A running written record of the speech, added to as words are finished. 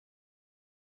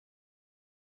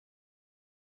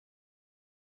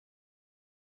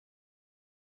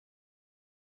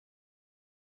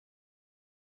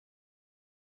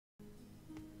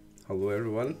Hello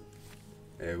everyone,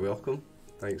 welcome,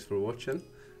 thanks for watching.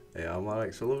 I'm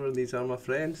Alex Oliver and these are my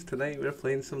friends. Tonight we're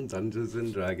playing some Dungeons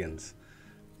and Dragons.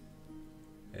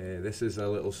 This is a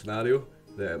little scenario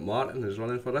that Martin is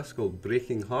running for us called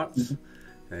Breaking Hearts.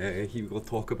 He will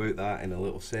talk about that in a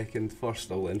little second. First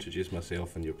I'll introduce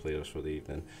myself and your players for the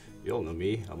evening. You all know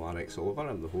me, I'm Alex Oliver,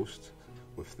 I'm the host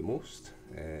with the most.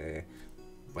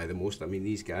 By the most I mean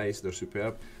these guys, they're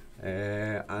superb.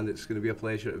 And it's going to be a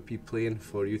pleasure to be playing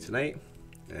for you tonight.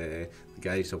 The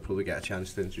guys will probably get a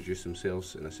chance to introduce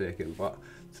themselves in a second, but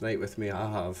tonight with me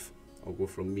I'll go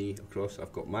from me across.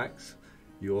 I've got Max.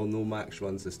 You all know Max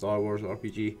runs the Star Wars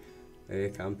RPG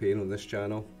campaign on this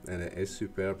channel, and it is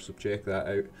superb, so check that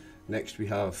out. Next we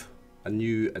have a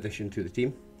new addition to the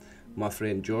team, my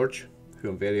friend George, who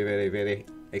I'm very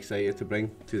excited to bring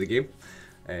to the game.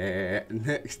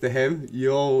 Next to him,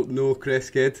 you all know Chris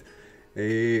Kidd,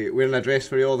 wearing a dress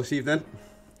for you all this evening,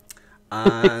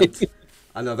 and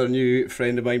another new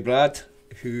friend of mine, Brad,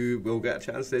 who will get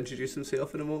a chance to introduce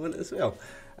himself in a moment as well.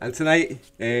 And tonight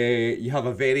you have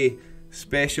a very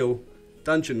special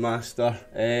Dungeon Master.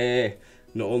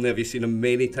 Not only have you seen him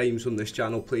many times on this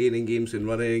channel playing in games and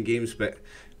running in games, but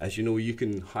as you know, you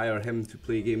can hire him to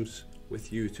play games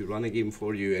with you, to run a game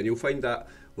for you, and you'll find that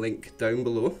link down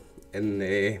below in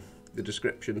the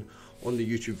description on the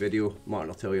YouTube video. Martin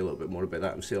will tell you a little bit more about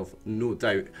that himself, no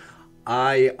doubt.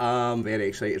 I am very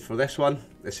excited for this one.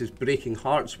 This is Breaking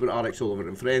Hearts with Alex Oliver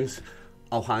and friends.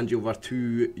 I'll hand you over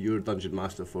to your Dungeon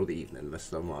Master for the evening,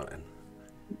 Mr. Martin.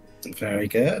 Very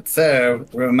good. So,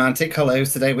 romantic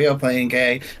hellos. Today we are playing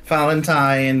a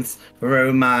Valentine's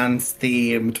romance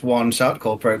themed one shot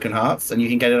called Broken Hearts, and you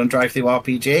can get it on Drive-Thru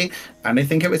RPG. And I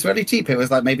think it was really cheap. It was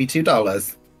like maybe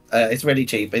 $2. It's really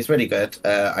cheap. It's really good.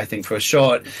 I think for a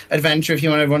short adventure, if you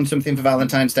want to run something for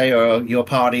Valentine's Day or your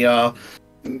party, or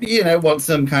want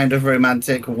some kind of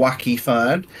romantic wacky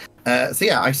fun. So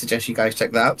yeah, I suggest you guys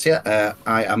check that out. Yeah,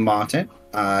 I am Martin.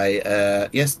 I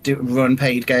do run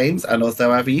paid games, and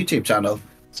also have a YouTube channel,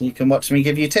 so you can watch me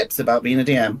give you tips about being a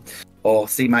DM, or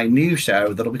see my new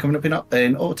show that'll be coming up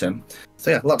in autumn.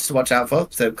 So yeah, lots to watch out for.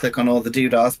 So click on all the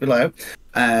doodahs below.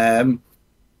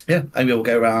 Yeah, and we'll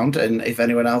go around, and if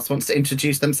anyone else wants to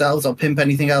introduce themselves or pimp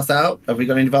anything else out, have we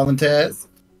got any volunteers?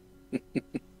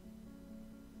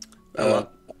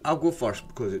 I'll go first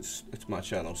because it's my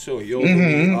channel. So you'll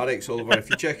know Alex Oliver.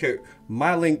 If you check out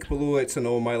my link below, it's in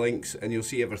all my links, and you'll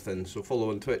see everything. So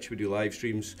follow on Twitch, we do live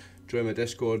streams, join my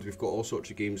Discord, we've got all sorts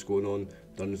of games going on,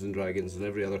 Dungeons and Dragons and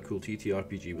every other cool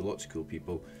TTRPG with lots of cool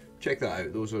people. Check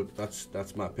that out.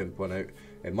 That's my pimp one out.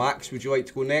 Max, would you like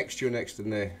to go next? You're next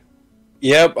in the...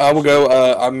 Yep, I will go.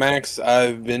 I'm Max.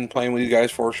 I've been playing with you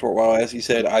guys for a short while. As he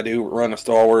said, I do run a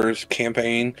Star Wars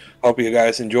campaign. Hope you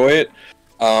guys enjoy it.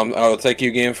 I'll thank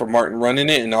you again for Martin running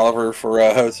it and Oliver for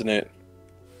hosting it.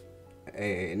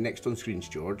 Next on screen's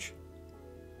George.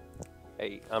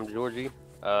 Hey, I'm Georgie.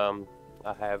 I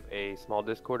have a small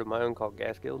Discord of my own called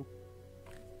Gas Guild.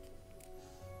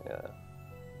 Yeah.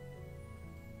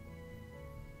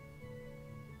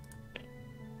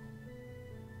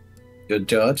 Good,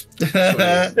 George.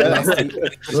 Last time.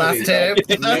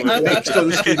 Next on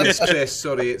the screen is Chris.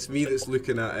 Sorry, it's me that's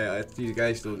looking at it. You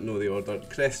guys don't know the order.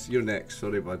 Chris, you're next.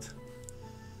 Sorry, bud.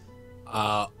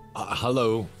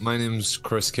 Hello, my name's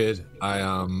Chris Kidd. I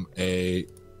am a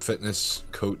fitness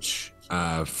coach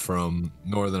from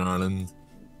Northern Ireland.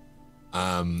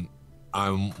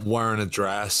 I'm wearing a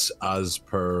dress as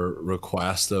per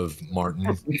request of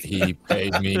Martin. He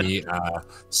paid me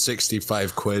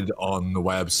 65 quid on the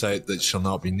website that shall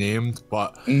not be named,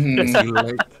 but if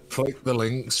you click the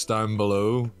links down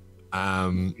below,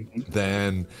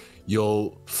 then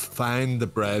you'll find the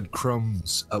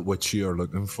breadcrumbs at which you are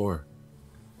looking for.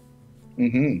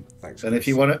 Thanks. And if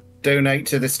you want to donate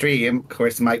to the stream,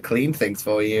 Chris might clean things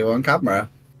for you on camera.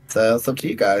 So it's up to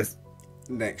you guys.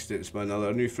 Next, it's my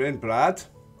another new friend, Brad.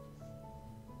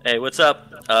 Hey, what's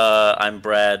up? I'm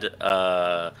Brad.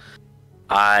 I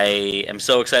am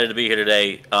so excited to be here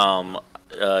today.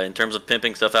 In terms of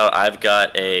pimping stuff out, I've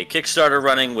got a Kickstarter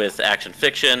running with Action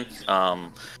Fiction.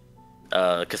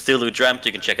 Cthulhu Dreamt,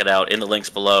 you can check it out in the links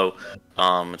below.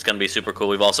 It's going to be super cool.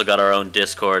 We've also got our own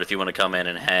Discord if you want to come in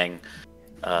and hang.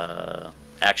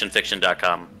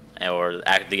 Actionfiction.com or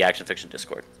the Action Fiction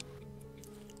Discord.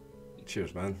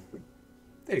 Cheers, man.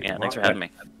 Yeah, thanks for having me.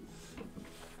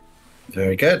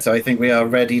 Very good. So I think we are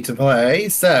ready to play.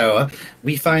 So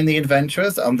we find the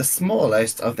adventurers on the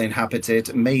smallest of the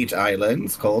inhabited Mage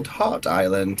Islands called Heart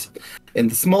Island in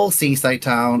the small seaside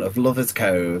town of Lover's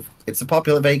Cove. It's a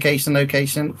popular vacation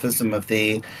location for some of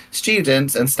the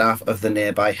students and staff of the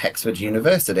nearby Hexford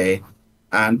University.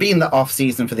 And being the off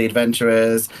season for the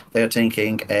adventurers, they're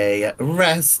taking a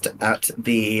rest at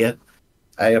the.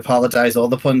 I apologize, all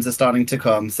the puns are starting to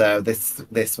come, so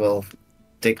this will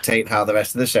dictate how the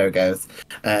rest of the show goes.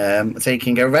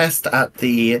 Taking a rest at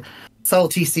the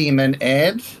Salty Seaman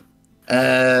Inn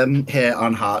here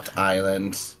on Heart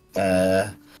Island.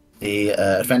 The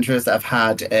adventurers have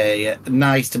had a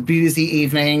nice boozy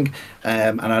evening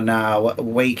and are now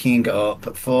waking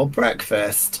up for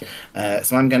breakfast.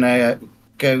 So I'm going to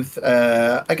go...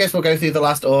 I guess we'll go through the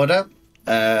last order.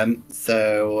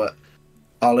 So,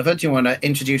 Oliver, do you want to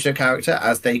introduce your character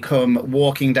as they come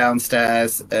walking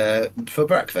downstairs for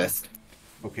breakfast?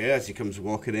 Okay, as he comes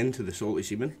walking into the Salty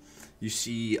Seaman, you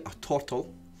see a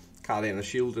turtle carrying a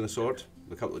shield and a sword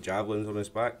with a couple of javelins on his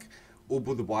back.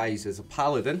 Obo the Wise is a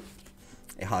paladin.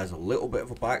 He has a little bit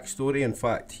of a backstory. In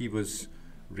fact, he was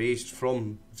raised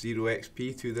from 0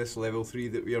 XP to this level 3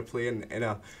 that we are playing in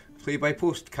a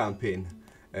play-by-post campaign.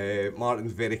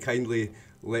 Martin's very kindly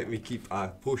let me keep a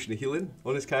potion of healing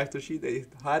on his character sheet that he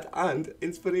had, and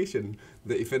inspiration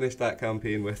that he finished that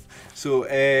campaign with. So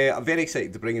I'm very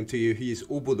excited to bring him to you. He is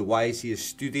Obo the Wise. He is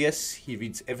studious. He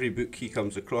reads every book he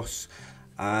comes across,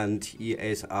 and he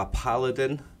is a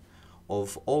paladin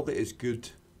of all that is good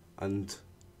and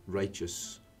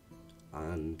righteous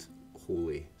and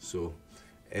holy. So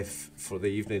if for the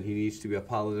evening he needs to be a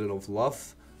paladin of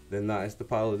love, then that is the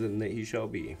paladin that he shall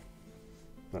be.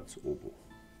 That's Obo.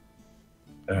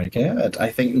 Very good. I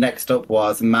think next up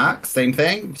was Max. Same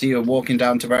thing. So you're walking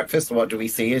down to breakfast. What do we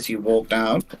see as you walk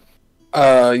down?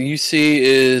 You see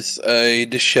is a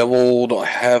disheveled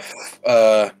half.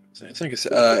 I think it's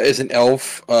is an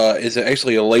elf. Is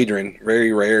actually a ladrin.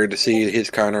 Very rare to see his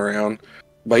kind around.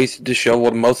 But he's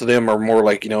disheveled. Most of them are more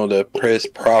like, the press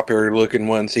proper looking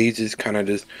ones. He just kind of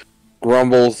just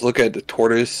grumbles. Look at the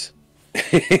tortoise.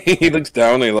 He looks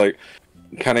down and like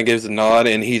kind of gives a nod,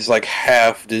 and he's like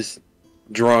half just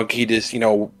drunk. He just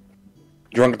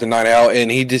drunk the night out, and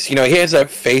he just he has that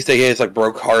face that he has like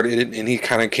broke hearted, and he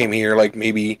kind of came here like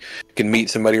maybe can meet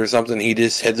somebody or something. He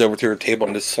just heads over to a table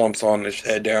and just slumps on his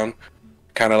head down,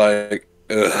 kind of like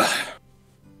ugh.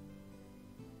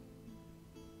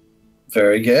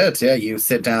 Very good. Yeah, you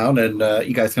sit down and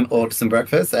you guys can order some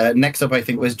breakfast. Next up, I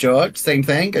think, was George. Same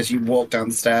thing as you walk down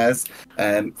the stairs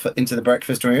into the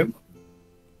breakfast room.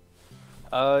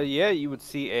 Yeah, you would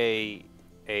see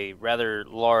a rather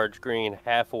large green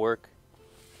half-orc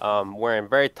wearing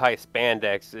very tight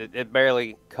spandex. It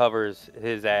barely covers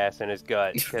his ass and his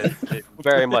gut because it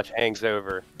very much hangs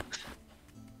over.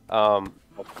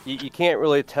 You can't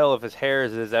really tell if his hair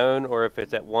is his own or if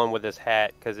it's at one with his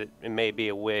hat because it may be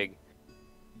a wig.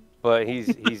 But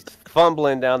he's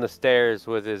fumbling down the stairs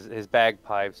with his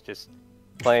bagpipes, just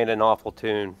playing an awful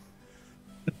tune.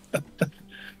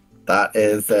 That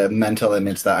is a mental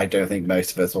image that I don't think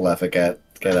most of us will ever get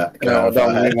out No, I of our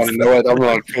don't really heads. want to know it. I'm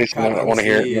not facing it. I want to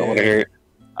hear it. I want to hear it.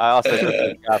 I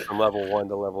also got from level 1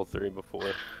 to level 3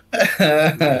 before.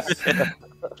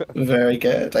 Very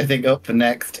good. I think up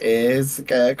next is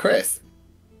Chris.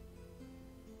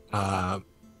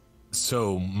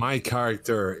 So my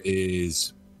character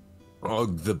is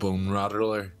Ugg the Bone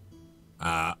Rattler.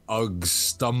 Ugg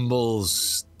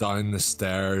stumbles down the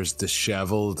stairs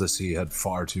disheveled as he had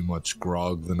far too much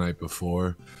grog the night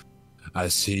before,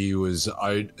 as he was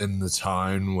out in the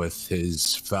town with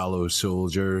his fellow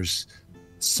soldiers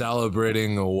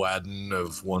celebrating a wedding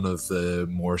of one of the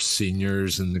more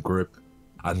seniors in the group,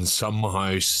 and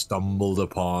somehow stumbled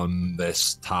upon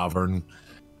this tavern,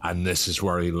 and this is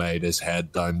where he laid his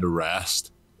head down to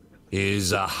rest.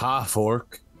 He's a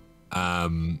half-orc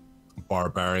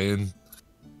barbarian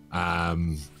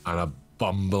and a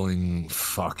bumbling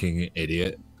fucking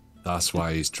idiot. That's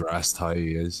why he's dressed how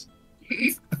he is.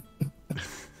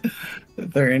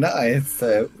 Very nice.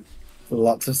 So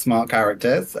lots of smart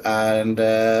characters. And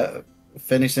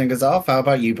finishing us off, how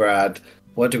about you, Brad?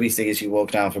 What do we see as you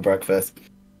walk down for breakfast?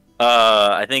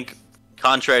 I think,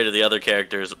 contrary to the other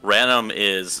characters, Random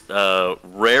is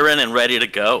raring and ready to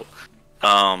go.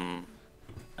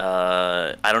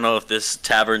 I don't know if this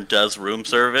tavern does room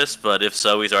service, but if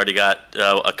so, he's already got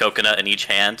a coconut in each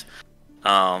hand,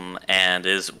 and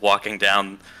is walking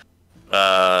down,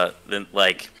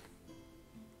 like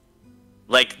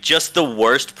just the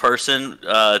worst person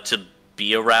to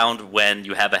be around when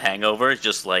you have a hangover.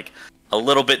 Just like a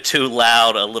little bit too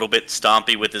loud, a little bit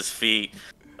stompy with his feet.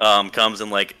 Comes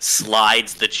and like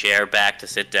slides the chair back to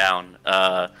sit down.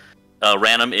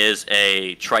 Random is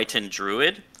a Triton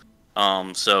druid.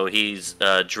 So he's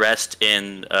dressed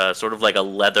in sort of like a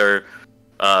leather,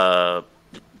 not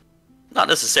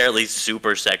necessarily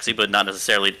super sexy, but not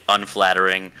necessarily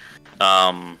unflattering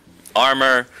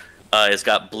armor. It's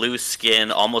got blue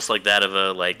skin, almost like that of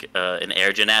an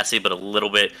air genasi, but a little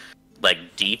bit like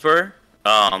deeper.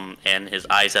 And his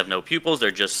eyes have no pupils;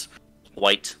 they're just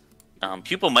white.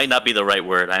 Pupil might not be the right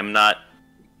word. I'm not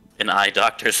an eye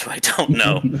doctor, so I don't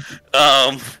know.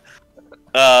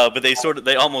 But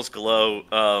they almost glow.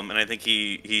 And I think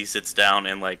he sits down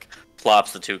and like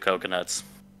plops the 2 coconuts.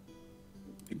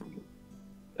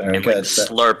 Very and good. like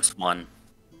slurps one.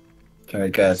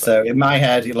 Very good. So in my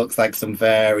head, he looks like some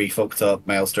very fucked up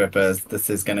male strippers. This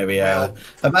is going to be a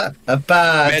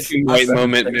bad Magic Mike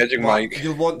moment. Magic Mike.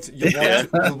 You'll want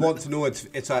to know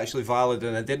it's actually valid.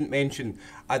 And I didn't mention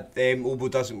Obo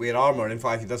doesn't wear armor. In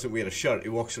fact, he doesn't wear a shirt. He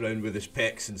walks around with his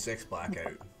pecs and six-pack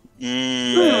out.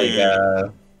 There you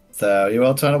go. So you're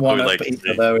all trying to one-up each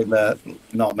other in the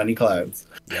not many clothes.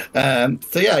 So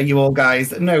yeah, you all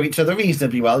guys know each other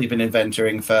reasonably well. You've been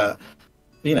adventuring for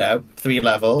 3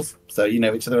 levels, so you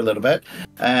know each other a little bit.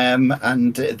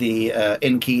 And the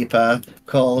innkeeper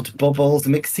called Bubbles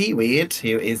McSeaweed,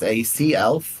 who is a sea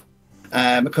elf,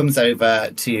 comes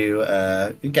over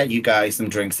to get you guys some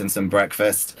drinks and some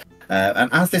breakfast.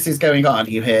 And as this is going on,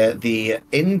 you hear the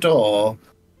indoor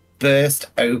burst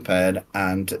open,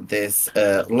 and this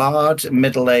large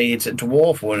middle-aged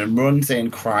dwarf woman runs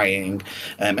in crying,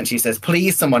 and she says,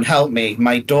 "Please, someone help me.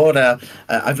 My daughter,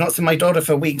 I've not seen my daughter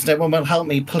for weeks. No one will help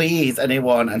me, please,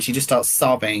 anyone." And she just starts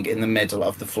sobbing in the middle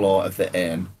of the floor of the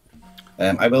inn.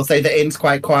 I will say the inn's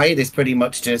quite quiet. It's pretty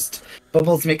much just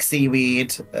Bubbles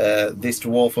McSeaweed, this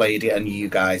dwarf lady, and you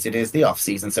guys. It is the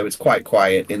off-season, so it's quite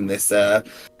quiet in this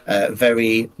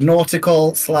very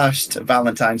nautical /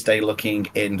 Valentine's Day looking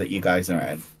inn that you guys are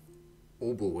in.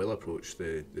 Obo will approach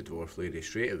the dwarf lady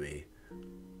straight away.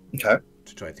 Okay.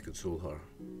 To try to console her.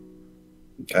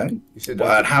 Okay. He said,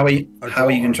 well, how are you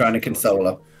going trying to console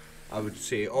her? I would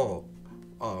say,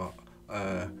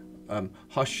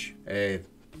 hush,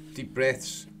 deep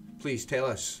breaths. Please tell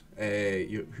us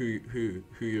who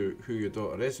your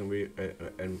daughter is and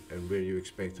where you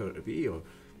expect her to be, or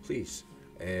please.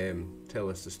 Tell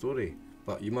us the story,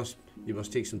 but you must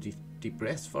take some deep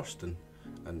breaths first and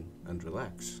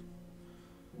relax.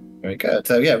 Very good.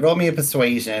 So yeah, roll me a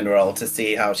persuasion roll to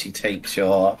see how she takes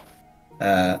you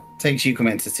come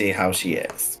in to see how she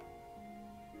is.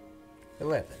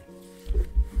 11.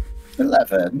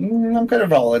 I'm gonna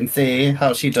roll and see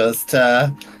how she does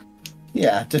to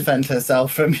defend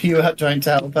herself from you trying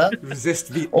to help her. Resist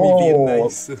me being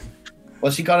nice.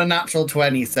 Well, she got a natural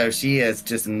 20, so she is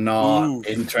just not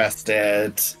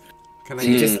interested.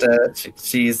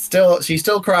 She's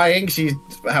still crying.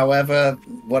 However,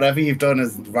 whatever you've done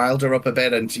has riled her up a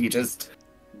bit, and she just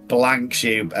blanks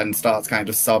you and starts kind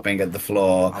of sobbing at the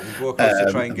floor. I will go across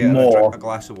to try and get a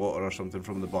glass of water or something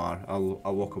from the bar. I'll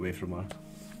walk away from her.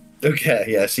 Okay,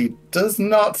 yeah, she does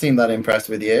not seem that impressed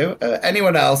with you.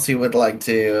 Anyone else who would like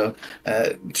to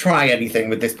try anything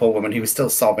with this poor woman who was still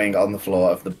sobbing on the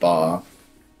floor of the bar?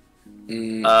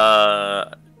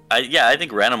 I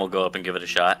think Random will go up and give it a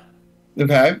shot.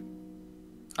 Okay.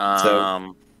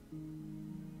 I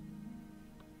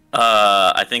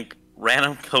think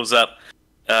Random goes up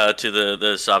to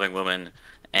the sobbing woman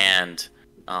and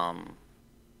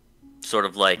sort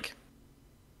of like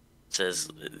says,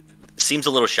 seems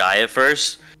a little shy at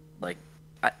first, like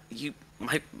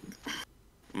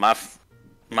my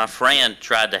friend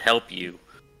tried to help you,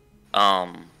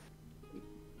 but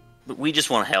we just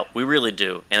want to help. We really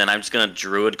do. And then I'm just gonna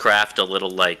druid craft a little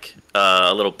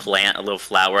plant, a little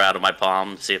flower out of my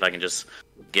palm, see if I can just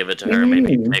give it to her,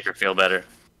 maybe make her feel better.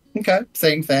 Okay,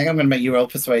 same thing. I'm gonna make you roll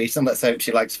persuasion. Let's hope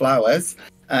she likes flowers.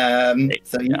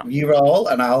 You roll,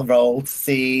 and I'll roll to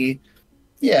see,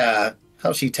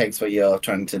 how she takes what you're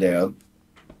trying to do.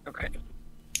 Okay.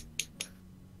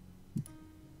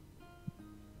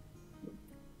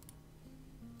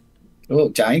 Oh,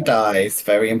 giant dice.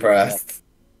 Very impressed.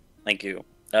 Thank you.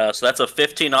 So that's a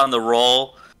 15 on the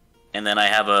roll, and then I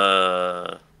have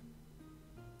a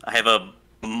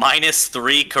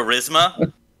 -3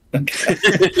 charisma.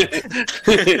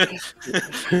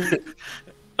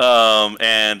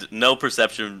 And no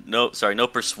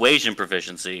persuasion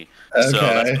proficiency. Okay. So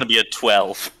that's gonna be a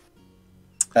 12.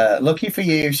 Lucky for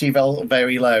you, she rolled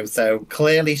very low. So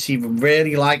clearly, she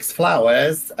really likes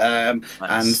flowers,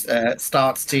 Nice. and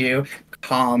starts to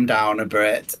calm down a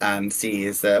bit and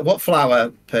sees what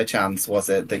flower, perchance, was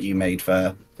it that you made for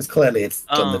her? Because clearly, it's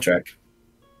done the trick.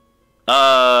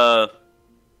 I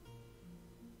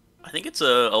think it's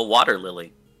a water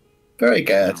lily. Very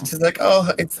good. She's like,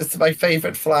 oh, it's my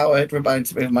favorite flower. It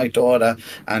reminds me of my daughter.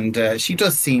 And she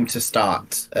does seem to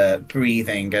start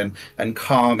breathing and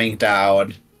calming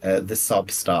down. The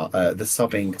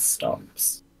sobbing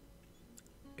stops.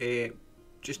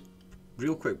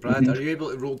 Real quick, Brad, are you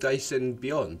able to roll dice in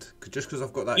Beyond? Just because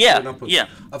I've got that Yeah, showing up on, yeah.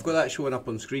 I've got that showing up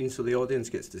on screen, so the audience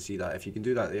gets to see that. If you can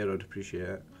do that there, I'd appreciate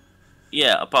it.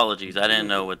 Yeah, apologies. I didn't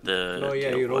know what the. No,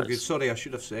 yeah, deal you're all was. good. Sorry, I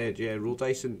should have said. Yeah, roll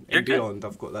dice in You're good. Beyond.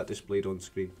 I've got that displayed on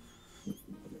screen.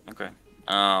 Okay.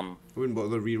 I wouldn't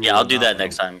bother re-rolling. Yeah, I'll do that one.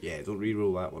 next time. Yeah, don't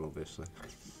re-roll that one, obviously.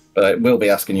 But I will be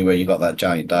asking you where you got that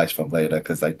giant dice from later,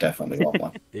 because I definitely want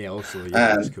one. Yeah, also,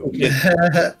 yeah, that's cool.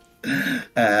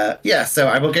 Yeah, so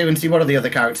I will go and see what are the other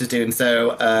characters doing.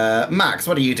 So, Max,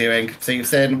 what are you doing? So you've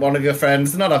seen one of your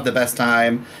friends not have the best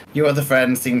time. Your other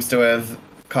friend seems to have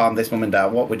calmed this woman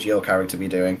down. What would your character be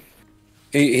doing?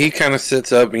 He kind of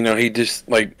sits up, he just,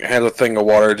 had a thing of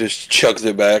water, just chugs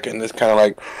it back, and just kind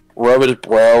of, rub his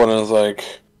brow, and I was like,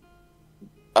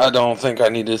 I don't think I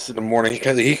need this in the morning.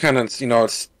 Because he kind of,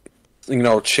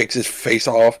 shakes his face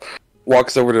off,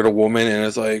 walks over to the woman, and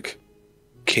is like,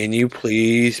 can you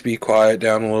please be quiet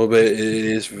down a little bit? It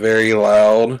is very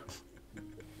loud.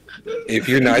 If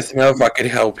you're nice enough, I could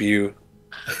help you.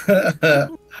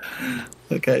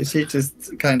 Okay, she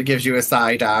just kind of gives you a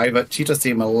side eye, but she does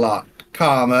seem a lot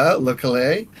calmer,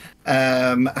 luckily.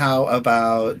 How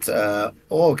about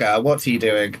Olga? What's he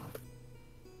doing?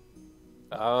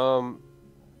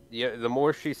 Yeah, the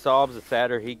more she sobs, the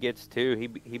sadder he gets too.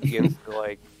 He begins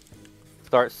to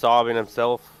start sobbing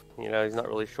himself. He's not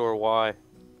really sure why.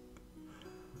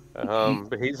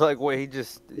 But he's like,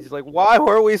 he's like, why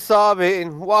were we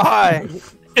sobbing? Why?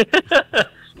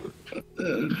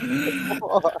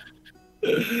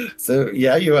 So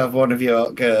yeah, you have one of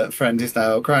your friends is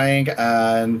now crying,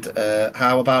 and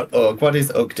how about Ugg? What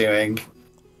is Ugg doing?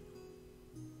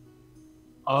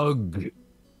 Ugg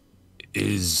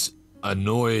is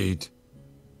annoyed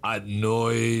at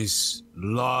noise,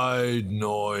 loud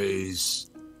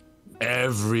noise,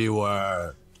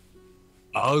 everywhere.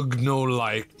 Ugg no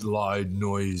like loud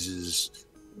noises.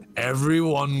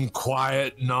 Everyone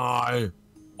quiet now,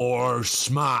 or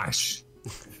smash.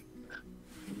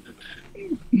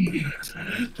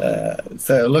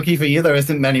 So lucky for you, there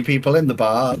isn't many people in the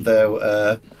bar,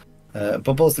 though.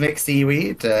 Bubbles mix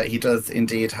seaweed. He does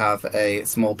indeed have a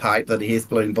small pipe that he is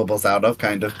blowing bubbles out of,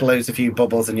 kind of blows a few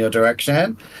bubbles in your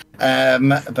direction.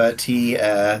 But he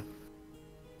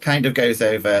kind of goes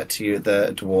over to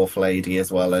the dwarf lady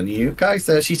as well, and you guys,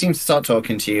 she seems to start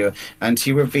talking to you, and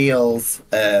she reveals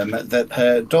that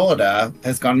her daughter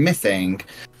has gone missing,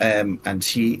 and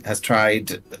she has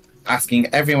tried asking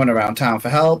everyone around town for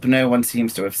help. No one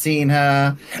seems to have seen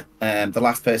her. The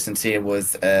last person to see her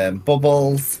was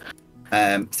Bubbles.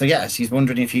 So yeah, she's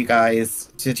wondering if you guys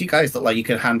look like you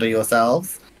could handle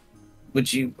yourselves.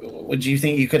 Would you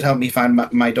think you could help me find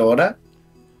my daughter?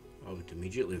 I would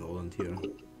immediately volunteer.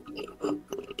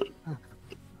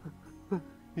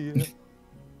 Yeah.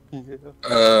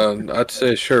 I'd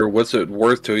say sure. What's it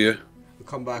worth to you? I'll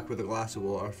come back with a glass of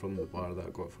water from the bar that I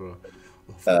got for her.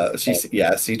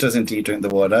 She does indeed drink the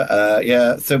water.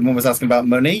 Yeah, someone was asking about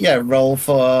money. Yeah, roll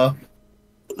for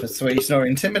persuasion or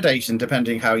intimidation,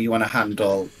 depending how you want to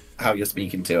handle how you're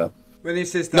speaking to her. When he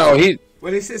says that,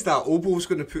 when he says that, Obo's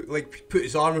going to put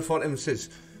his arm in front of him and says,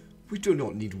 "We do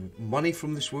not need money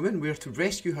from this woman. We are to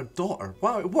rescue her daughter.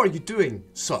 What are you doing,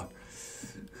 sir?"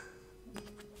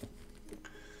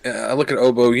 I look at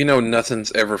Obo.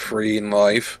 Nothing's ever free in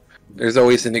life. There's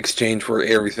always an exchange for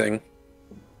everything.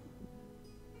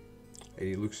 And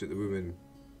he looks at the woman,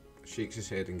 shakes his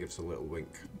head, and gives a little wink.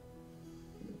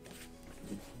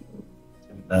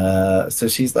 So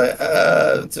she's like,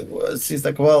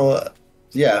 well,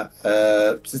 yeah.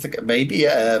 She's like, maybe,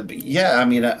 yeah. I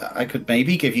mean, I could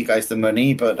maybe give you guys the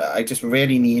money, but I just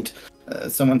really need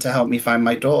someone to help me find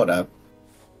my daughter.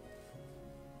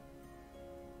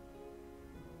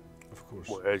 Of course.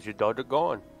 Where's your daughter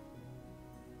gone?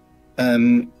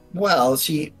 Well,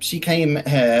 she came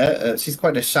here. She's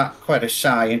quite a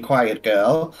shy and quiet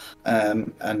girl,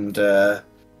 and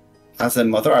as a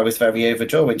mother, I was very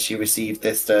overjoyed when she received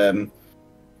this.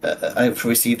 I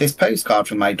received this postcard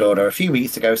from my daughter a few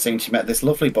weeks ago, saying she met this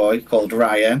lovely boy called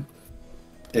Ryan.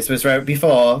 This was wrote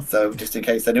before, so just in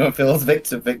case anyone feels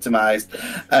victimized,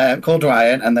 called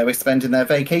Ryan, and they were spending their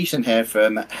vacation here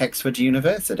from Hexford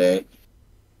University.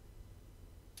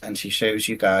 And she shows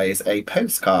you guys a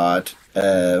postcard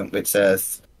which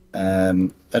says,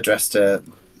 addressed to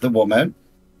the woman,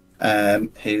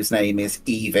 whose name is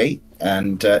Evie.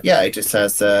 And it just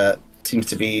says, seems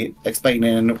to be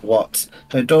explaining what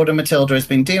her daughter Matilda has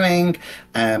been doing.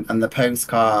 And the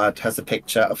postcard has a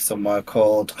picture of somewhere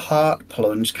called Heart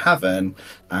Plunge Cavern.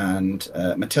 And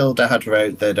Matilda had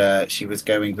wrote that she was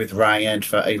going with Ryan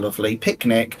for a lovely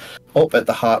picnic up at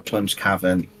the Heart Plunge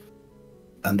Cavern.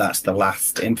 And that's the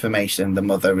last information the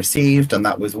mother received, and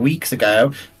that was weeks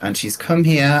ago. And she's come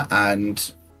here,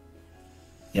 and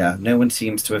yeah, no one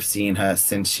seems to have seen her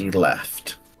since she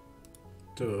left.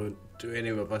 Do any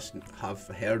of us have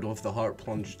heard of the Heart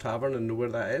Plunge Tavern and know where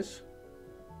that is?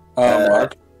 I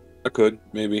could,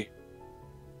 maybe.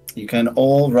 You can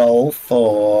all roll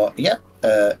for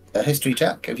a history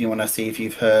check if you want to see if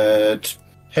you've heard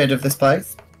of this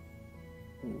place.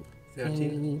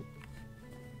 13.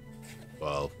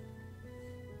 Well,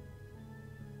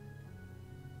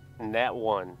 Nat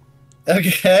 1.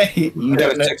 Okay, you I got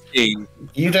don't a know. 16.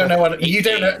 You don't know what you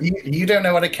don't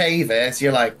know what a cave is.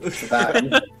 You're like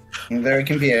that. I'm very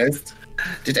confused.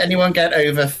 Did anyone get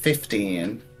over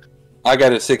 15? I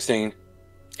got a 16.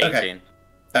 18. Okay.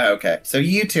 Okay, so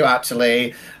you two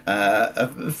actually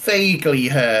have vaguely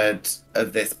heard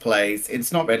of this place.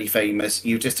 It's not really famous.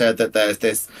 You just heard that there's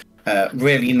this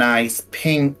really nice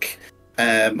pink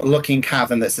looking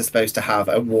cavern that's supposed to have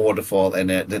a waterfall in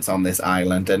it that's on this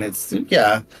island. And it's,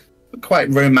 quite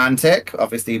romantic,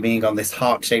 obviously being on this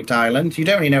heart-shaped island. You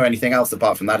don't really know anything else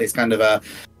apart from that. It's kind of a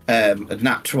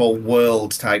natural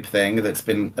world type thing that's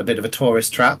been a bit of a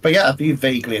tourist trap. But yeah, you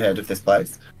vaguely heard of this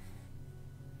place.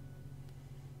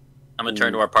 I'm gonna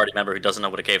turn to our party member who doesn't know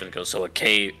what a cave is and go, so a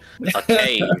cave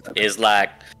is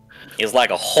like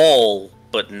a hole,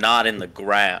 but not in the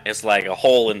ground. It's like a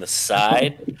hole in the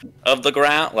side of the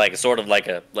ground, like sort of like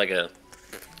a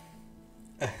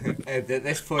At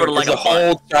this point, Sort of like It's a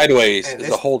hole sideways. And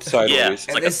It's a hole sideways. yeah, it's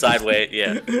like a sideways,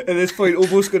 yeah. At this point,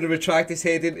 Obo's going to retract his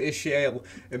head into his shell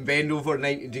and bend over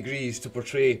 90 degrees to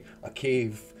portray a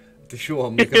cave to show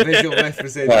him like a visual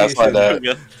representation. like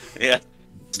that. Yeah.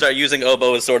 Start using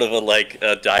oboe as sort of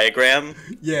a diagram.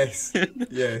 Yes,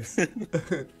 yes.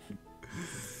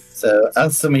 So,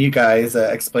 as some of you guys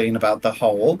explain about the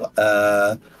hole,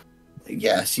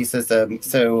 she says,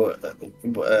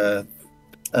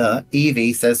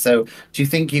 Evie says, so do you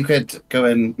think you could go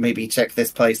and maybe check this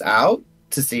place out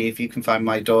to see if you can find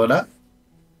my daughter?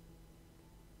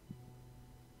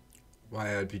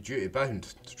 Why, I'd be duty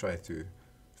bound to try to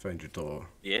find your daughter.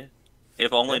 Yeah.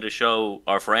 If only to show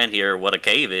our friend here what a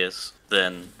cave is,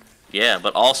 then yeah,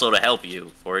 but also to help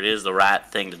you, for it is the right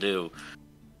thing to do,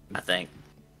 I think.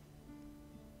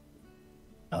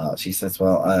 She says,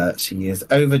 she is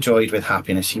overjoyed with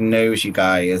happiness. She knows you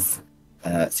guys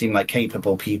seem like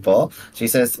capable people. She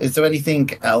says, is there anything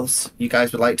else you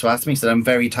guys would like to ask me? So I'm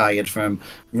very tired from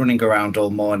running around all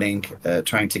morning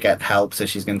trying to get help, so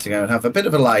she's going to go and have a bit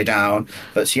of a lie down,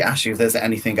 but she asks you if there's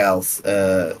anything else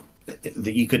that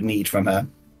you could need from her.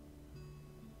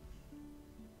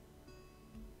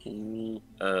 Do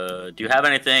you have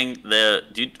anything do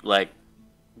you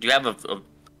have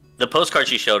the postcard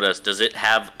she showed us, does it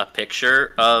have a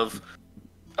picture of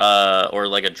or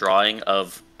like a drawing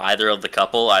of either of the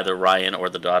couple, either Ryan or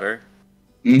the daughter?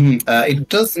 It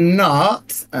does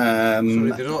not.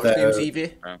 Sorry, the daughter's name's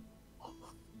Evie?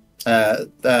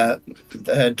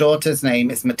 Her daughter's name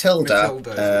is Matilda.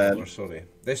 Matilda is the mother, sorry.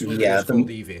 This one is called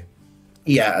Evie.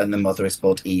 Yeah, and the mother is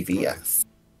called Evie, yes.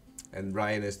 And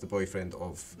Ryan is the boyfriend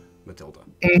of Matilda.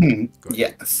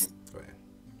 Yes.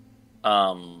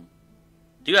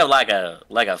 Do you have like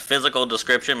a physical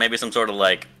description, maybe some sort of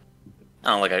like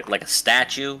a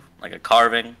statue, like a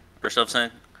carving or something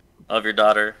of your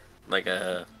daughter,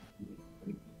 I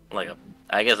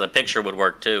guess a picture would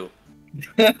work too.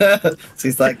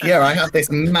 She's like, yeah, I have this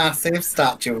massive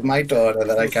statue of my daughter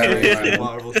that I carry around.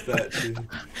 Marvel statue.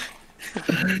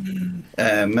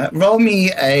 Roll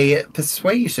me a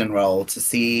persuasion roll to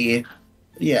see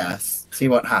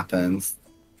what happens.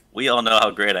 We all know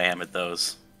how great I am at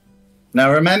those. Now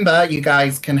remember, you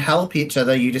guys can help each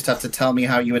other. You just have to tell me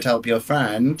how you would help your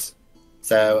friend.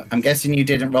 So I'm guessing you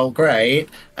didn't roll great.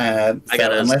 I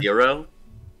got a 0.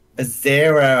 A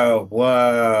 0.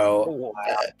 Whoa.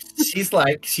 She's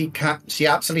like, she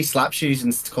absolutely slaps you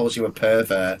and calls you a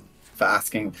pervert for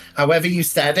asking. However you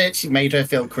said it, she made her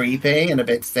feel creepy and a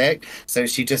bit sick. So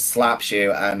she just slaps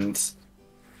you and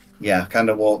kind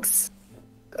of walks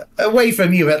away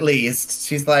from you at least.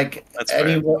 She's like,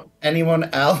 anyone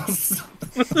else?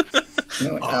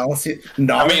 No one else?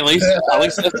 No. I mean, at least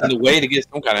that's the way to get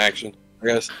some kind of action, I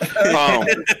guess.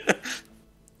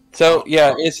 So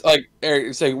yeah, it's like,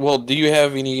 well, do you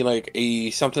have any as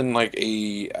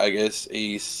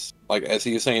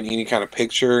he was saying, any kind of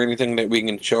picture or anything that we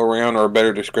can show around or a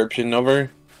better description of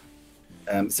her?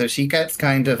 So she gets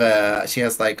kind of she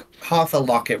has like half a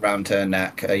locket round her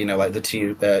neck, like the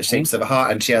two shapes of a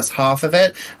heart, and she has half of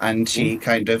it, and she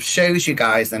kind of shows you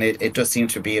guys, and it does seem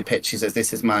to be a picture. She says,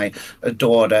 "This is my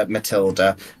daughter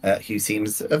Matilda, who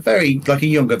seems like a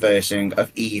younger version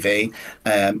of Evie,"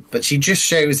 but she just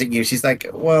shows it you. She's like,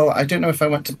 "Well, I don't know if I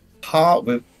want to part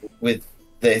with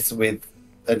this with."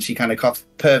 And she kind of coughs,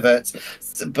 perverts,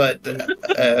 but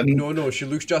No, she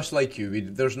looks just like you.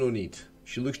 There's no need.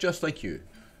 She looks just like you.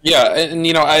 Yeah, and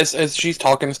as she's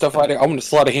talking and stuff like that, I'm gonna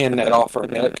slide a hand net off her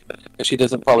neck, and she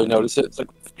doesn't probably notice it. It's like,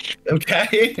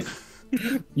 okay,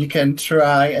 you can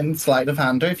try and sleight of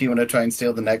hand her if you want to try and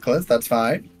steal the necklace. That's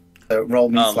fine. So roll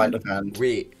me sleight of hand.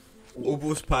 Wait,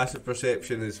 Obo's passive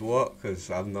perception is what?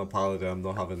 Because I'm not paladin. I'm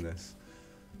not having this.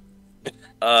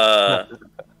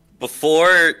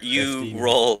 Before you 15.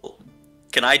 roll,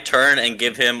 can I turn and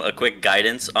give him a quick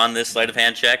guidance on this sleight of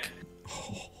hand check?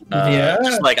 Yeah.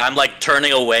 Just like I'm like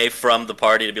turning away from the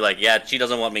party to be like, yeah, she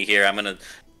doesn't want me here. I'm gonna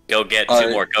go get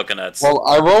two more coconuts. well,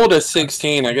 I rolled a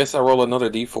 16. I guess I roll another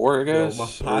D4. I guess. Well,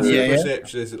 my passive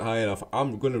perception isn't high enough.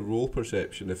 I'm going to roll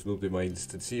perception if nobody minds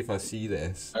to see if I see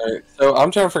this. All right. So I'm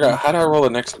trying to figure out how do I roll the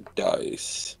next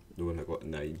dice. The one that got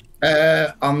 9.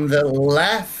 On the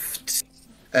left,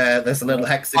 there's a little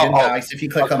hexagon dice. If you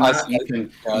click on that, you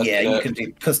can you can do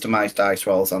customized dice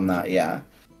rolls on that. Yeah.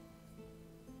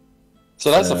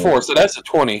 So that's a 4. So that's a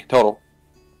 20 total.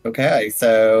 Okay,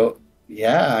 so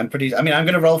yeah, I'm going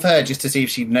to roll for her just to see if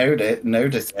she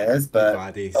notices. But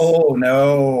Baddies. oh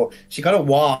no, she got a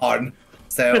 1.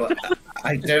 So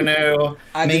I don't know.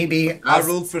 I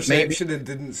rolled perception and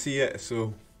didn't see it.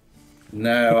 So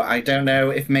no, I don't know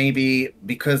if maybe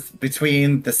because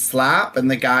between the slap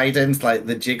and the guidance, like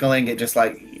the jiggling, it just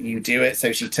like you do it.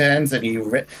 So she turns and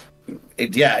you.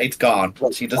 It's gone.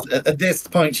 She does at this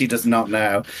point. She does not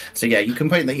know. So yeah, you can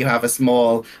point that you have a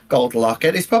small gold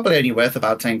locket. It's probably only worth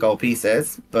about 10 gold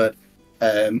pieces, but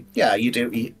you do.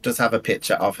 He does have a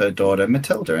picture of her daughter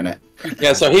Matilda in it.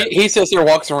 Yeah, so he sits there,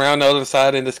 walks around the other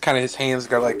side, and just kind of his hands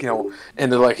go like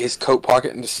into like his coat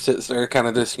pocket, and just sits there, kind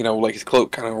of just like his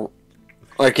cloak kind of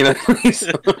like you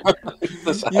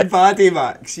baddie,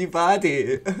 Max. You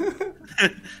baddie.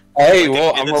 Hey,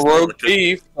 well, I'm a rogue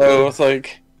thief, so it's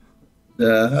like.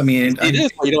 I mean, it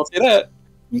is. You don't say that.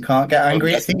 You can't get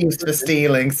angry at thieves for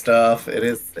stealing stuff. It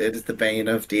is the bane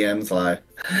of DM's life.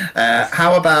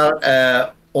 How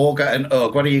about Olga and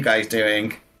Ugg? What are you guys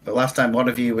doing? The last time one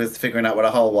of you was figuring out what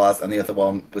a hole was, and the other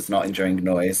one was not enjoying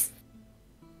noise.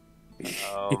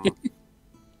 I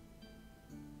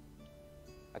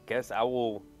guess I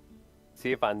will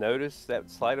see if I notice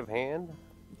that sleight of hand.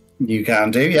 You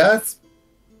can do, yes.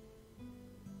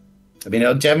 I mean,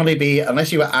 it'll generally be,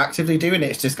 unless you were actively doing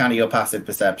it, it's just kind of your passive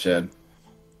perception.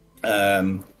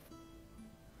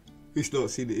 He's not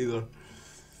seen it either.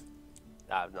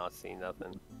 I've not seen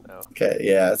nothing. No. Okay,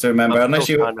 yeah. So remember, I'm unless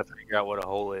still you trying to figure out what a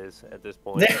hole is at this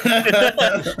point.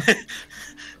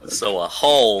 So a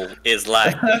hole is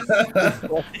like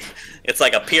it's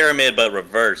like a pyramid but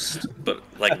reversed, but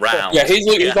like round. Yeah,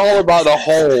 he's all about the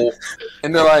hole,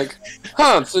 and they're like,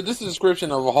 "Huh? So this is a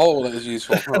description of a hole that is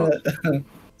useful." Huh?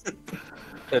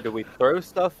 So do we throw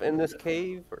stuff in this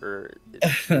cave, or?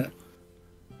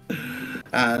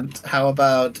 And how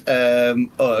about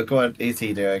Ugg? What is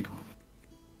he doing?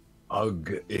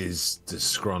 Ugg is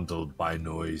disgruntled by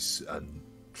noise and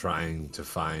trying to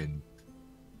find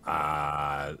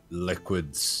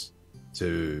liquids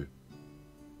to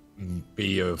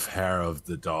be of hair of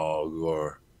the dog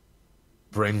or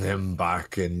bring him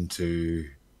back into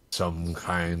some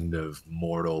kind of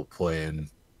mortal plane,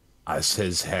 as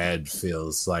his head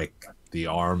feels like the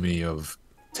army of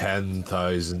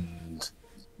 10,000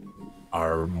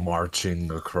 are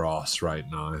marching across right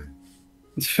now.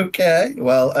 Okay,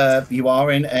 well, you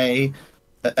are in an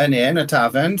inn, a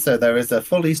tavern, so there is a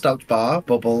fully stocked bar.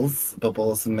 Bubbles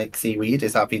Mixy Weed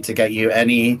is happy to get you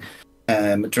any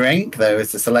drink. There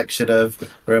is a selection of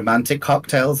romantic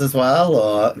cocktails as well,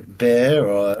 or beer,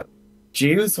 or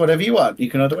juice, whatever you want. You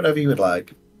can order whatever you would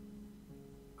like.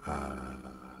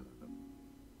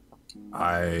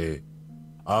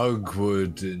 Ugg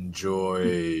would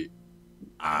enjoy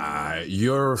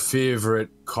your favorite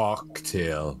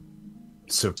cocktail.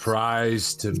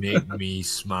 Surprise to make me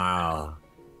smile.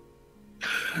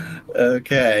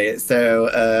 Okay,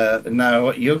 so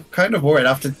now you're kind of worried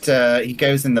after he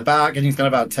goes in the back and he's got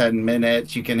about 10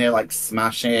 minutes. You can hear like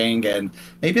smashing and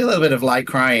maybe a little bit of light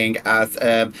crying as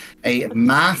a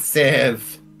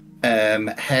massive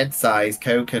head-sized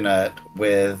coconut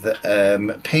with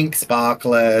pink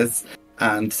sparklers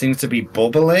and seems to be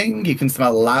bubbling. You can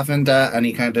smell lavender, and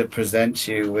he kind of presents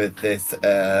you with this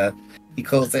He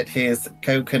calls it his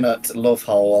coconut love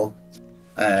hole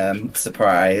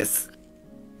surprise,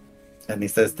 and he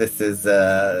says this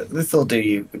will do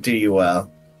you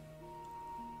well.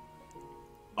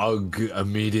 Ugg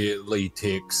immediately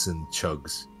takes and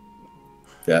chugs.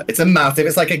 Yeah, it's a massive.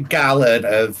 It's like a gallon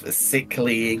of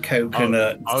sickly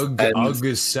coconut. Ugg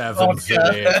is 7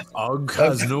 foot 8. Ugg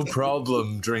has no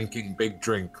problem drinking big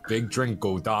drink. Big drink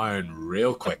go down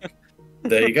real quick.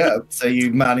 There you go. So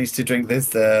you managed to drink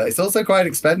this. It's also quite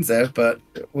expensive, but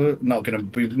we're not going to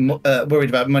be worried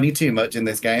about money too much in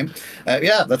this game.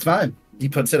 Yeah, that's fine. He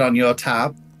puts it on your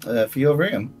tab for your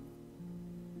room.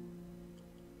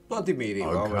 Bloody Mary,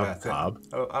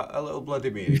 a little Bloody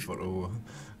Mary for all.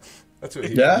 That's what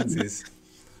he fancies.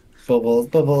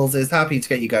 Bubbles is happy to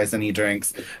get you guys any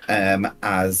drinks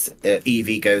as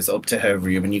Evie goes up to her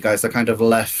room and you guys are kind of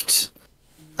left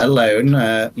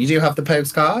alone. You do have the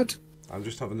postcard. I'm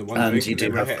just having the one drink and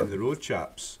then we're hitting the road,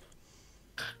 chaps.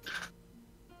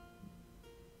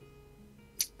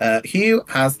 Hugh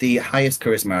has the highest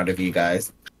charisma out of you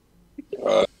guys.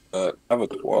 I have a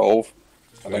 12.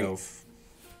 12.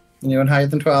 Anyone higher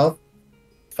than 12?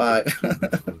 5.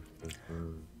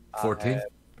 14.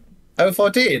 Oh,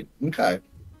 14. Okay.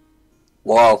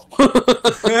 Wow.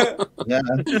 Yeah.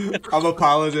 I'm a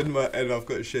paladin and I've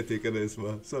got shitty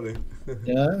charisma. Sorry.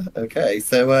 Yeah. Okay.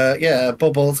 So, yeah,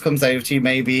 Bubbles comes over to you.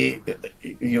 Maybe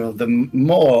you're the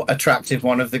more attractive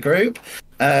one of the group.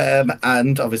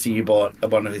 And obviously you bought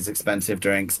one of his expensive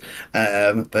drinks.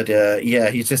 But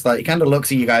yeah, he's just like, he kind of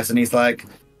looks at you guys and he's like,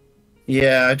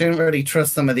 yeah, I don't really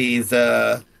trust some of these. He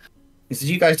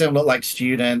says, you guys don't look like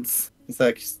students. It's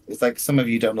like some of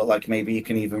you don't look like maybe you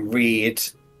can even read.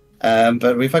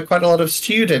 But we've had quite a lot of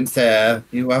students here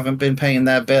who haven't been paying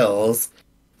their bills.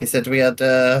 He said we had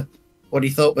what he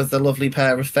thought was the lovely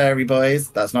pair of fairy boys.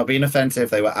 That's not being offensive.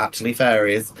 They were actually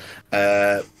fairies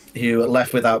who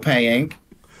left without paying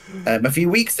a few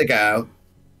weeks ago.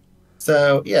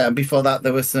 So, yeah, before that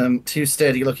there were some 2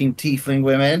 sturdy-looking tiefling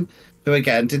women who,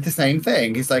 again, did the same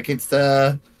thing. He's like, it's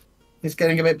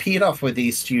getting a bit peed off with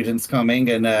these students coming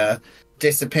and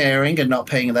disappearing and not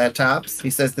paying their tabs. He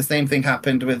says the same thing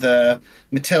happened with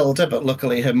Matilda, but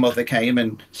luckily her mother came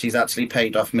and she's actually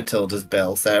paid off Matilda's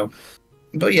bill. So,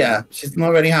 but yeah, she's not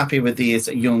really happy with these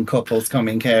young couples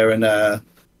coming here and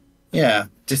yeah,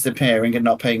 disappearing and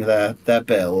not paying their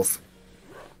bills.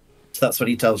 So that's what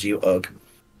he tells you, Ugg.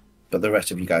 But the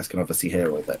rest of you guys can obviously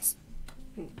hear all this.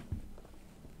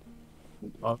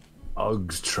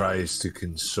 Uggs tries to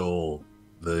console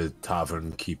the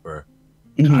tavern keeper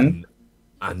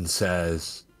and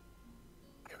says,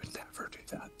 I would never do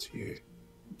that to you.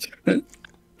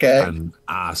 Okay. And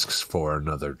asks for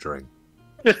another drink.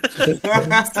 So,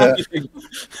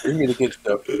 Bring me the good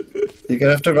stuff. you're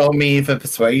gonna have to roll me for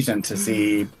persuasion to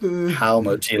see how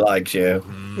much he likes you.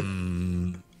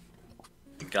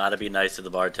 You gotta be nice to the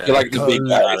bartender. You like the big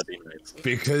guys. Gotta be nice.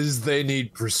 Because they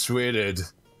need persuaded,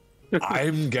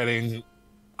 I'm getting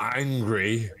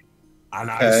angry and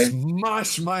I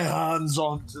smash my hands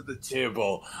onto the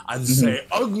table and say,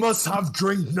 Ugg must have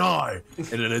drink now,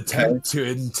 in an attempt to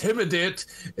intimidate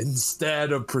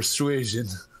instead of persuasion.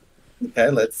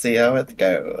 Okay, let's see how it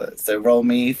goes. So roll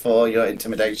me for your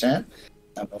intimidation.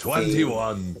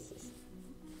 21.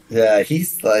 Yeah,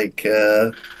 he's like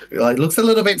looks a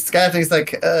little bit scared. He's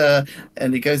like,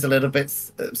 and he goes a little bit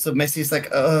submissive. He's like,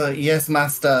 yes,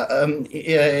 master.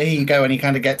 Yeah, here you go. And he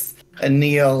kind of gets and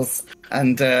kneels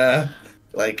and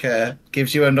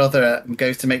gives you another,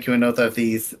 goes to make you another of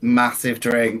these massive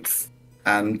drinks.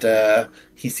 And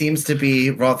he seems to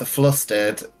be rather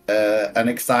flustered and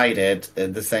excited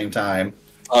at the same time.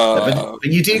 But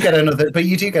you do get another. But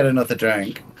you do get another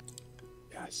drink.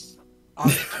 Yes.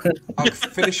 Ugg,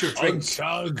 finish your drink. Ugg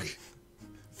chug.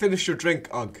 Finish your drink,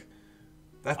 Ugg.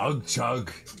 Ugg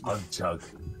chug. Ugg chug.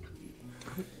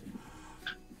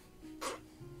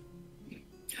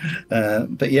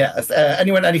 But yeah,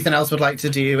 anything else would like to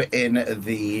do in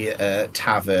the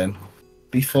tavern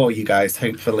before you guys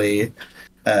hopefully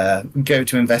go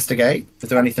to investigate? Is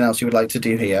there anything else you would like to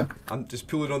do here? I'm just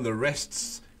pulling on the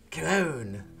wrists.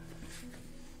 Come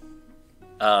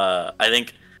on. I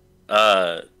think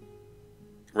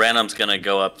Random's gonna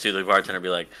go up to the bartender and be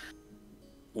like,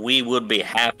 we would be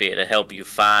happy to help you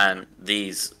find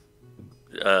these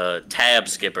tab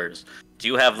skippers. Do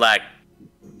you have like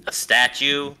a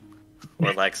statue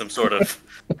or like some sort of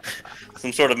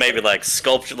maybe like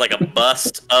sculpture, like a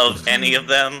bust of any of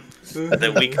them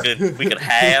that we could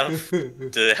have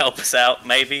to help us out,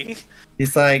 maybe?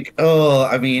 He's like,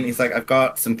 I've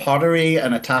got some pottery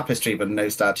and a tapestry, but no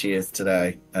statues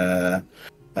today.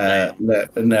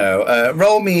 No.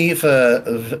 Roll me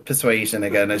for persuasion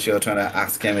again as you're trying to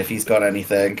ask him if he's got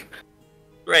anything.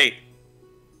 Great.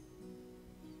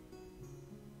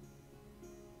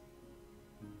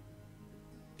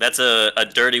 That's a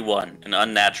dirty one, an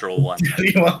unnatural one.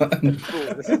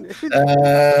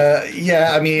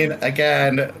 Yeah, I mean,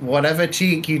 again, whatever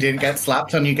cheek you didn't get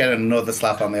slapped on, you get another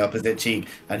slap on the opposite cheek,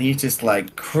 and he's just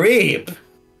like creep,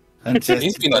 and just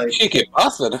He's been like cheeky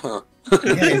bastard, huh?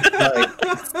 yeah,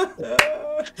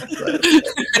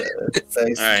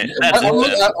 Alright. I'm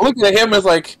looking at him as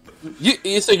like,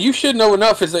 you said you should know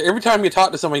enough. Is that every time you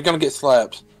talk to someone, you're gonna get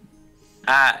slapped.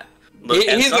 Look,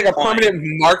 He's like a permanent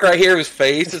mark right here in his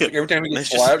face. It's like every time he gets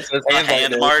slapped, so his a hand's like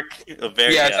hand this. mark. It's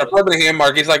a permanent hand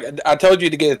mark. He's like, I told you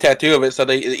to get a tattoo of it so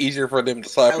it's easier for them to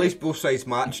slap At you. least both sides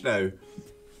match now.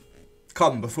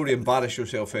 Come, before you embarrass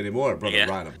yourself anymore, Brother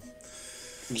Random.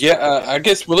 Yeah, I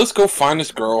guess, well, let's go find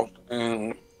this girl,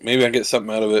 and maybe I get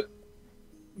something out of it.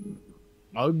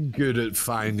 I'm good at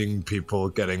finding people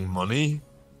getting money.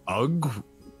 Ugg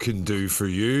can do for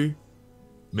you.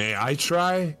 May I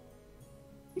try?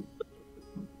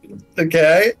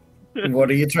 Okay,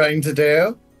 what are you trying to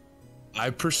do? I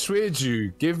persuade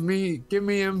you. Give me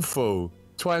info.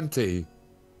 20.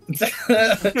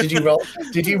 Did you roll?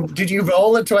 Did you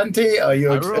roll a 20? Or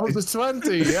you? I rolled a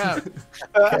 20. Yeah.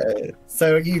 Okay.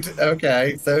 So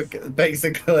So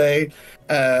basically,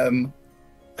 I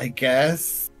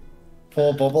guess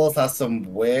poor Bubbles has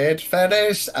some weird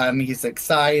fetish, and he's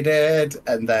excited,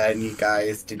 and then you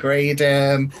guys degrade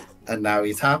him, and now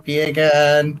he's happy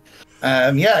again.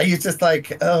 Yeah, he's just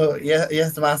like, oh yeah,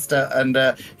 yes, master, and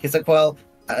he's like, well,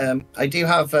 I do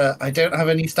have, I don't have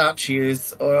any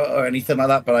statues or anything like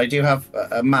that, but I do have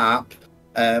a map,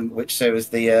 which shows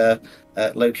the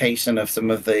location of some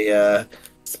of the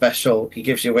special. He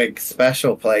gives you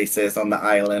special places on the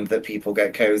island that people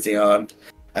get cozy on.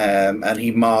 And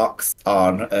he marks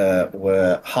on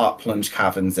where Heart Plunge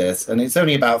Caverns is, and it's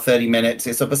only about 30 minutes.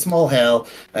 It's up a small hill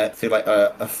through like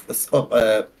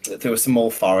through a small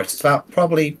forest. It's about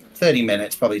probably 30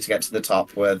 minutes to get to the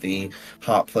top where the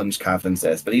Heart Plunge Caverns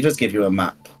is. But he does give you a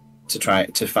map to try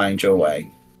to find your way.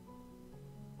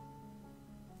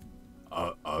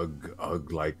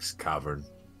 Ugg likes cavern.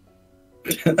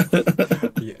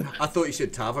 Yeah, I thought you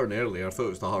said tavern earlier. I thought it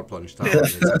was the Heart Plunge Tavern.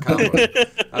 It's a cavern.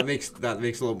 That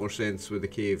makes a lot more sense with the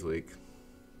cave, like.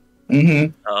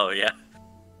 Mm-hmm. Oh yeah.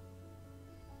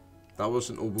 That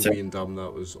wasn't Obo being dumb.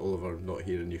 That was Oliver not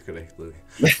hearing you correctly.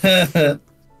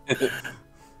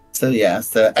 So yeah.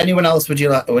 So anyone else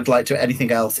would like to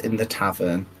anything else in the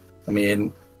tavern? I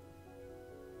mean,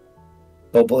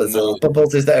 Bubbles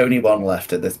is the only one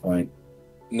left at this point.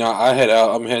 No, I head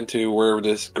out. I'm heading to where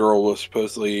this girl was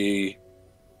supposedly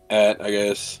at, I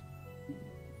guess.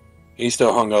 He's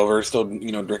still hungover, still,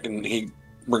 drinking. He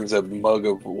brings a mug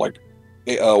of,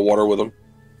 water with him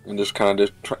and just kind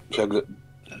of chugs it.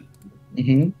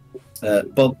 Mm-hmm.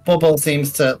 Bubble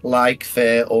seems to like,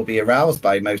 fear, or be aroused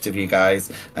by most of you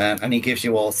guys, and he gives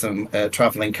you all some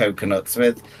traveling coconuts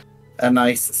with a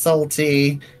nice,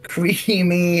 salty,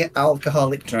 creamy,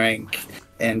 alcoholic drink.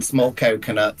 In small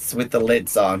coconuts with the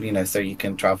lids on, so you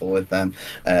can travel with them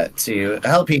to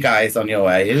help you guys on your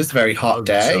way. It is a very hot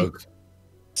day.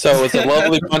 So it's a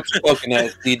lovely bunch of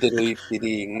coconuts.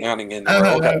 Nodding in.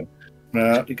 Okay.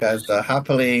 No, you guys are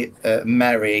happily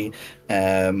merry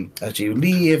as you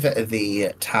leave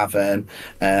the tavern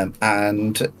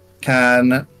and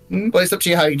can. Well, it's up to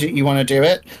you how you want to do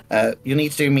it. You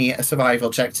need to do me a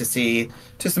survival check just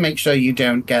to make sure you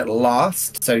don't get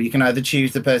lost. So you can either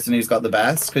choose the person who's got the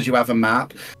best because you have a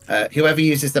map. Whoever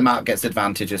uses the map gets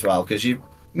advantage as well because it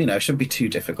shouldn't be too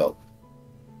difficult.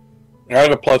 I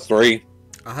had a +3.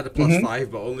 I had a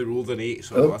 +5, but I only rolled an 8,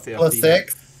 so I think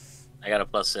 +6. I got a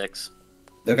 +6.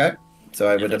 Okay, so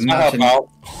I would I imagine.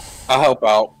 help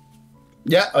out.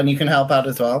 Yeah, and you can help out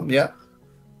as well. Yeah.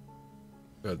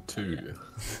 Got 2.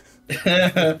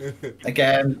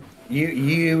 Again,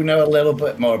 you know a little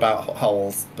bit more about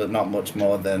holes, but not much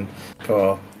more than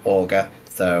poor Olga.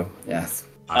 So yes.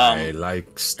 I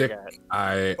like stick.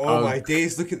 My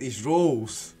days! Look at these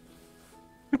rolls.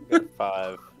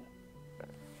 5.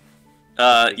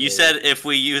 You said if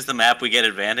we use the map, we get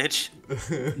advantage.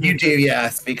 You do,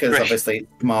 yes, because Right. obviously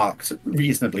it's marked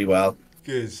reasonably well.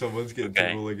 Good, someone's getting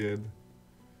to roll again.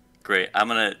 Great.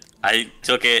 I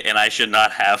took it, and I should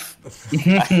not have.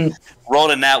 I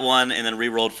rolled in that one, and then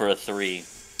re-rolled for a 3.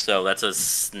 So that's a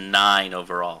 9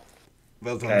 overall.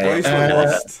 Well done, Okay, boys. We're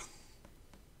lost.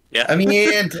 Yeah. I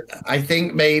mean, I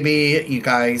think maybe you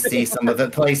guys see some of the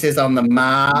places on the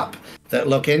map that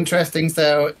look interesting.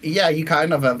 So yeah, you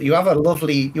kind of have a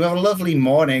lovely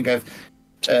morning of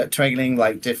trailing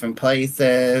like different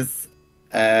places.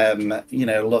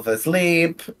 Lover's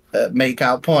leap, make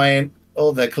out point,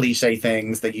 all the cliche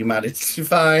things that you managed to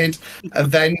find.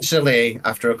 Eventually,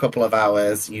 after a couple of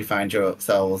hours, you find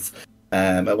yourselves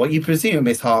at what you presume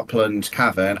is Heart Plunge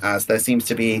Cavern, as there seems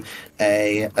to be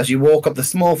as you walk up the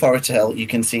small forest hill, you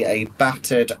can see a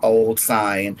battered old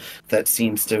sign that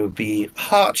seems to be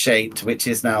heart-shaped, which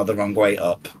is now the wrong way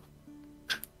up.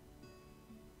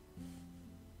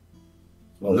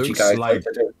 What would you Looks guys like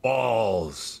to do?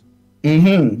 balls.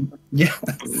 Mm-hmm. Yeah.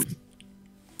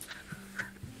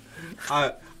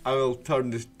 I will turn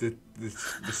the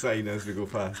sign as we go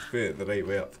past, put it the right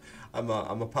way up. I'm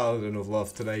a paladin of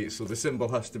love tonight, so the symbol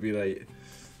has to be right.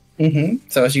 Mm-hmm.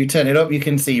 So as you turn it up, you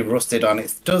can see rusted on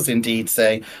it does indeed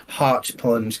say Heart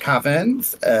Plunge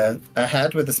Caverns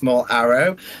ahead with a small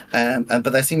arrow,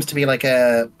 but there seems to be like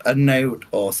a note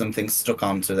or something stuck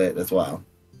onto it as well.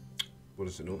 What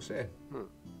does the note say?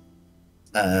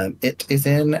 It is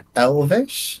in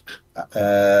Elvish.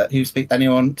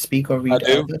 Anyone speak or read I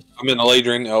do. Elvish? I'm in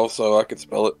Eladrin elf, so I can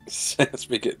spell it.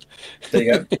 Speak it. There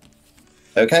you go.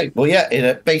 Okay. Well, yeah.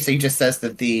 It basically just says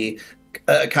that the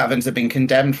caverns have been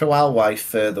condemned for a while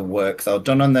further works are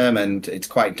done on them, and it's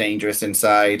quite dangerous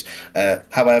inside.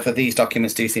 However, these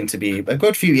documents do seem to be a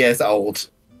good few years old.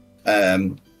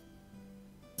 So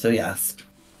yes,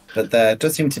 but there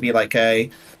does seem to be like a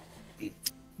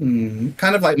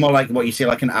kind of like more like what you see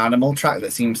like an animal track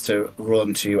that seems to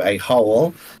run to a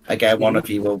hole. Again, one of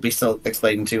you will be still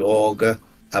explaining to Org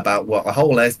about what a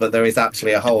hole is, but there is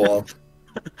actually a hole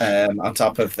on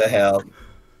top of the hill.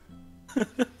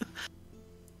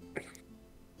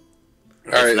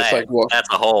 All right, it's like what? That's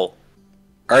a hole.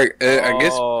 All right, I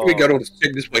guess we got to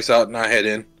check this place out and I head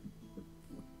in.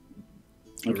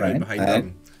 Okay. Right behind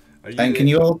them. Are you And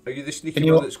are you the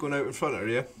sneaky one that's going out in front, are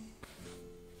you?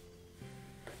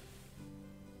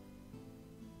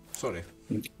 Sorry,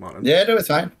 Martin. Yeah, no, it's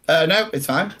fine. No, it's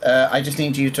fine. I just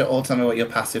need you to all tell me what your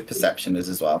passive perception is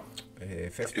as well.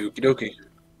 15. Okie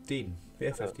dokie.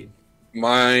 Yeah, 15.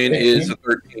 Mine is a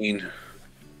 13.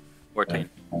 14.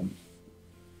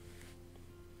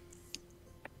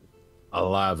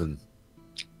 11.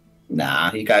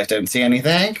 Nah, you guys don't see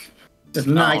anything. Just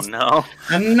nice, Oh no.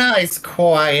 a nice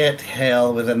quiet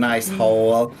hill with a nice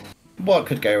hole. What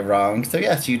could go wrong? So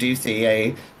yes, you do see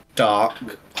a dark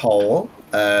hole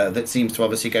that seems to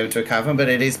obviously go to a cavern, but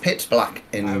it is pitch black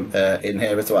in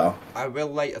here as well. I will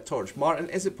light a torch. Martin,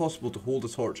 is it possible to hold a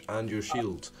torch and your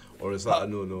shield, or is that a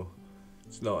no-no?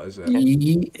 It's not, is it?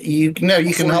 You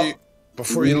can hold.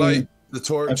 Before you light the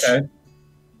torch, Okay.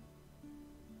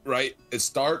 right? It's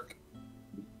dark.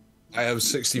 I have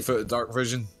 60-foot dark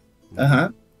vision. I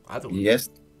don't. Yes.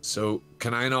 So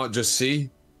can I not just see?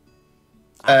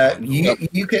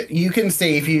 You can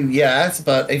see if you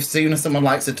but if soon as someone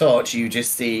lights a torch, you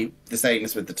just see the same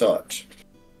as with the torch.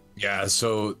 Yeah.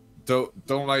 So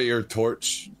don't light your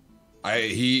torch.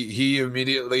 He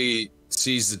immediately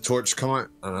sees the torch coming,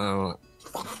 and I'm like,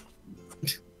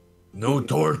 no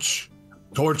torch.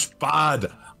 Torch bad.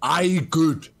 I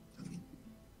good.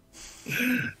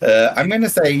 I'm going to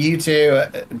say you two,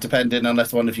 depending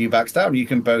unless one of you backs down, you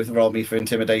can both roll me for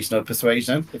intimidation or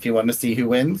persuasion if you want to see who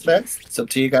wins. It's up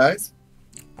to you guys.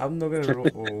 I'm not going to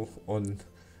roll on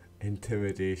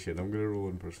intimidation. I'm going to roll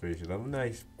on persuasion. I'm a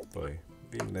nice boy.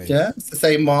 Being nice. Yeah, it's the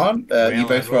same one. You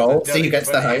both roll. See who gets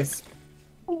the highest.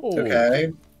 Oh.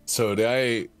 Okay. So do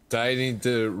I need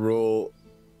to roll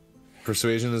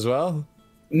persuasion as well?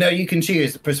 No, you can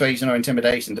choose persuasion or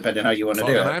intimidation depending on how you want to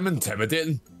do it. I'm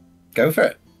intimidating. Go for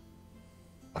it.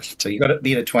 So you got to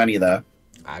beat a 20 though.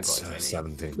 I got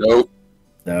 17. Nope.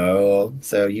 No.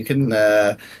 So you can,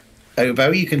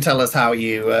 Obo, you can tell us how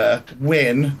you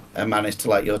win and manage to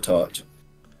light your torch.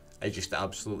 I just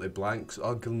absolutely blanks.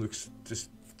 Ogden looks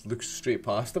straight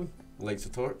past him, lights a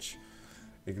torch,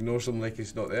 ignores him like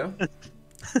he's not there.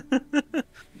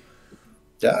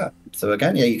 Yeah. So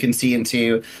again, you can see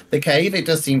into the cave. It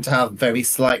does seem to have very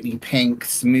slightly pink,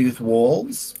 smooth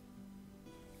walls.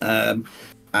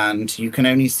 And you can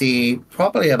only see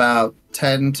probably about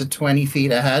 10 to 20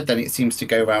 feet ahead. Then it seems to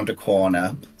go around a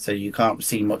corner. So you can't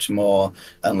see much more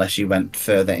unless you went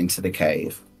further into the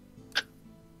cave.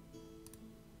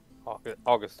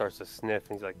 August starts to sniff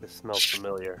and he's like, this smells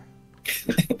familiar.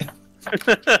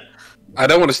 I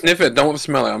don't want to sniff it. Don't want to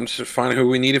smell it. I'm just finding who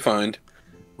we need to find.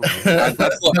 You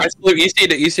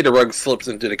see the rug slips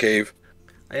into the cave.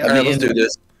 All right, let's do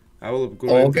this. I will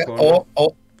go around the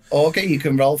corner. Okay, you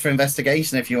can roll for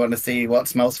investigation if you want to see what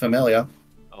smells familiar.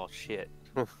 Oh shit.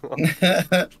 Do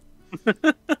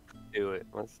it.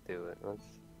 Let's do it.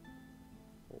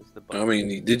 I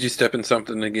mean, did you step in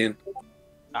something again?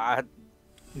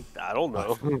 I don't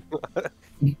know.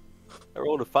 I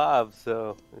rolled a 5,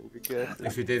 so you're good.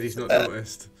 If he did, he's not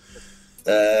noticed.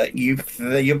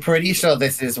 You're pretty sure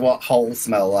this is what holes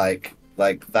smell like.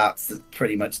 Like, that's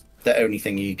pretty much the only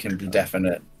thing you can be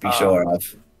sure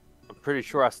of. I'm pretty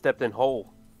sure I stepped in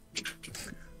hole.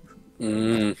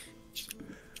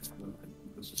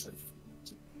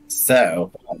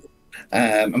 So,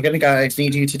 I'm going to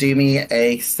need you to do me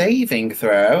a saving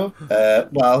throw.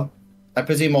 Well, I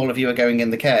presume all of you are going in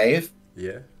the cave.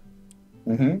 Yeah.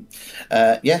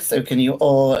 Yes, so can you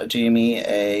all do me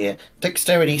a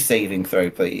dexterity saving throw,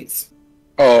 please?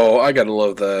 Oh, I gotta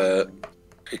love that.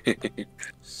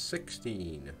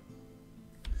 16.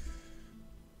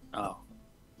 Oh,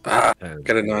 Got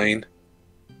a 9.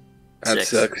 That 6.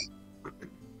 sucks.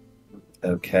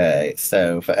 Okay,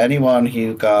 so for anyone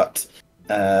who got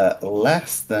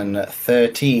less than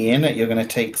 13, you're going to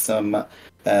take some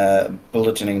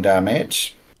bludgeoning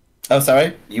damage. Oh,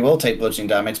 sorry, you will take bludgeoning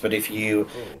damage, but if you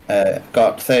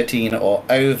got 13 or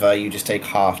over, you just take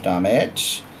half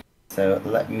damage. So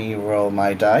let me roll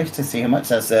my dice to see how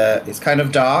much. It's kind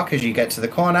of dark as you get to the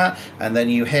corner, and then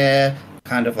you hear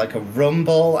kind of like a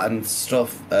rumble and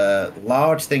stuff.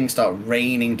 Large things start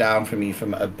raining down from you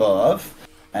from above.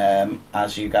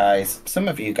 As some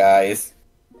of you guys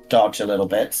dodge a little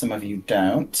bit, some of you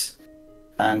don't.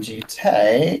 And you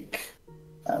take...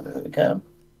 Oh, there we go.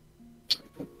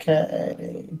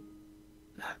 Okay.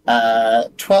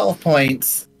 12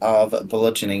 points of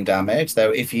bludgeoning damage,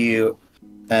 though if you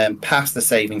pass the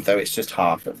saving throw, it's just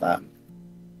half of that.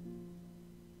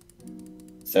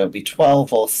 So it'll be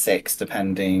 12 or 6,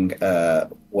 depending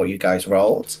what you guys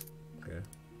rolled. Okay.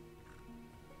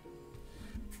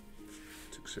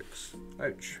 Took 6.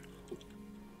 Ouch.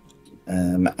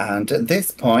 And at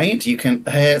this point, you can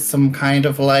hear some kind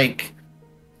of like...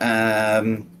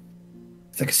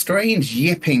 it's like a strange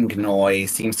yipping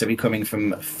noise seems to be coming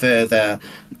from further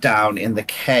down in the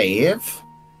cave.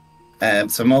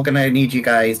 So I'm all going to need you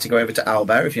guys to go over to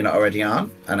Albert if you're not already on,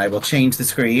 and I will change the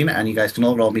screen, and you guys can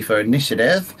all roll me for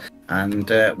initiative, and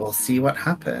we'll see what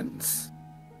happens.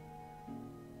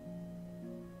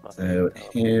 So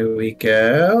here we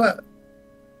go.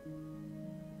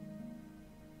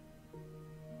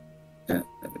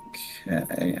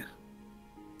 Okay.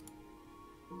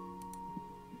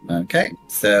 Okay,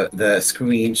 so the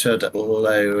screen should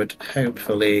load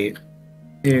hopefully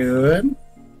soon.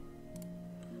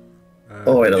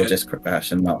 Or it'll just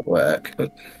crash and not work.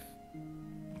 But,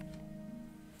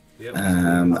 Yep.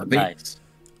 Nice.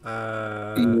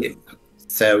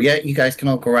 So yeah, you guys can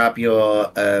all grab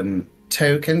your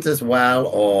tokens as well,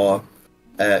 or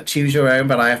choose your own.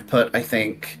 But I have put, I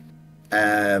think,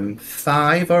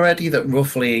 5 already that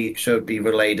roughly should be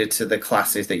related to the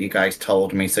classes that you guys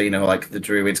told me. So like the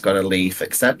druid's got a leaf,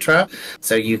 etc.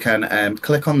 So you can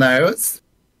click on those.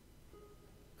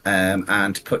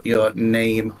 And put your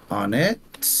name on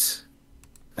it.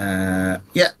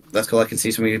 Yeah, that's cool. I can see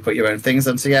some of you put your own things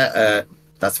on, so yeah,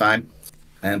 that's fine.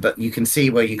 But you can see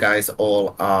where you guys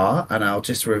all are, and I'll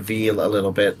just reveal a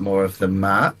little bit more of the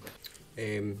map.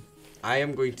 I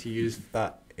am going to use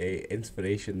that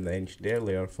inspiration mentioned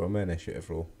earlier for my initiative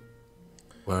roll.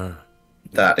 Where?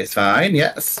 That is fine,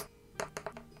 yes.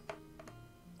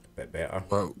 Bit better.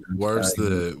 Well, where's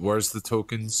the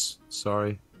tokens?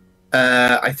 Sorry.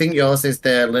 I think yours is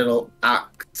the little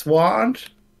axe wand.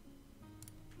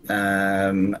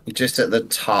 Just at the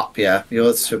top, yeah.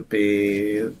 Yours should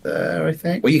be there, I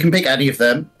think. Well, you can pick any of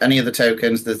them, any of the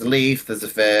tokens. There's a leaf, there's a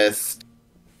fist,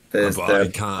 there's I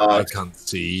can't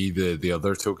see the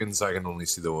other tokens. I can only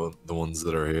see the ones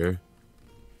that are here.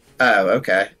 Oh,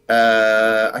 okay.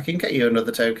 I can get you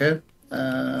another token.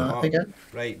 Again.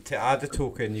 Right, to add a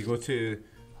token, you go to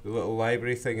the little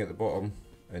library thing at the bottom,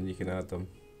 and you can add them.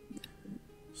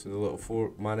 So the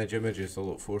little manage images, the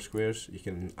little 4 squares, you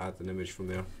can add an image from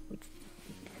there.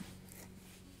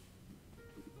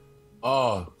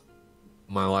 Oh,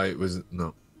 my light was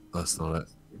no, that's not it.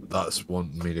 That's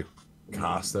wanting me to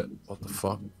cast it. What the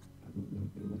fuck?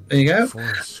 There you go.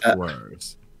 4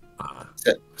 squares.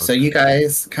 So you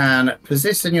guys can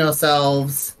position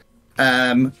yourselves.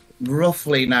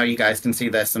 Roughly now, you guys can see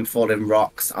there's some fallen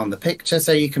rocks on the picture,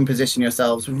 so you can position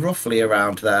yourselves roughly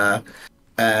around there.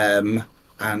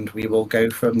 And we will go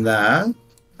from there,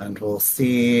 and we'll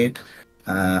see.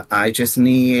 I just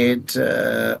need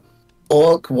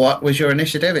Orc. What was your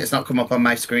initiative? It's not come up on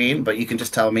my screen, but you can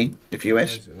just tell me if you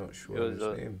wish. I'm not sure his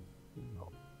name.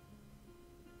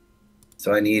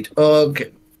 So I need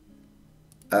Orc,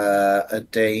 a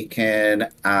Dakin,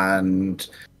 and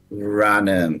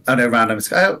Random. Oh no,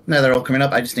 Random's. Oh no, they're all coming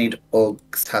up. I just need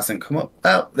Orcs. Hasn't come up.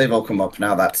 Oh, they've all come up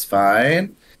now. That's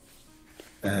fine.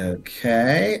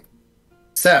 Okay.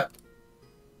 So,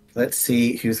 let's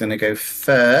see who's going to go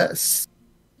first.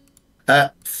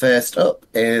 First up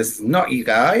is not you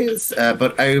guys,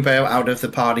 but Obo. Out of the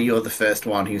party, you're the first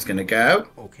one who's going to go.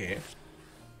 Okay.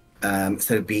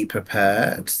 So be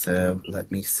prepared. So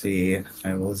let me see.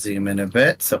 I will zoom in a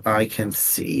bit so I can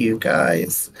see you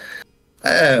guys.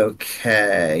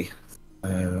 Okay.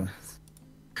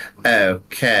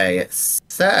 Okay.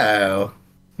 So,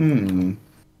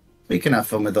 we can have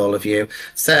fun with all of you.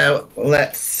 So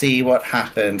let's see what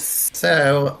happens.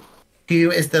 So, who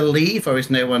is the leaf, or is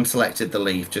no one selected the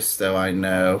leaf? Just so I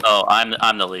know. Oh,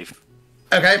 I'm the leaf.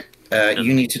 Okay.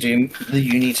 You need to do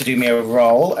me a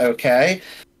roll. Okay.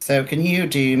 So can you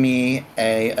do me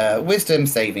a wisdom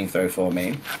saving throw for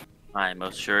me? I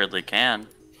most assuredly can.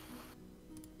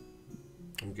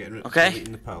 I'm getting rid of Okay.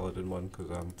 the paladin one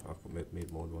because I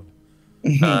made more than one.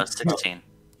 16.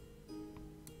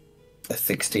 A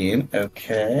 16.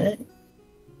 Okay.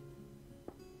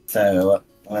 So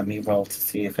let me roll to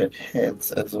see if it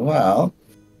hits as well.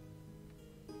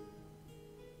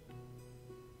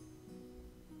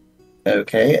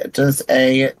 Okay. Does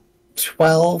a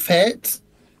 12 hit?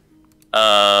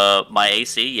 My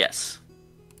AC, yes.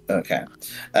 Okay.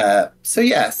 So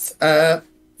yes,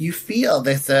 you feel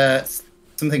this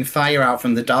something fire out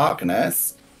from the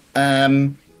darkness,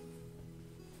 but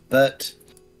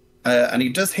and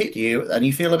it does hit you, and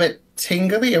you feel a bit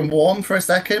tingly and warm for a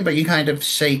second, but you kind of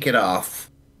shake it off.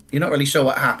 You're not really sure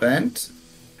what happened.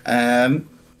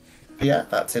 Yeah,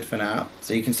 that's it for now.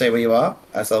 So you can stay where you are,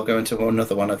 as I'll go into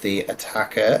another one of the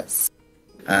attackers.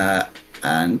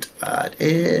 And that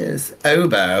is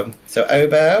Obo. So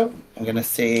Obo, I'm going to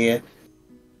see...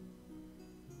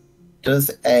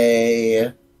 Does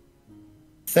a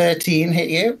 13 hit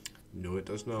you? No, it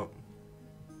does not.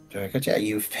 Very good, yeah.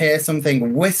 You hear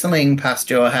something whistling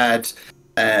past your head.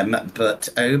 But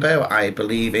Obo, I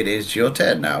believe it is your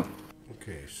turn now.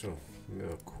 Okay, so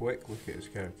a quick look at his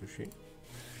character sheet.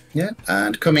 Yeah,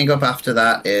 and coming up after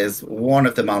that is one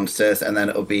of the monsters, and then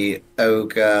it'll be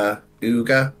Ogre,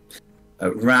 Uga,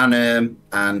 Ranum,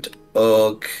 and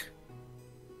Ugg,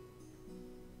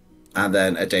 and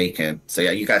then a Dakin. So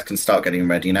yeah, you guys can start getting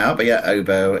ready now. But yeah,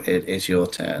 Obo, it is your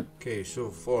turn. Okay, so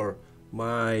for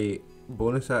my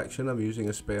bonus action, I'm using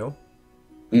a spell.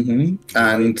 And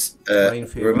Divine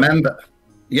Favour. remember,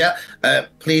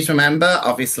 please remember,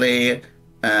 obviously,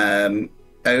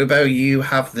 Obo, you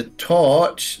have the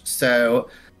torch, so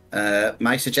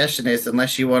my suggestion is,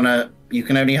 unless you want to, you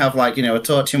can only have a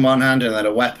torch in one hand and then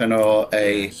a weapon or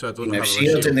a So I don't have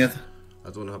shield in the other. I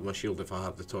don't have my shield if I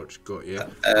have the torch. Got you.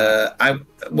 I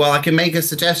can make a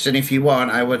suggestion if you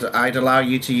want. I'd allow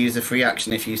you to use a free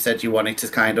action if you said you wanted to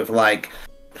kind of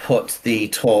put the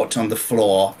torch on the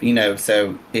floor,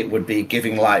 so it would be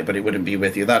giving light, but it wouldn't be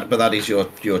with you. But that is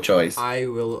your choice. I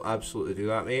will absolutely do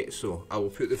that, mate. So I will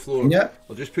put the floor. Yeah.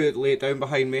 I'll just lay it down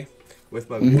behind me. With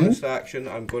my bonus action,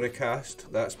 I'm going to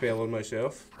cast that spell on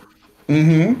myself.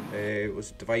 It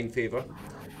was Divine Favour.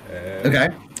 Okay.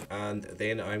 And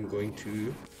then I'm going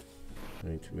to... I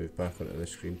need to move back onto the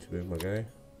screen to move my guy.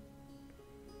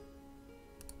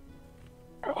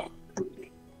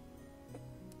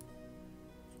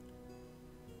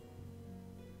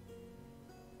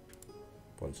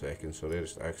 One second, sorry, I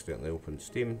just accidentally opened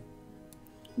Steam.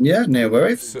 Yeah, no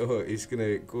worries. So he's going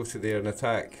to go to there and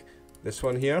attack this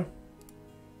one here.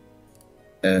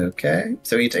 Okay.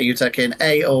 So are you taking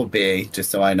A or B, just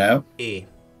so I know? A.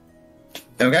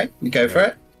 Okay, you go for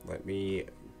it. Let me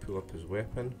pull up his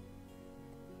weapon.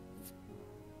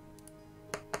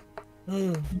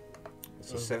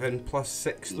 It's a 7 plus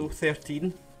 6 though,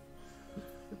 13.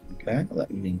 Okay,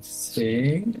 let me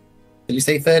see. Did you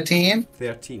say 13?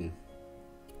 13.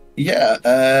 Yeah,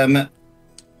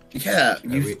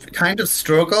 you kind of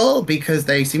struggle because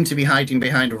they seem to be hiding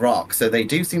behind rocks, so they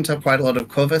do seem to have quite a lot of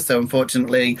cover, so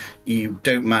unfortunately you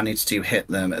don't manage to hit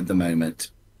them at the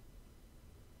moment.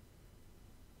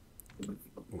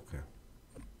 Okay.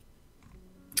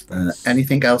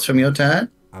 Anything else from your turn?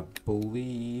 I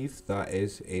believe that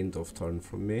is end of turn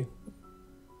from me.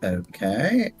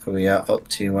 Okay, we are up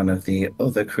to one of the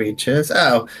other creatures.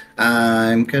 Oh,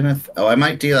 I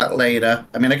might do that later.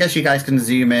 I mean, I guess you guys can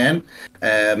zoom in.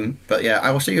 But yeah, I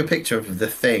will show you a picture of the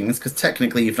things, because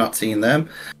technically you've not seen them.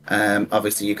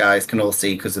 Obviously you guys can all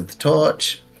see because of the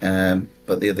torch.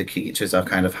 But the other creatures are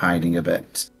kind of hiding a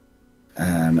bit.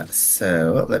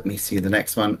 So let me see. The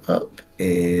next one up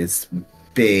is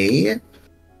B.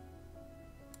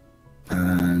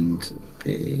 And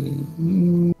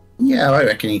B... Yeah, I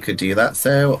reckon he could do that.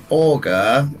 So,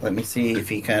 Augur, let me see if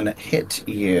he can hit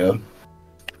you.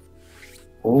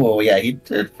 Oh, yeah, he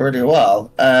did pretty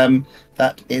well.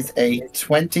 That is a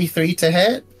 23 to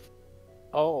hit.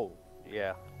 Oh,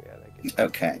 yeah, that gets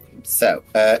Okay, so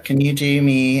can you do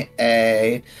me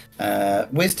a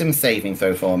wisdom saving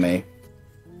throw for me?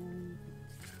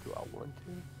 Do I want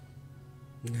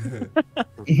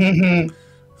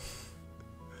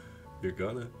You're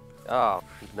gonna. to? Oh,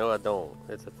 no, I don't.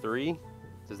 It's a 3.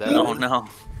 Does that? Oh no.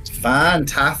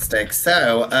 Fantastic.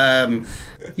 So,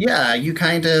 yeah, you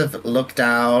kind of look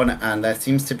down, and there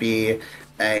seems to be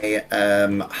a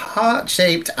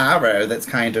heart-shaped arrow that's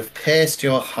kind of pierced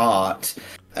your heart.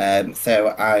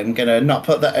 So I'm gonna not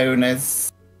put the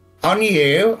onus on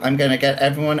you. I'm gonna get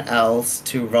everyone else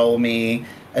to roll me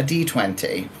a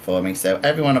d20 for me. So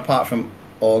everyone apart from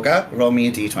Olga, roll me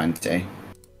a d20.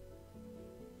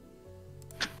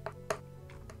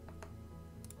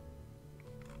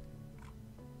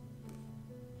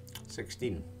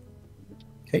 16.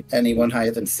 Okay, anyone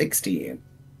higher than 16?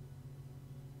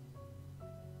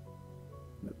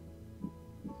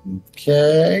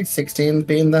 Okay, 16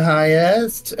 being the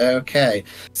highest. Okay,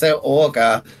 so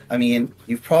Olga, I mean,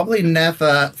 you've probably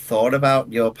never thought about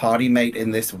your party mate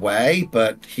in this way,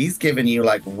 but he's given you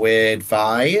like weird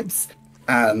vibes,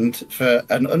 and for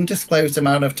an undisclosed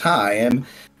amount of time,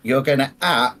 you're gonna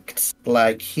act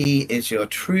like he is your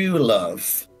true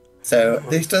love. So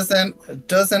this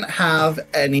doesn't have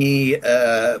any,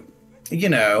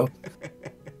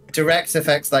 direct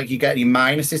effects like you get any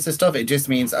minuses to stuff. It just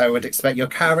means I would expect your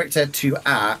character to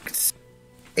act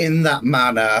in that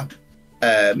manner.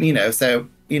 For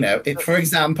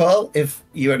example, if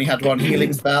you only had one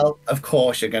healing spell, of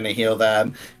course you're going to heal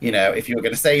them. If you were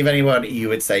going to save anyone, you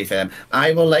would save him.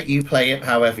 I will let you play it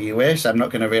however you wish. I'm not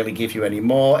going to really give you any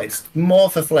more. It's more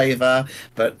for flavor.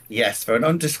 But yes, for an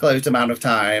undisclosed amount of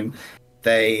time,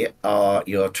 they are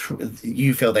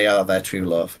you feel they are their true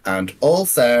love. And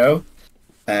also,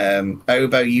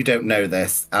 Obo, you don't know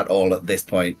this at all at this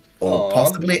point, or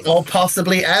possibly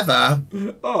ever.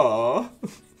 Aww.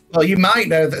 Well, you might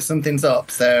know that something's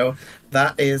up, so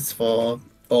that is for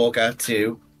Olga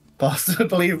to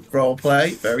possibly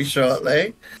roleplay very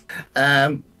shortly.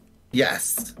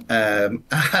 Yes.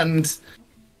 And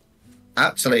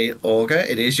actually,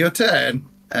 Olga, it is your turn.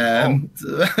 Well,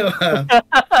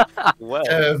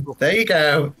 There you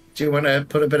go. Do you want to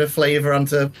put a bit of flavor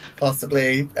onto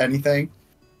possibly anything?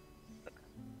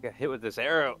 got hit with this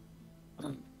arrow.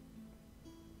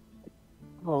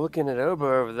 Oh, looking at Obo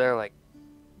over there, like,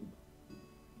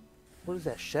 what is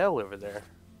that shell over there?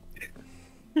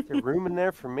 Is there room in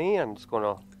there for me? I'm just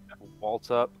gonna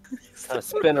waltz up, kind of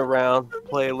spin around,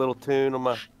 play a little tune on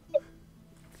my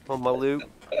lute.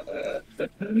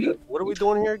 What are we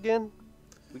doing here again?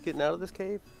 We getting out of this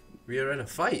cave? We are in a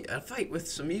fight with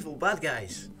some evil bad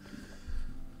guys.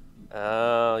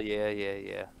 Oh,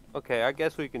 yeah. Okay, I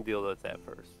guess we can deal with that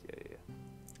first. Yeah.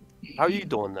 How are you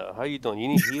doing, though? How are you doing? You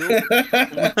need heal?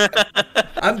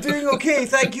 I'm doing okay,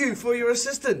 thank you for your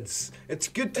assistance. It's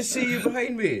good to see you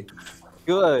behind me.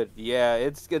 Good. Yeah,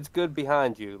 it's good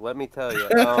behind you. Let me tell you.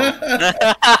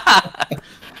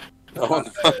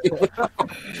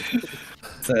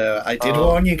 So I did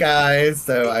warn you guys,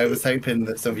 so I was hoping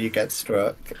that some of you get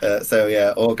struck. So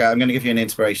yeah, Olga, I'm going to give you an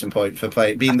inspiration point for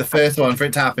being the first one for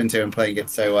it to happen to and playing it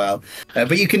so well.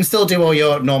 But you can still do all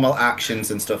your normal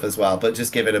actions and stuff as well, but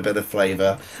just give it a bit of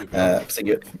flavour. Yeah. Let's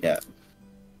see.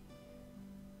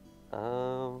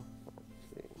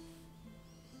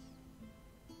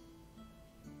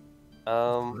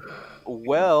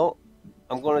 Well,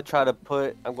 I'm going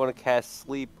to cast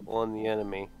sleep on the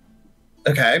enemy.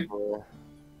 Okay.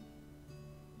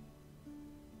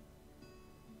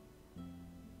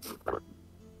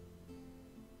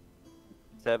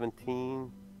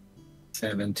 17.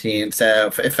 17.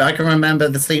 So if I can remember,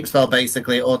 the sleep spell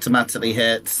basically automatically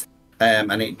hits,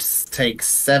 and it takes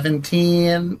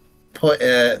 17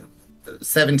 points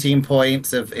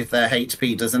of if they're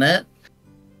HP, doesn't it?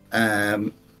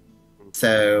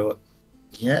 So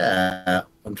yeah,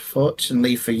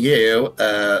 unfortunately for you,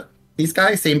 these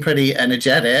guys seem pretty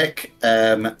energetic,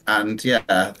 and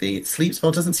yeah, the sleep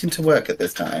spell doesn't seem to work at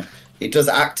this time. It does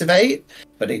activate,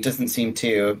 but it doesn't seem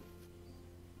to,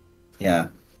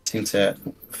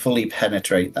 fully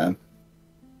penetrate them.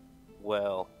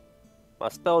 Well, my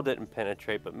spell didn't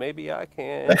penetrate, but maybe I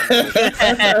can.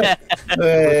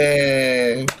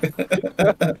 Hey.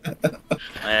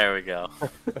 There we go.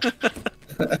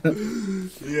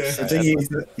 Yeah.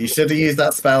 You should have used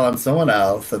that spell on someone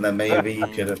else, and then maybe you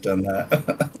could have done that.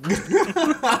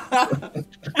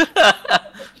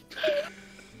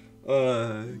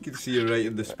 You can see you're right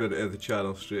in the spirit of the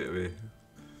channel straight away.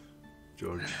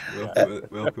 George.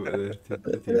 Welcome to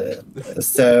the team.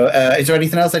 So, is there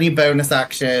anything else? Any bonus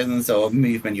actions or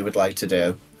movement you would like to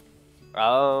do?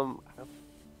 Let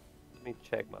me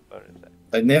check my bonus.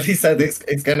 I nearly said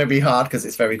it's going to be hard because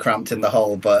it's very cramped in the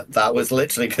hole, but that was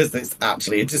literally because it's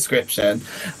actually a description.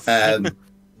 But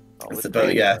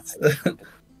yes.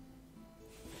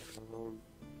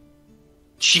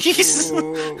 Jeez.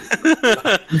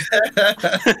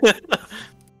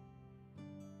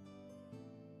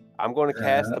 I'm going to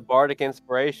cast the Bardic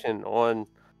Inspiration on,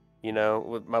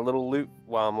 with my little lute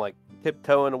while I'm like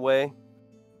tiptoeing away.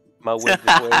 My whip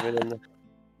is waving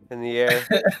in the air.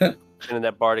 And then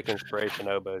that Bardic Inspiration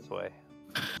oboe's way.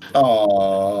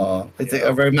 Oh, is it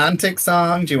a romantic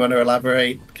song? Do you want to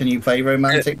elaborate? Can you play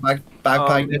romantic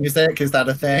bagpipe music? Is that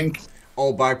a thing?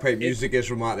 All bagpipe music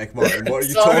is romantic, Martin. What are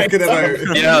you Sorry, talking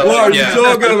about? Yeah, What are you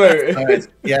talking about?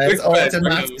 Yeah,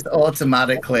 it's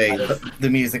automatically the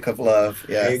music of love.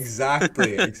 Yeah,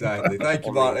 Exactly. Thank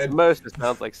you, Martin. Most it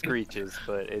sounds like screeches,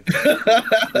 but it's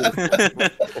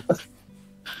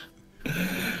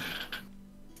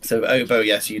So, Obo,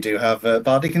 yes, you do have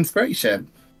bardic inspiration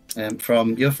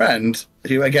from your friend,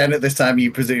 who, again, at this time you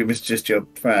presume is just your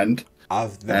friend.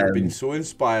 I've never been so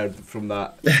inspired from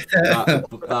that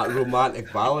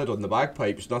romantic ballad on the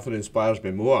bagpipes. Nothing inspires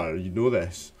me more. You know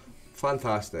this.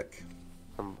 Fantastic.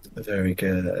 Very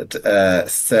good.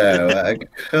 So,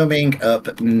 coming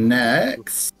up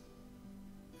next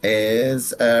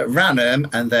is Ranum,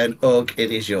 and then Ugg,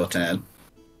 it is your turn.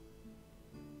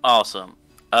 Awesome.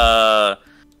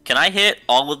 Can I hit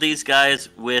all of these guys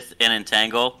with an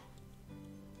entangle?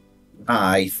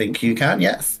 I think you can,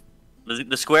 yes.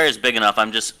 The square is big enough.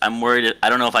 I'm worried. I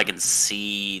don't know if I can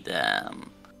see them.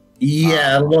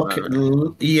 Yeah,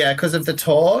 because of the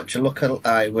torch.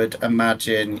 I would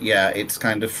imagine. Yeah, it's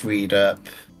kind of freed up.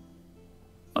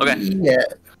 Okay.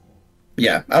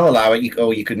 Yeah, I'll allow it. You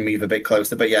could move a bit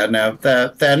closer, but yeah, no,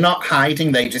 they're not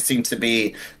hiding. They just seem to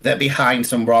be they're behind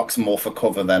some rocks more for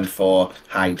cover than for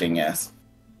hiding. Yes.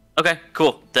 Okay,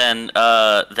 cool. Then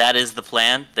that is the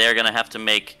plan. They're gonna have to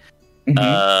make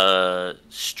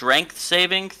strength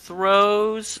saving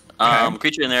throws. Okay.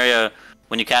 Creature in the area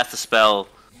when you cast the spell.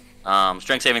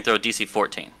 Strength saving throw DC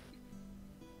 14.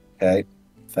 Okay.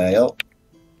 Fail.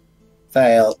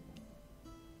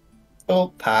 Oh,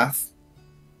 pass.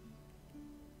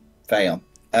 Fail.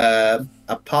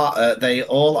 They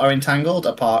all are entangled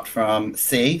apart from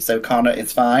C, so Connor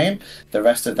is fine. The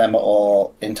rest of them are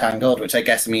all entangled, which I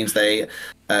guess means they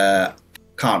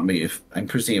can't move. I'm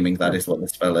presuming that is what the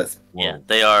spell is. Yeah,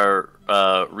 they are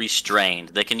restrained.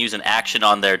 They can use an action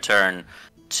on their turn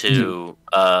to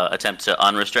attempt to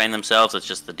unrestrain themselves. It's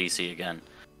just the DC again.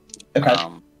 Okay.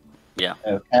 Yeah.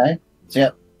 Okay.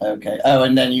 Yep. Okay. Oh,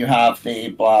 and then you have the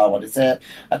what is it?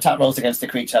 Attack rolls against the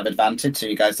creature have advantage, so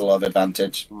you guys will have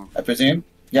advantage, I presume.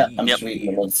 Yeah, I'm just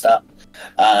reading the one stat.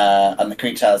 And the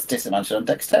creature has disadvantage on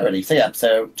dexterity. So yeah,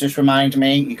 so just remind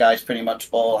me, you guys pretty much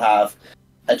all have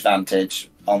advantage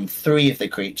on 3 of the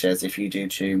creatures if you do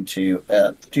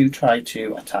try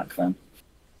to attack them.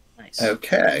 Nice.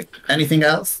 Okay. Anything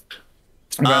else?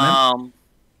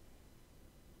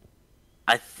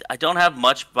 I don't have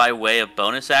much by way of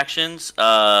bonus actions.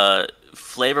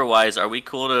 Flavor wise, are we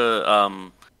cool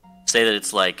to say that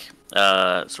it's like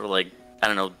sort of like, I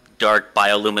don't know, dark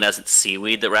bioluminescent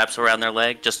seaweed that wraps around their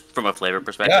leg, just from a flavor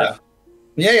perspective?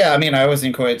 Yeah. I mean, I always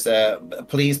encourage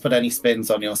please put any spins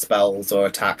on your spells or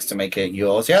attacks to make it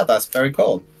yours. Yeah, that's very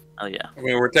cool. Oh yeah. I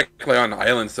mean, we're technically on an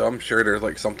island, so I'm sure there's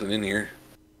like something in here.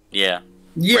 Yeah.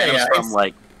 Yeah.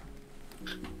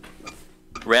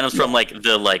 Random's from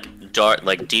the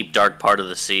dark, deep dark part of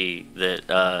the sea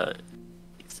that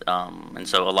and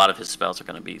so a lot of his spells are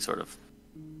going to be sort of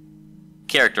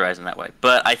characterized in that way.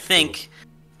 But I think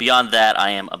beyond that, I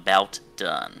am about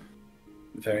done.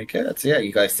 Very good. So yeah,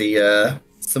 you guys see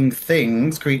some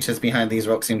creatures behind these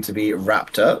rocks seem to be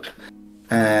wrapped up.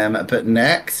 But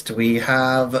next we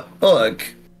have Ugg,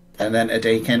 and then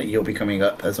Adakin, you'll be coming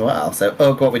up as well. So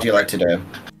Ugg, what would you like to do?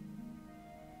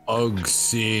 Ugg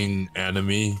seeing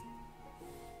enemy.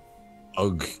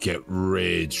 Ugg get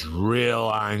rage,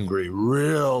 real angry,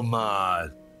 real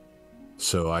mad.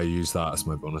 So I use that as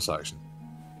my bonus action.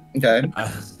 Okay.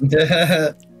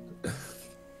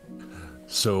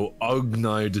 So Ugg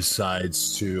now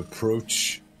decides to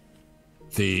approach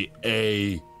the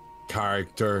A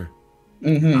character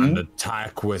and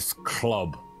attack with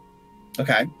club.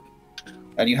 Okay.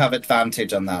 And you have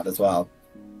advantage on that as well.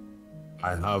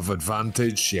 I have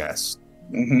advantage, yes.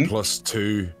 Mm-hmm.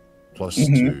 +2,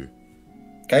 +2.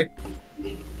 Okay.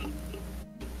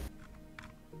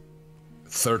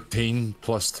 13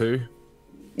 +2,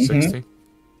 16.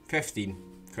 15.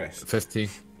 Chris. 15.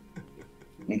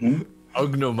 Mm-hmm.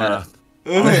 Ugh, no math.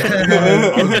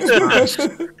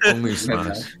 Only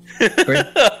smash.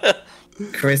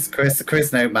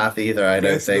 Chris, no math either. I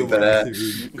don't Chris, no think, but math,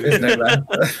 you mean. Chris, no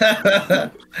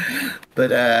math.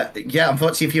 But yeah,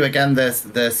 unfortunately for you again,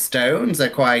 the stones are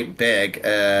quite big.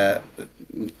 So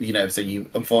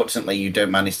unfortunately you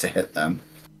don't manage to hit them.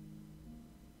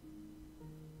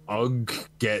 Ugg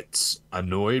gets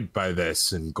annoyed by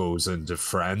this and goes into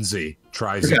frenzy.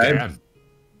 Tries Okay. again.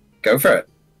 Go for it.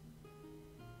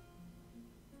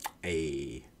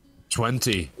 Hey.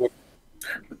 20.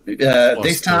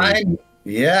 This time,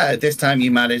 this time you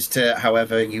managed to,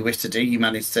 however you wish to do, you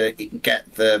managed to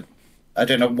get the. I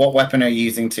don't know what weapon are you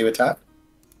using to attack.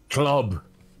 Club.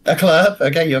 A club.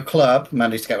 Okay, your club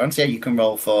managed to get one. So yeah, you can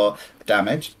roll for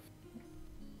damage.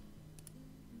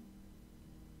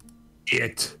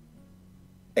 8.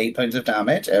 8 points of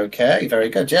damage. Okay, very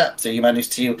good. Yeah. So you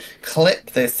managed to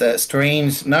clip this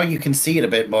strange. Now you can see it a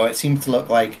bit more. It seems to look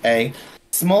like a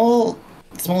small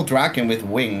dragon with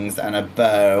wings and a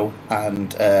bow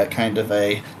and kind of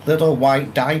a little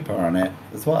white diaper on it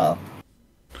as well.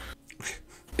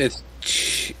 It's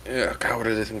God, what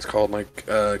are these things called? Like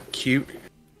Cupids.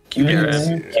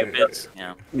 Cupids.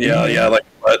 Yeah. Yeah, like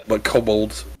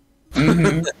kobolds.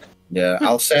 Mm-hmm. Yeah,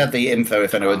 I'll share the info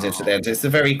if anyone's interested. It's a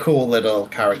very cool little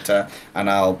character, and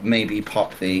I'll maybe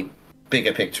pop the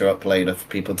bigger picture up later for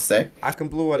people to see. I can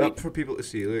blow it up for people to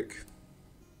see, look.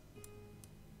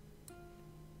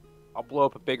 I'll blow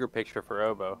up a bigger picture for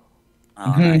Obo.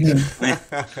 Oh, nice.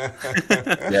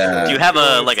 Yeah. Do you have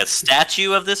a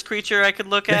statue of this creature I could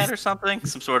look at or something?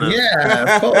 Some sort of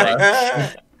Yeah, of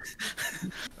course.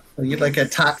 You'd like a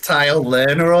tactile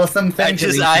learner or something?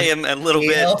 I am a little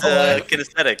bit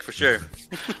kinesthetic for sure.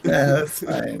 Yeah, that's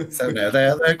fine. So no,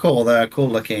 they're cool. They're cool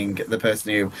looking. The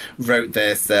person who wrote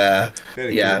this,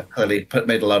 clearly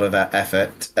made a lot of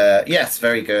effort. Yes,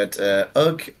 very good.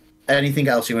 Ugg, anything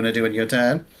else you want to do in your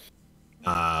turn?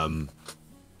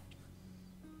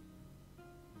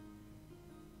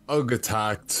 Ugg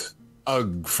attacked.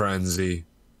 Ugg frenzy.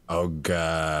 Ugg.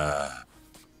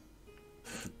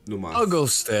 No math. Ugg will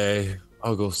stay.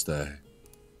 Ugg will stay.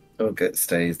 Ugg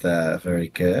stays there. Very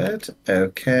good.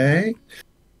 Okay.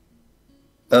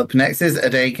 Up next is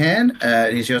Adakan.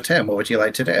 It is your turn. What would you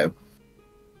like to do?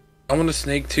 I want to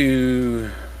snake to.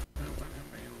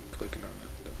 Clicking on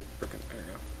the freaking. There you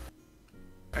go.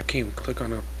 I can't even click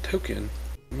on a token.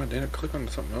 Am I did I click on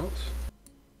something else?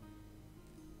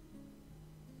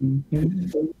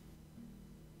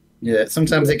 Yeah,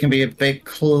 sometimes it can be a bit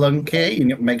clunky. You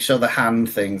need to make sure the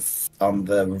hand thing's on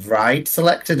the right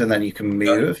selected, and then you can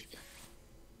move.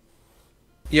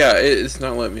 Yeah, it's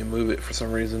not letting me move it for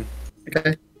some reason.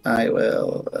 Okay, I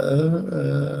will.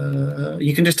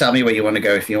 You can just tell me where you want to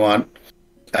go if you want.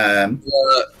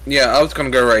 Yeah, I was gonna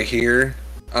go right here.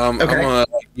 Okay. I want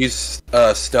to use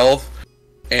stealth,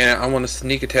 and I want to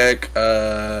sneak attack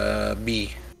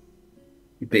B.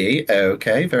 B.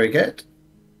 Okay, very good.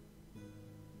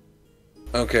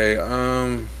 Okay,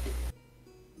 I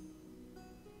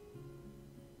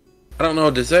don't know,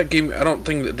 does that give me, I don't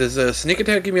think, does a sneak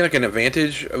attack give me like an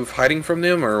advantage of hiding from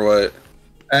them, or what?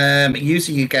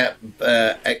 Usually you get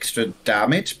extra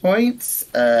damage points,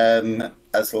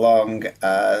 as long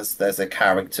as there's a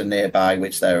character nearby,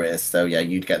 which there is. So yeah,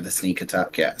 you'd get the sneak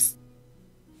attack, yes.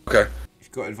 Okay.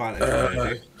 You've got advantage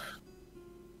already.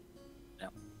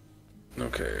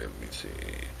 Okay, let me see.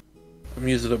 I'm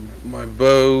using my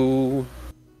bow.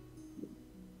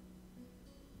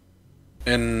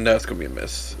 And that's gonna be a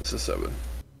miss. It's a 7.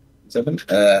 7.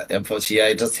 Unfortunately, yeah,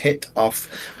 it does hit off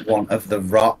one of the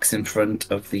rocks in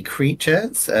front of the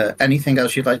creatures. Anything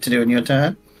else you'd like to do in your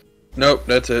turn? Nope,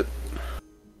 that's it.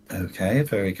 Okay,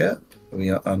 very good. We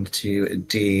are on to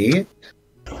D.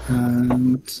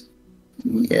 And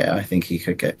yeah, I think he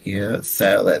could get you.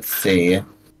 So let's see.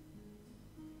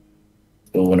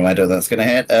 Oh, what do I do? That's going to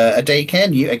hit.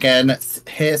 Adakan, you again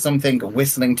hear something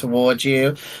whistling towards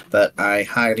you, but I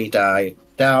highly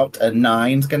doubt a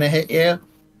 9's going to hit you.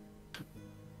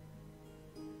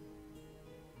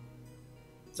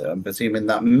 So I'm presuming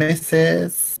that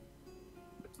misses.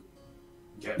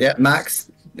 Yeah,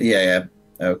 Max. Yeah.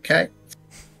 Okay.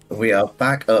 We are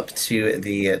back up to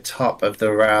the top of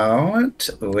the round,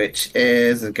 which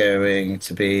is going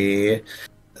to be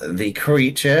the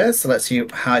creatures. So let's see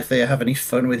if they have any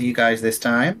fun with you guys this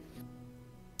time.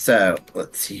 So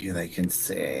let's see who they can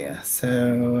see.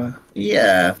 So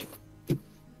yeah.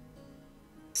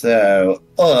 So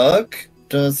Ugg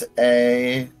does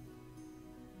a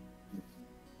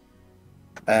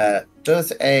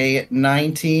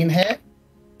 19 hit?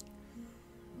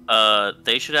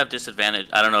 They should have disadvantage.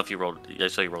 I don't know if you rolled. I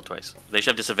saw you rolled twice. They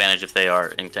should have disadvantage if they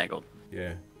are entangled.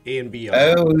 Yeah. A and B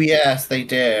are. Oh, yes, they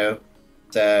do.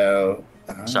 So...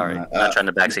 Sorry, not trying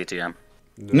to backseat to you.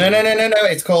 No.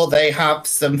 It's called they have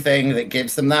something that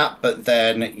gives them that, but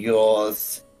then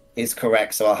yours is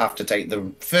correct, so I'll have to take the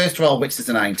first roll, which is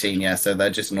a 19, yeah, so they're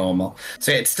just normal.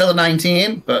 So it's still a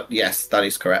 19, but yes, that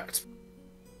is correct.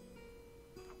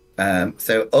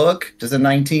 So Ugg, does a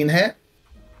 19 hit?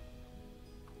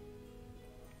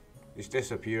 He's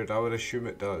disappeared. I would assume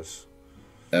it does.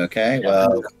 Okay,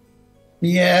 well...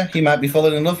 Yeah, he might be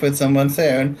falling in love with someone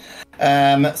soon.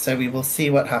 So we will see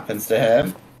what happens to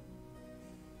him.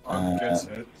 Gets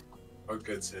hit.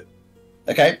 Gets hit.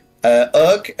 Okay.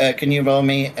 Ugg, can you roll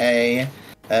me a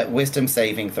wisdom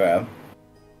saving throw?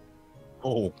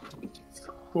 Oh.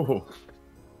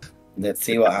 Let's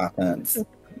see what happens.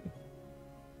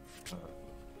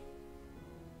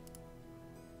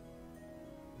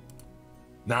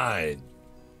 Nine.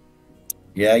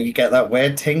 Yeah, you get that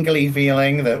weird tingly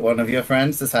feeling that one of your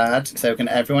friends has had. So can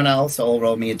everyone else all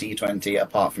roll me a d20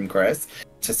 apart from Chris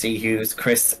to see whose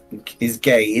his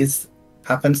gaze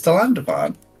happens to land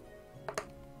upon.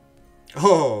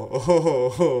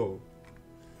 Oh.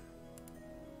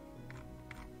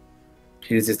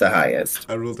 Whose is the highest?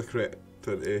 I rolled a crit.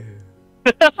 20.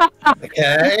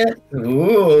 Okay.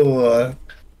 Ooh.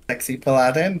 Sexy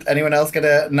Paladin. Anyone else get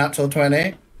a natural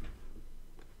 20?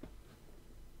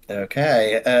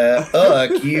 Okay.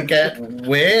 Ugh, you get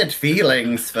weird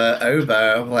feelings for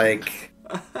Obo. Like,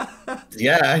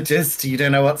 yeah, you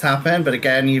don't know what's happened, but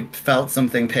again, you felt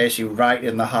something pierce you right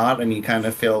in the heart, and you kind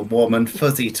of feel warm and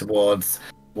fuzzy towards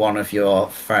one of your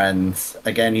friends.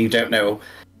 Again, you don't know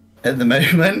at the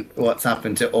moment what's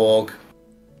happened to Org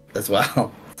as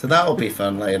well. So that will be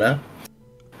fun later.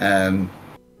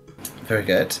 Very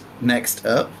good. Next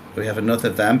up, we have another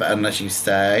of them, but unless you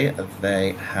say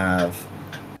they have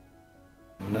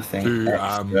nothing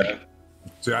extra.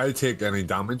 Do I take any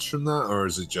damage from that, or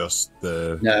is it just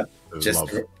the just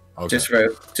love? Okay.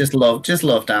 just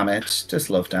love damage. Just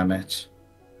love damage.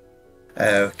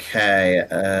 Okay.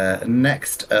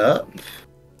 Next up,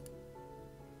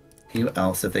 who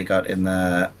else have they got in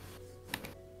there?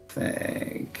 I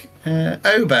think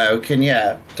Obo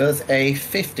does a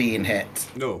 15 hit.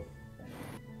 No.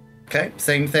 Okay,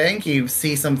 same thing. You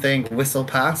see something whistle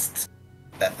past,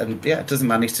 and it doesn't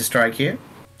manage to strike you.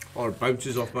 Or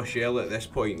bounces off my shell at this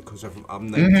point because I'm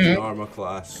 19 armor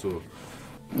class, so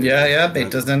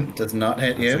it does not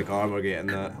hit you. It's like armor getting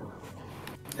that.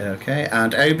 Okay,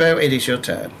 and Obo, it is your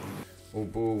turn.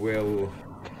 Obo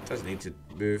doesn't need to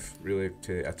move really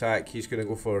to attack. He's going to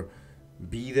go for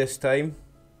B this time.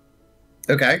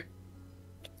 Okay.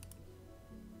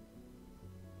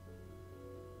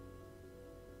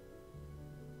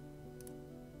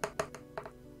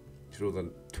 Throw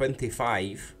the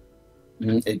 25.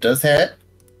 It does hit.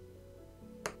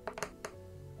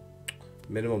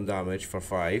 Minimum damage for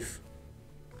 5.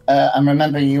 And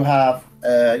remember, you have.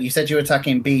 You said you were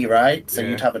attacking B, right? So Yeah.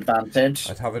 you'd have advantage.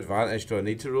 I'd have advantage. Do I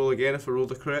need to roll again if I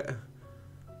rolled a crit?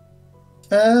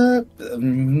 No,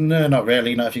 not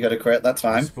really. Not if you got a crit. That's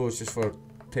I fine. suppose just for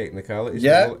technicalities.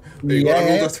 Yeah. But you got to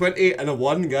roll a 20 and a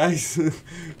 1, guys.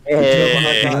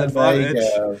 Hey. That advantage.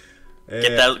 There you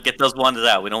go. Get those ones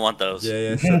out. We don't want those.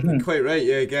 Yeah, so, quite right.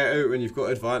 Yeah, get out when you've got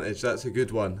advantage. That's a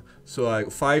good one. So I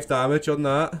got 5 damage on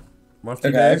that.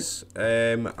 Martinez.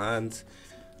 And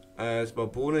as my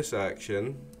bonus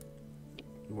action,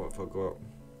 what have I got?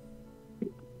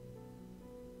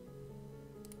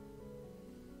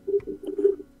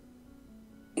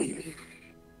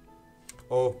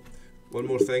 Oh, one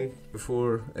more thing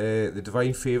before the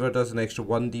Divine Favour does an extra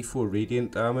 1d4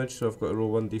 radiant damage, so I've got to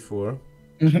roll 1d4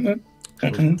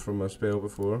 from my spell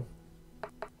before.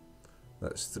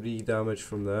 That's 3 damage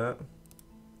from that.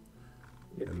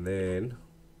 And then,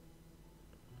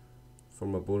 for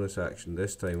my bonus action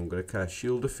this time, I'm going to cast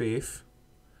Shield of Faith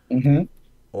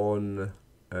on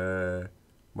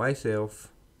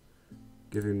myself,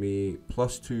 giving me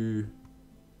 +2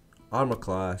 armor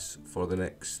class for the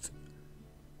next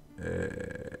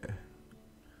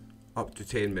up to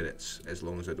 10 minutes, as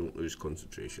long as I don't lose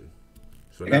concentration.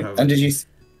 So Okay.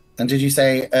 And did you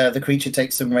say the creature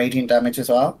takes some radiant damage as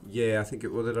well? Yeah, I think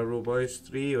what did I roll, boys?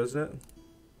 3, wasn't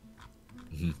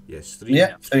it? Yes, 3.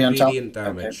 Yeah, 3 on top. Radiant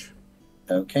damage.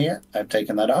 Okay, yeah, I've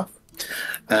taken that off.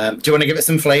 Do you want to give it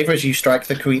some flavour as you strike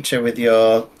the creature with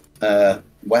your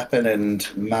weapon and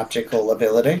magical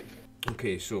ability?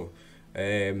 Okay, so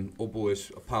Obo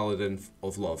is a paladin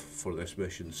of love for this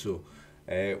mission, so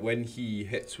when he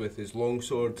hits with his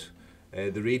longsword,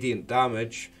 the radiant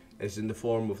damage is in the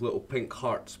form of little pink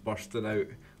hearts bursting out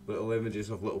little images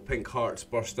of little pink hearts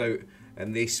burst out,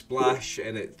 and they splash,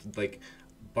 and it like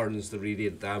burns the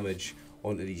radiant damage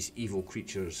onto these evil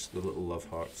creatures, the little love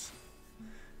hearts.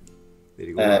 There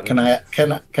you go. Can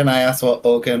I ask what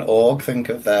Og and Org think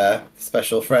of their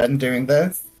special friend doing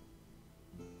this?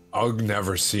 Ugh,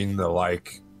 never seen the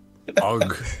like.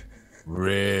 Ugh,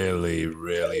 really,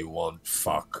 really want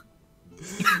fuck.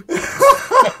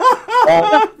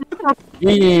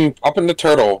 Popping the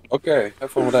turtle. Okay,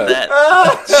 have fun with that.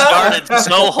 That started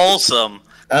so wholesome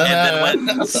and then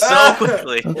went so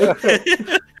quickly.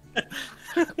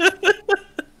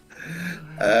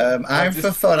 I'm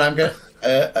for fun. I'm going.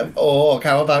 Org,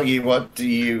 how about you? What do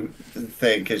you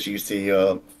think as you see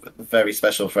your very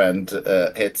special friend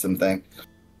hit something?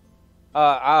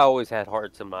 I always had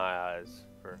hearts in my eyes.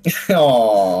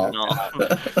 Aww.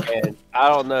 And I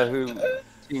don't know who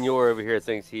Senor over here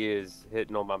thinks he is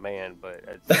hitting on my man, but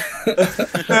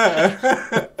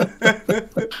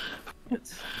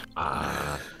it's...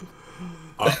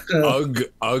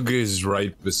 Ugg is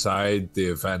right beside the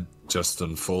event just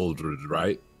unfolded,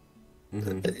 right?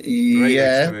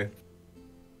 Yeah. Right,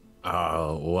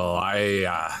 Well,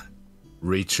 I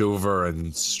reach over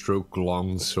and stroke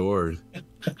Longsword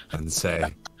and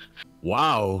say,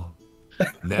 "Wow,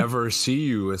 never see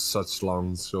you with such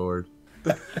long sword."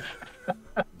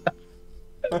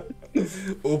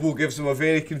 Obo gives him a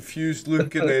very confused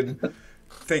look and then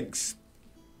thinks,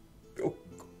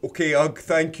 okay, Ugg,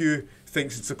 thank you.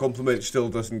 Thinks it's a compliment, still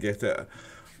doesn't get it.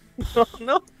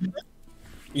 No.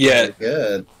 Yeah.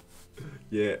 Good.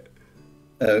 Yeah.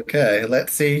 Okay,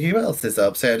 let's see who else is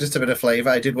up. So just a bit of flavour.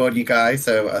 I did warn you guys,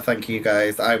 so thank you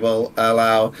guys. I will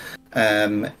allow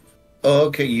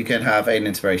Ugg, you can have an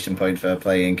inspiration point for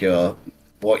playing your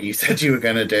what you said you were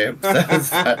going to do.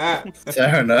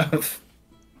 Fair enough.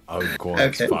 Ugg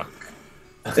wants fuck.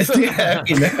 Yeah,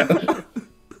 you know.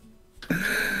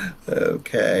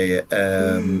 Okay.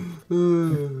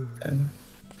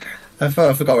 I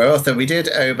forgot where else. So we did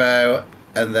Obo,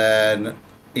 and then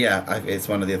it's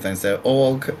one of the other things. So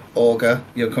Olga,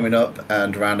 you're coming up,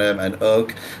 and Random and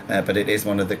Ugg, but it is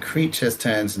one of the creatures'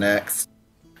 turns next.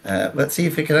 Let's see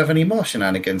if we can have any more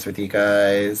shenanigans with you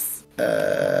guys.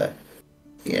 I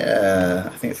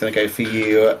think it's going to go for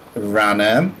you,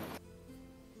 Random.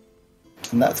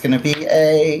 And that's going to be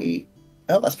a...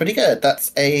 Oh, that's pretty good.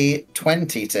 That's a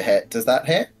 20 to hit. Does that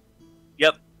hit?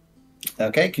 Yep.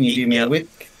 Okay, can you do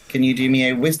me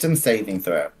a wisdom saving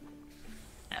throw?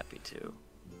 Happy to.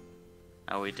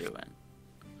 How we doing?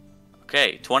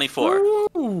 Okay, 24.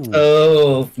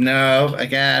 Oh, no,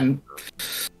 again.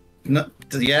 No,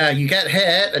 yeah, you get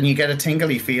hit and you get a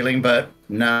tingly feeling, but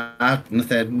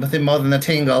nothing more than a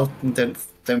tingle.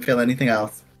 Don't feel anything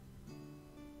else.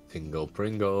 Tingle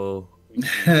Pringle.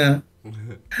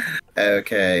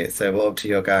 Okay, so we're up to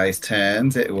your guys'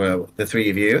 turns. The three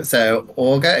of you. So,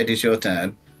 Olga, it is your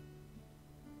turn.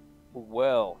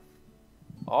 Well,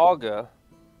 Olga,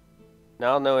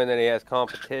 now knowing that he has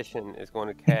competition, is going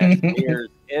to cast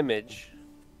Mirror's Image.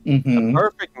 A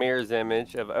perfect Mirror's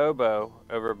Image of Obo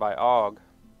over by Og.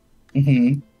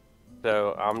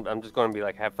 So I'm just going to be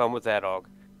like, have fun with that, Og.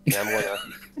 And I'm going to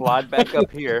slide back up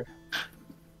here.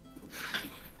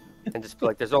 And just be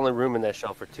like, there's only room in that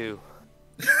shelf for two.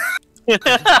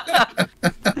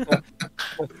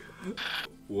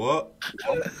 What?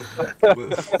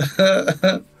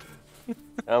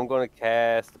 I'm going to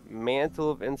cast Mantle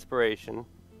of Inspiration.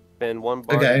 Spend one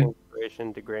bar of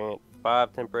inspiration to grant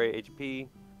 5 temporary HP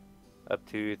up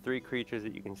to 3 creatures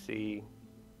that you can see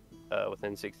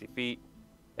within 60 feet.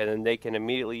 And then they can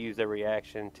immediately use their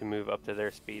reaction to move up to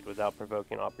their speed without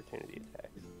provoking opportunity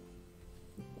attacks.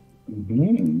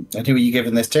 And who are you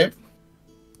giving this to?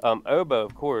 Obo,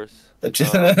 of course. And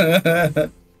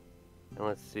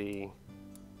let's see.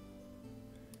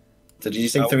 So did you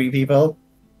say 3 people?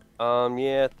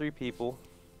 Yeah, 3 people.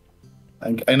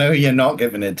 I know who you're not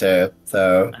giving it to,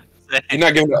 so... You're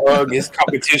not giving the Ugg his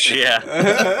competition. Yeah.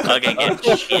 Ugg ain't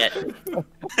get shit.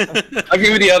 I'll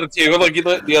give you the other two. Look, you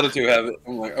let the other two have it.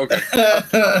 I'm like, okay.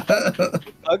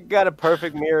 Ugg got a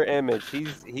perfect mirror image.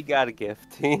 He got a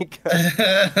gift. So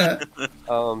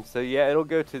yeah, it'll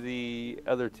go to the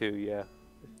other 2. Yeah.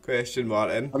 Question,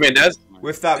 Martin. I mean, that's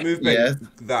with that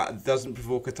movement that doesn't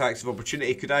provoke attacks of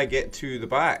opportunity. Could I get to the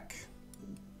back?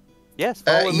 Yes.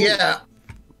 Follow me.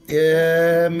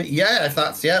 If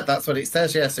that's what it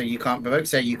says. Yeah, so you can't provoke.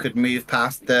 So you could move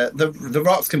past the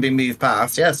rocks can be moved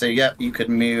past. Yeah, so you could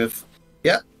move.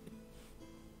 Yeah.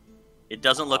 It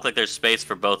doesn't look like there's space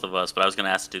for both of us, but I was going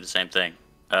to ask to do the same thing.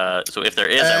 So if there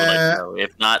is, I would like to know.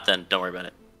 If not, then don't worry about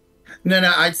it.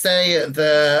 No. I'd say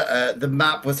the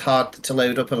map was hard to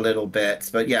load up a little bit,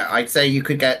 but yeah, I'd say you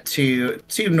could get two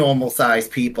normal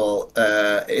sized people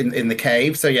in the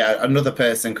cave. So yeah, another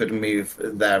person could move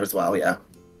there as well. Yeah.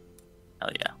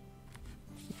 Hell yeah.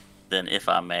 Then, if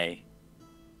I may.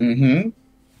 Mm-hmm. Am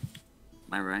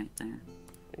I right there?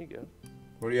 There you go.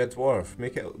 Were you a dwarf?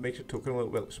 Make your token a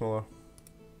little bit smaller.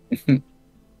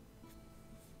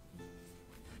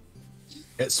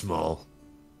 It's small.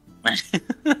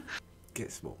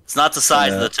 Get small. It's not the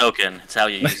size of the token; it's how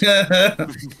you use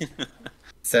it.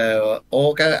 So,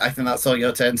 Olga, I think that's all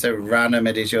your turn. So, Ranum,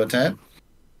 it is your turn.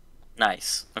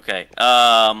 Nice. Okay.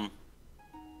 I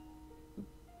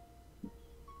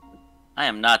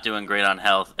am not doing great on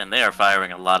health, and they are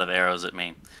firing a lot of arrows at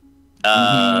me.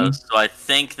 So I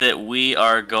think that we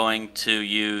are going to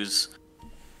use.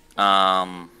 There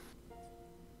are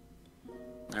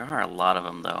a lot of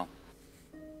them, though.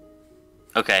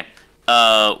 Okay.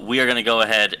 We are going to go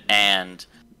ahead and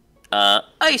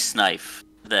ice knife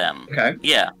them. Okay.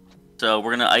 Yeah. So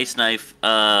we're going to ice knife.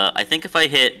 I think if I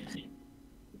hit.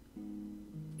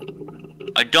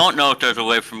 I don't know if there's a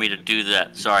way for me to do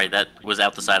that. Sorry, that was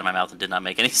out the side of my mouth and did not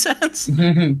make any sense.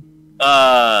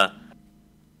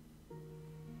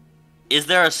 Is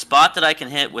there a spot that I can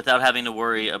hit without having to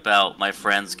worry about my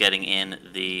friends getting in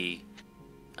the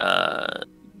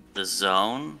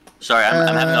zone? Sorry,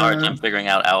 I'm having a hard time figuring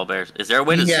out owlbears. Is there a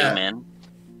way to zoom in?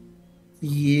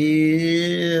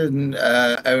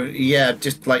 Yeah,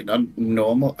 just like on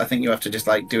normal. I think you have to just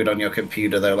like do it on your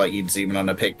computer though, like you'd zoom in on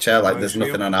a picture. Like there's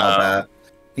nothing on owlbear.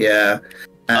 Yeah.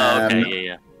 Okay,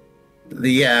 yeah.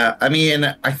 Yeah, I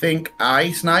mean, I think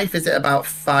ice knife, is it about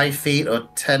 5 feet or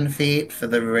 10 feet for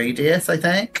the radius, I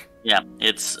think? Yeah,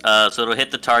 it's so it'll hit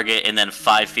the target and then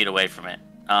 5 feet away from it.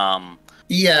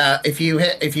 Yeah, if you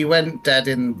went dead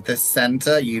in the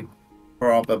center, you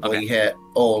probably hit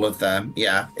all of them.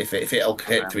 Yeah, if it'll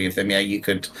hit 3 of them, yeah, you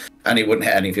could, and it wouldn't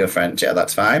hit any of your friends. Yeah,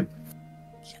 that's fine.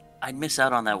 I'd miss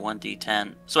out on that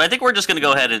 1d10. So I think we're just gonna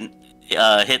go ahead and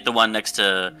hit the one next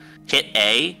to hit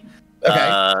A.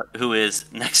 Okay. Who is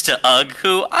next to Ugg,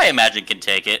 who I imagine can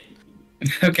take it.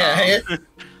 Okay.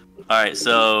 Alright,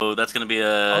 so that's going to be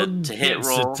a to hit gets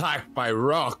roll. attacked by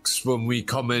rocks when we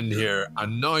come in here,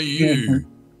 and not you.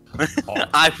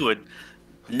 I would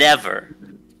never.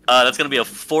 That's going to be a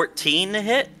 14 to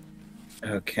hit.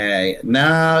 Okay.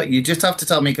 Now, you just have to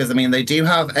tell me, because, I mean, they do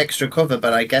have extra cover,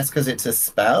 but I guess because it's a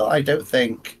spell, I don't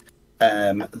think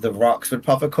the rocks would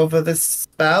proper cover this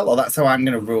spell, or that's how I'm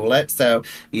going to rule it. So,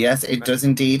 yes, it does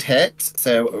indeed hit.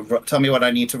 So, tell me what I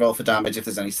need to roll for damage, if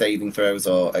there's any saving throws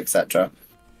or etc.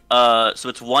 So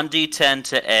it's 1d10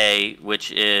 to A,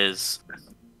 which is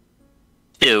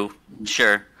 2,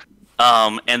 sure.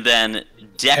 And then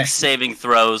Dex saving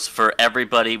throws for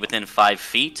everybody within 5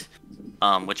 feet,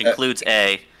 which includes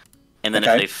A. And then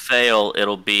if they fail,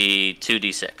 it'll be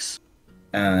 2d6.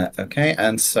 Okay,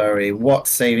 and sorry, what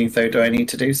saving throw do I need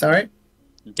to do, sorry?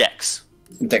 Dex.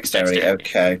 Dexterity.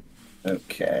 Okay.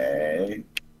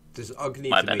 Does Ugg need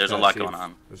My to bad, make there's a that lot save going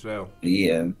on. as well?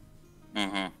 Yeah.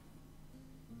 Mm-hmm.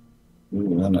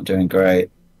 Ooh, I'm not doing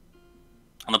great.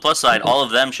 On the plus side, all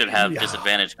of them should have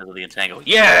disadvantage because of the entangle.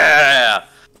 Yeah!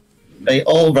 They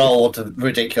all rolled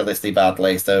ridiculously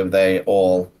badly, so they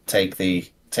all take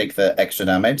the extra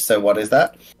damage. So what is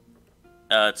that?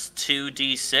 It's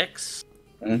 2d6.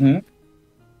 Mm-hmm.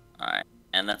 Alright,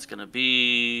 and that's gonna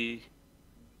be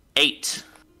 8.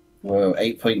 Whoa,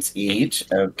 8 points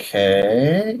each.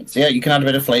 Okay. So yeah, you can add a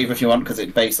bit of flavor if you want, because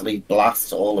it basically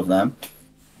blasts all of them.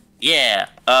 Yeah.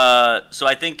 So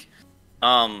I think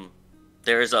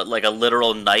there is a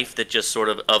literal knife that just sort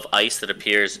of ice that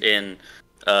appears in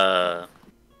I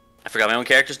forgot my own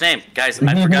character's name. Guys,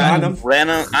 I forgot.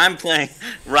 Ranum. I'm playing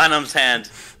Ranum's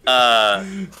hand.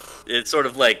 It's sort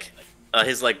of like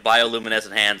his like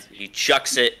bioluminescent hand. He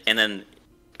chucks it and then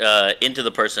into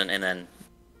the person, and then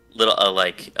little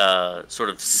sort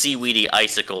of seaweedy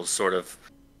icicles sort of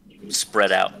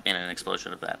spread out in an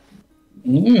explosion of that.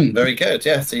 Very good.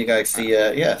 Yeah, so you guys see,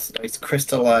 yes, nice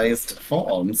crystallized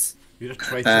forms. You're a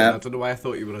Triton. I don't know why I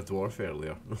thought you were a dwarf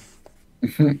earlier.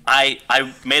 I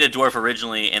made a dwarf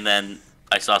originally, and then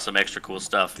I saw some extra cool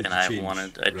stuff, and I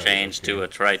wanted a change to a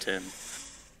Triton.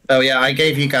 Oh yeah, I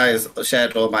gave you guys,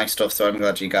 shared all my stuff, so I'm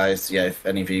glad you guys, yeah, if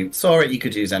any of you saw it, you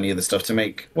could use any of the stuff to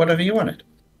make whatever you wanted.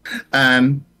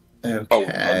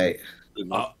 Okay.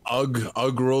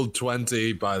 Ugg rolled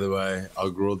 20, by the way.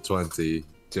 Ugg rolled 20.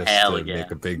 Just Hell to yeah. make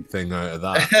a big thing out of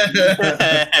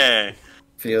that.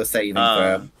 For your saving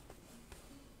throw.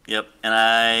 Yep,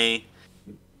 and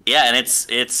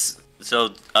it's so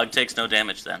Ugg takes no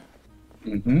damage then.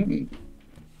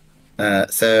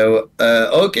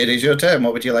 Ugg, it is your turn.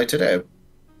 What would you like to do?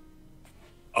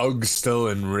 Ugg still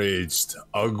enraged.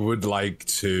 Ugg would like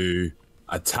to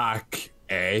attack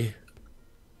A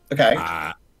Okay.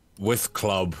 with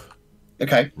club.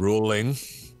 Okay. Rolling.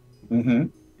 Mm-hmm.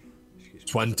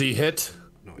 20 hit.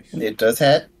 Nice. It does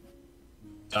hit.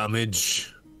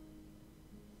 Damage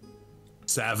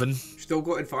 7. Still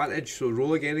got advantage, so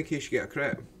roll again in case you get a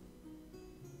crit.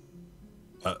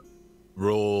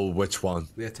 Roll which one?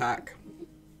 The attack.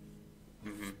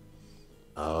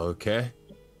 Okay.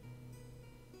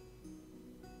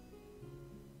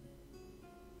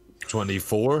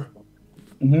 24.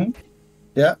 Mm-hmm.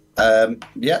 Yeah.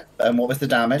 Yeah. And what was the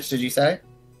damage, did you say?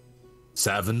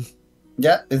 7.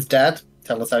 Yeah, it's dead.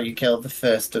 Tell us how you killed the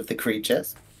first of the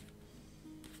creatures.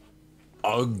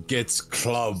 Ugg gets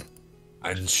club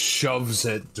and shoves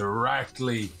it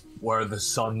directly where the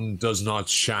sun does not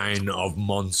shine of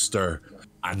monster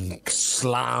and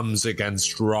slams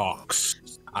against rocks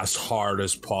as hard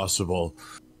as possible,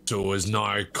 so is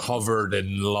now covered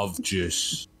in love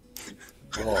juice.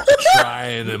 To try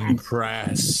and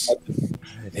impress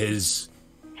his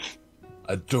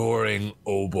adoring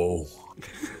oboe.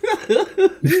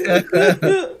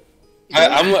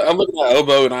 I'm looking at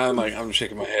Oboe and I'm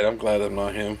shaking my head. I'm glad I'm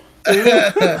not him.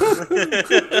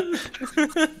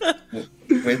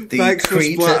 With the Thanks for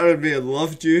creature, splattering me in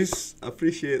love juice. I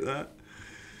appreciate that.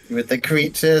 with the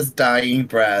creature's dying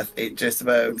breath, it just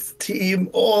evokes Team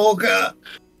Olga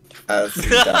as he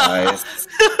dies.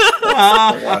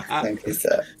 Thank you,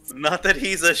 sir. Not that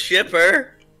he's a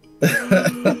shipper.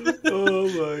 Oh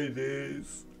my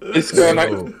days. It's going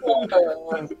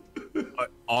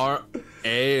R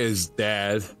A is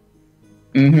dead.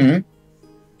 Mm-hmm.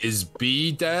 Is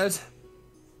B dead?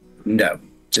 No,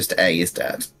 just A is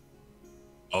dead.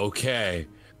 Okay.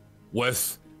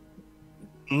 With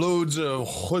loads of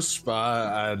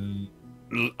chutzpah and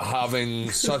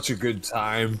having such a good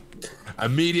time,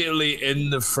 immediately in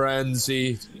the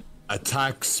frenzy,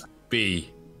 attacks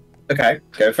B. Okay,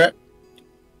 go for it.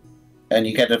 And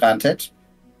you get advantage.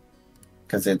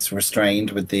 Because it's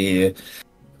restrained with the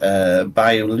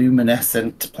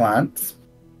bioluminescent plants.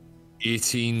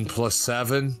 18 plus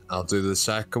 7. I'll do the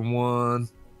second one.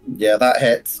 Yeah, that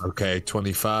hits. Okay,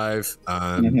 25.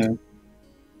 And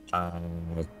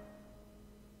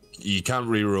you can't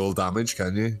re-roll damage,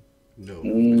 can you? No.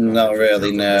 Not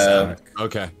really, no.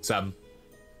 Okay, 7.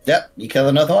 Yep, you kill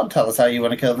another one. Tell us how you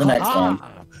want to kill the next one.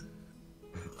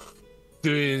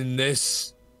 During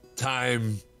this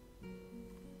time,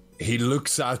 he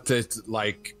looks at it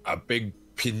like a big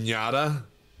piñata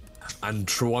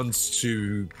and wants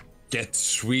to get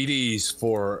sweeties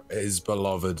for his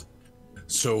beloved.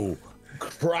 So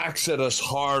cracks it as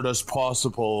hard as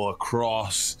possible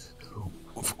across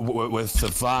with the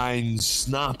vines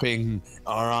snapping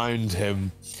around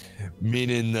him,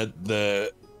 meaning that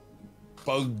the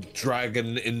bug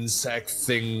dragon insect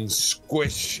things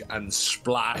squish and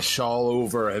splash all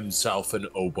over himself and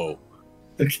Oboe.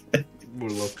 More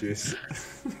love juice.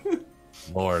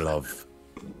 More love.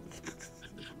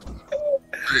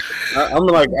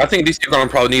 I think these two are gonna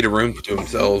probably need a room to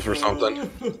themselves or something.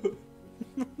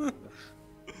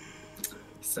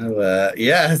 So,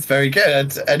 yeah, it's very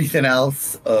good. Anything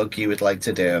else, Ugg, you would like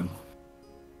to do?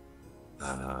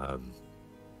 Let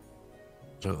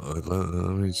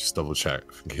me just double check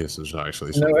in case there's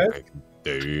actually No something worries. I can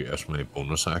do as my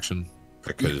bonus action.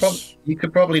 Because You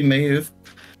could probably move.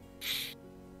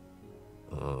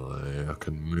 I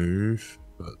can move,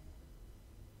 but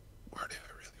where do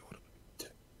I really want to move to?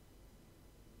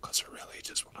 Because I really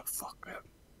just want to fuck him.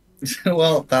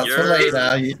 Well, that's for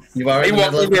later. You are He in the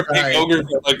walked middle of over the a big fight. ogre,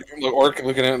 like orc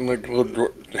looking at him like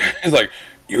he's like,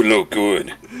 "You look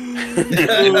good."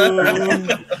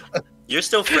 You're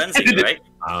still frenzied, right?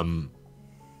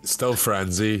 Still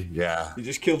frenzy, yeah. You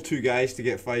just killed 2 guys to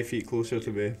get 5 feet closer to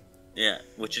me. Yeah,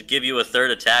 which would give you a third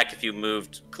attack if you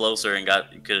moved closer and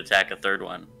could attack a third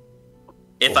one.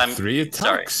 If I'm 3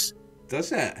 attacks. Sorry,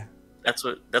 Does it? that's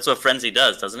what frenzy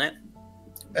does, doesn't it?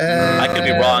 I could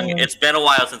be wrong. It's been a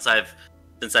while since I've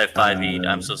 5E'd.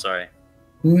 I'm so sorry.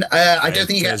 I don't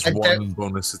think you There's get. one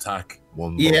bonus attack.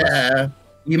 One bonus. Yeah,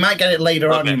 you might get it later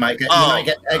on. Okay. You might get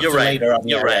extra you're right. later on.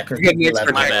 You're yeah, right. 'cause He gets an you extra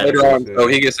let- attack bad. later on. So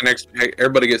he gets an extra.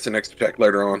 Everybody gets an extra attack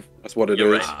later on. That's what it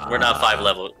You're is. right. We're not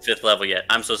 5th level yet.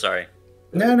 I'm so sorry.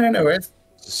 No worries.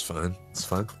 It's fine. It's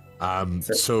fine.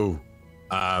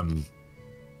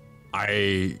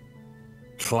 I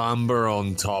clamber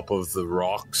on top of the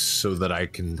rocks so that I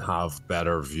can have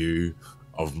better view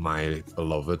of my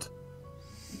beloved.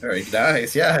 Very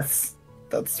nice. Yes,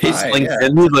 that's He's fine. like, Yeah.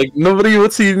 and he's like, nobody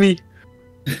would see me.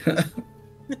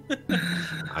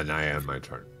 And I end my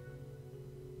turn.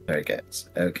 Very good.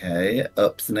 Okay,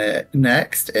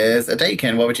 next is a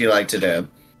Dakin. What would you like to do?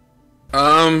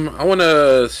 I want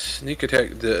to sneak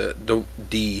attack the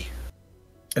D.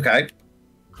 Okay.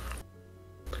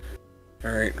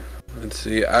 All right. Let's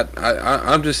see.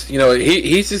 I'm just,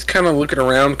 he's just kind of looking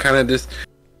around, kind of just.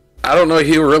 I don't know if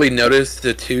he really noticed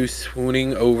the two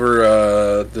swooning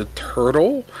over the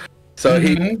turtle. So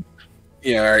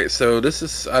yeah. All right. So this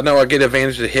is. I know I get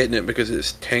advantage of hitting it because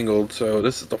it's tangled. So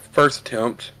this is the first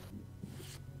attempt.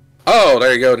 Oh,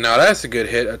 there you go. Now that's a good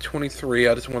hit. A 23.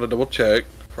 I just want to double check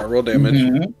for roll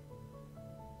damage.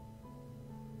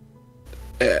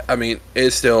 I mean,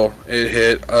 it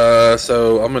hit.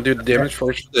 So I'm gonna do the damage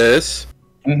first for this.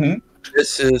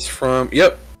 This is from.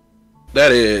 Yep,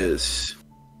 that is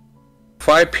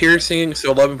 5 piercing,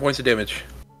 so 11 points of damage.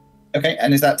 Okay,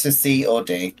 and is that to C or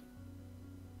D?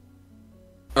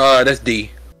 That's D.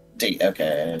 D.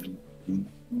 Okay.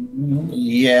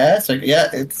 Yeah. So yeah,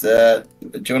 it's. Do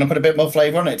you want to put a bit more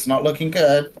flavor on it? It's not looking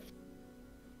good.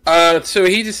 So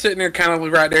he's just sitting there, kind of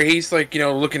right there. He's like,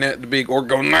 looking at the big orc,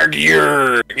 going like,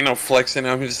 "You're," flexing.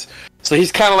 So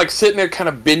he's kind of like sitting there, kind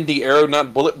of bend the arrow,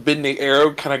 not bullet, bend the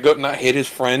arrow, kind of go, not hit his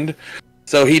friend.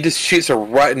 So he just shoots her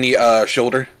right in the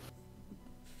shoulder.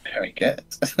 Very good.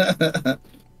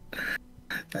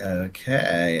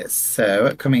 Okay,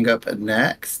 so coming up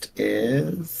next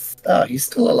is he's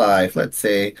still alive. Let's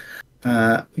see.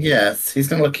 Yes, he's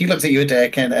gonna look. He looks at you,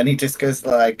 Dakin, and he just goes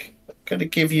like, "Gonna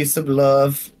give you some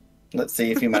love." Let's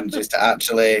see if he manages to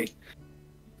actually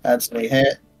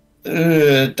hit.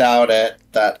 Doubt it.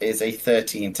 That is a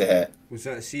 13 to hit. Was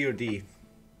that C or D?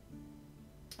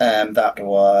 That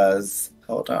was,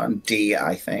 hold on, D,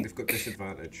 I think. They've got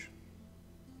disadvantage.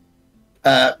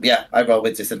 Yeah, I roll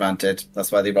with disadvantage.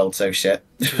 That's why they rolled so shit.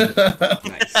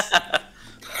 Nice.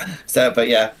 So, but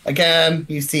yeah, again,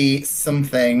 you see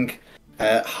something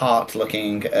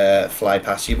heart-looking fly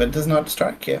past you, but it does not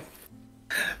strike you.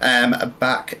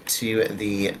 Back to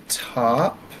the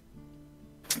top.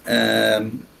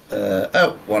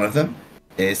 One of them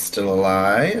is still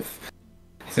alive.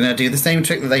 He's going to do the same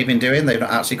trick that they've been doing. They've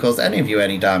not actually caused any of you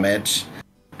any damage.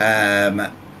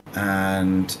 And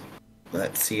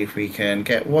let's see if we can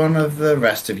get one of the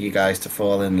rest of you guys to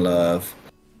fall in love.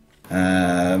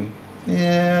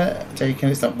 Yeah, taking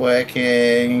it's not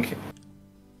working.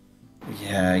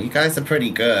 Yeah, you guys are pretty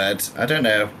good. I don't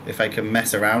know if I can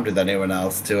mess around with anyone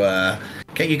else to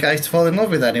get you guys to fall in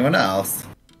love with anyone else.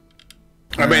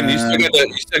 I mean, you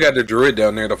still got the druid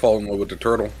down there to fall in love with the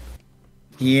turtle.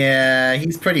 Yeah,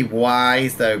 he's pretty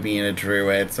wise though, being a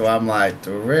druid. So I'm like,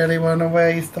 do I really want to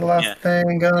waste the last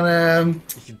thing on him?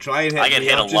 You can try and hit I get me.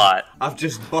 hit a lot. I've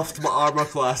just buffed my armor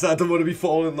class. I don't want to be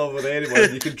falling in love with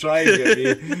anyone. You can try and get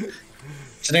me.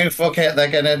 So no, fuck it. They're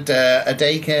gonna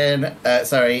can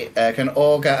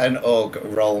Orga and Og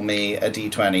roll me a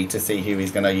d20 to see who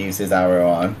he's gonna use his arrow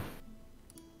on.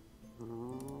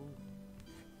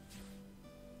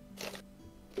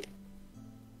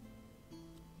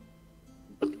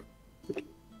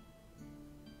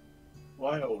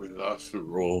 Why always ask to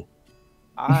roll?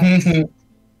 You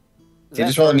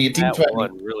just rolled me a That d20.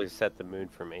 one really set the mood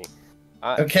for me.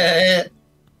 Okay.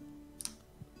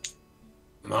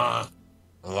 Nah,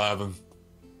 11.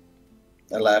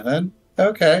 11.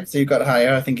 Okay, so you got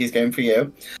higher. I think he's going for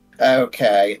you.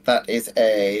 Okay, that is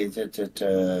a.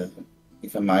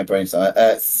 Even my brain's.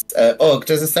 Ugh,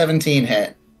 does a 17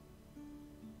 hit?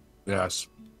 Yes.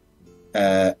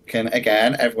 Can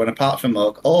again, everyone apart from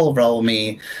Ugg, all roll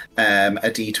me a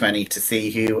d20 to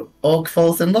see who Ugg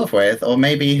falls in love with, or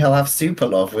maybe he'll have super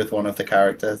love with one of the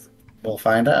characters. We'll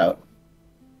find out.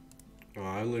 Oh,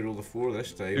 I only rolled a 4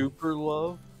 this time. Super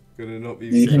love. Gonna not be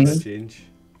a change.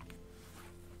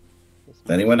 Is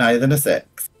anyone higher than a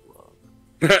 6?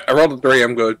 I rolled a 3.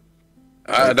 I'm good.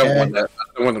 I don't want that. I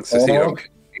don't want them to see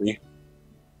it.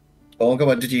 Olga,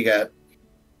 what did you get?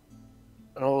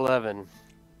 An 11.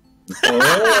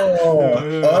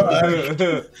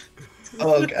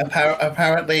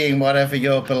 Apparently, whatever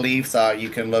your beliefs are, you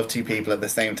can love two people at the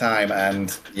same time,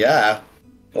 and yeah,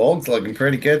 Org's looking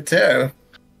pretty good too.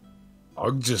 I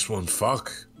just want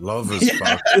fuck. Love is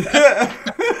fuck.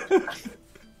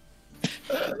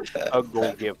 I'll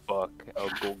go give fuck. I'll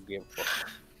go give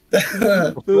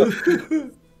fuck.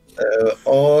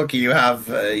 Org, you have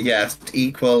yes,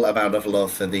 equal amount of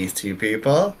love for these two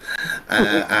people,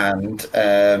 and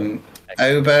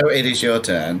Obo, it is your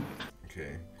turn.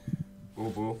 Okay.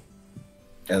 Obo.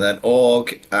 And then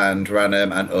Org and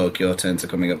Ranum and Org, your turns are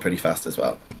coming up pretty fast as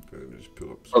well. Let me just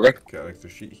pull up some character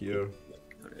sheet here.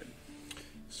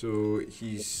 So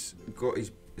he's got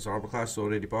his his armor class is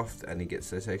already buffed, and he gets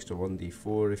this extra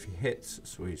 1d4 if he hits.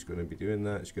 So he's going to be doing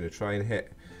that. He's going to try and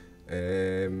hit.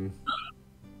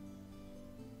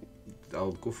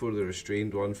 I'll go for the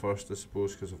restrained one first, I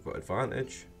suppose, because I've got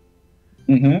advantage.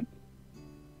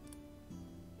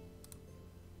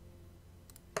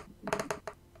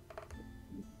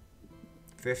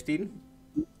 15.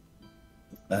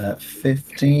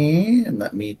 15.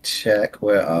 Let me check.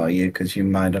 Where are you? Because you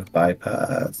might have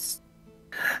bypassed.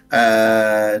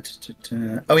 Oh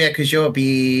yeah, because you're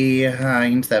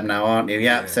behind them now, aren't you?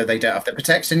 Yeah. So they don't have the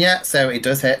protection yet. So it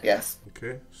does hit. Yes.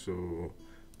 Okay. So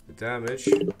the damage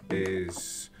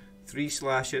is 3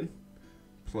 slashing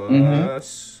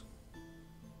plus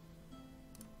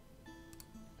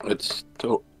It's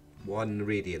 1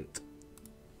 radiant.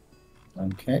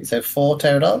 Okay. So 4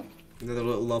 total. Another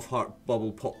little love heart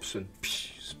bubble pops and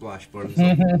splash burns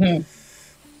up.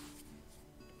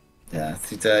 Yeah,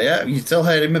 yeah, you still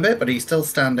hurt him a bit, but he's still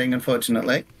standing,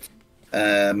 unfortunately.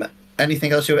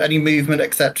 Anything else? Any movement,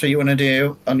 etc. you want to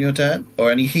do on your turn,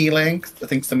 or any healing? I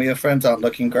think some of your friends aren't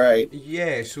looking great.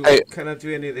 Yeah. So can I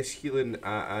do any of this healing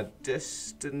at a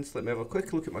distance? Let me have a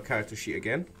quick look at my character sheet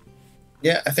again.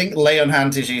 Yeah, I think lay on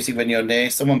hands is usually when you're near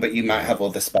someone, but you might have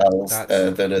other spells that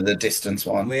are the distance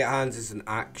one. Lay at hands is an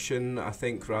action, I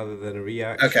think, rather than a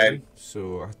reaction. Okay.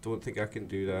 So I don't think I can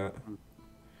do that.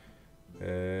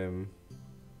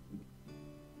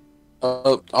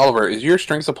 Oliver, is your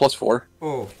strength a +4?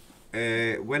 Oh,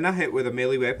 when I hit with a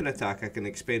melee weapon attack, I can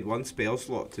expend 1 spell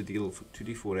slot to deal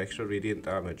 2d4 extra radiant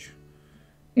damage.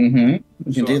 You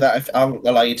can do that. I'll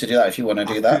allow you to do that if you want to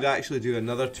do that. I could actually do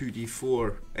another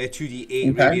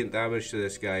 2d8 radiant damage to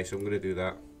this guy, so I'm going to do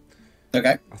that.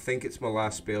 Okay. I think it's my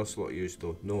last spell slot used,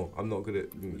 though. No, I'm not going to...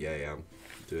 Yeah, I am.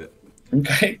 Do it.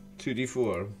 Okay.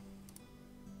 2d4.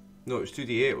 No, it was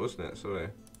 2d8, wasn't it? Sorry.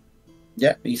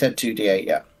 Yeah, you said 2d8,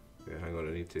 yeah. Yeah, hang on,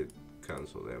 I need to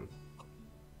cancel them.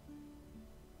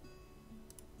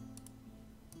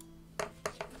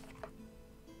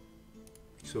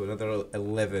 So another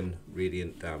 11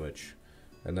 radiant damage.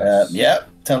 And that's... yeah,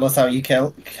 tell us how you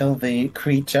kill the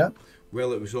creature.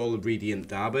 Well, it was all radiant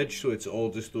damage, so it's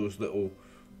all just those little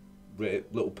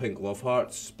pink love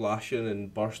hearts splashing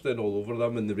and bursting all over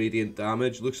them, and the radiant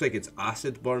damage. Looks like it's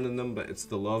acid burning them, but it's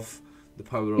the love, the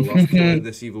power of love killing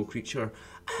this evil creature.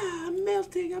 Ah, I'm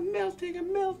melting, I'm melting,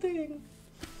 I'm melting.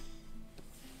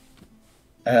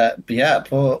 Yeah,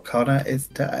 poor Connor is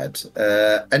dead.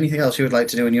 Anything else you would like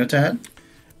to do in your turn?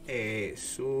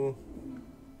 So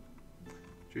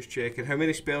just checking, how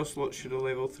many spell slots should a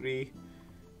level 3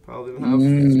 paladin have?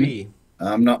 3.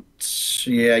 I'm not.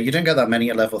 Yeah, you don't get that many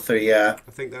at level 3. Yeah.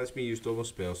 I think that's me used all my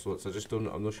spell slots. I just don't.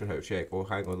 I'm not sure how to check. Oh,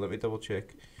 hang on. Let me double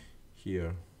check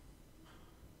here.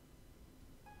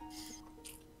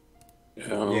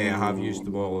 Yeah, I have used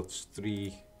them all. It's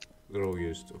 3. They're all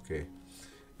used. Okay.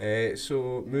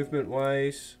 So movement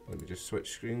wise, let me just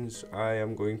switch screens. I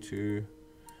am going to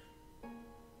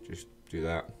just do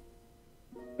that.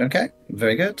 Okay,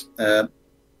 very good.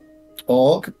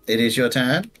 Org, it is your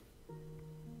turn.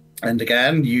 And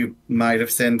again, you might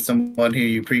have seen someone who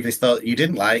you previously thought you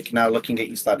didn't like, now looking at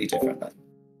you slightly differently.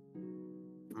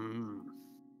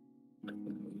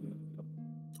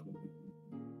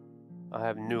 I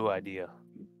have no idea.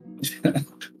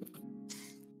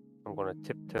 I'm gonna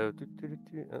tiptoe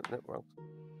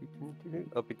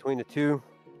up between the two,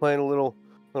 playing a little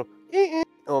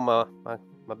oh my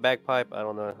bagpipe. I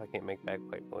don't know. I can't make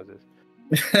bagpipe noises.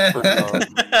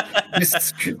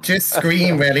 Just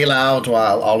scream really loud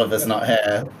while Oliver's not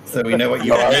here, so we know what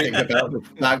you are thinking about the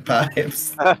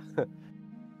bagpipes.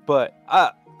 But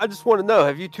I just want to know: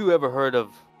 have you two ever heard of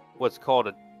what's called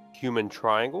a human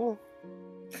triangle?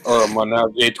 Or a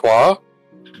ménage à trois?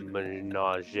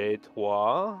 Ménage à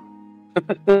trois?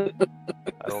 I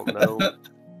don't know.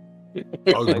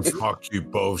 I'm gonna fuck you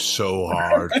both so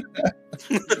hard.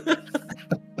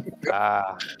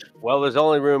 Well, there's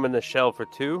only room in the shell for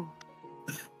 2,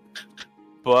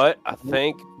 but I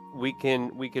think we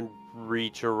can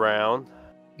reach around.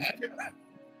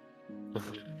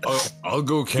 I'll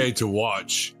go K to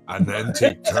watch and then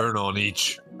take turn on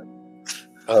each.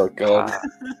 Oh god.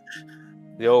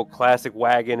 The old classic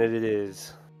wagon it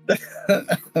is.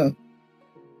 Did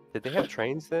they have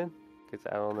trains then? Because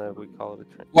I don't know if we call it a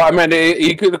train. Well, I mean,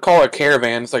 you could call it a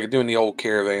caravan. It's like doing the old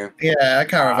caravan. Yeah, a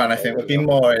caravan I think would be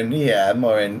more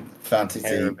in fantasy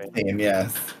Caravan. theme.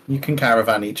 Yes, you can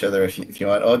caravan each other if you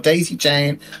want, or daisy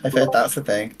chain. I've heard that's the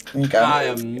thing. There you go. I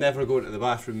am never going to the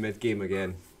bathroom mid-game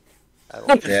again.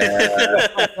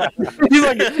 Yeah. He's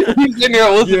like, he's sitting here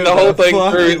listening to the whole thing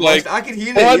through. He's like, I can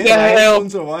hear what it. the hell?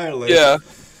 Are wireless. Yeah.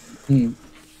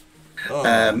 Oh,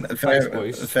 thanks, very,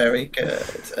 boys. very good.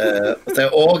 So,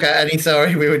 Olga,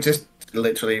 sorry, we were just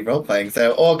literally role playing.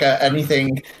 So, Olga,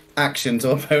 anything, actions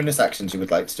or bonus actions you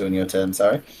would like to do in your turn?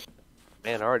 Sorry.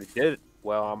 Man, I already did it.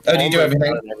 Well, I'm Oh, did you do almost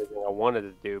everything? done everything I wanted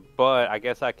to do, but I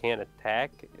guess I can't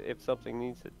attack if something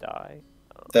needs to die.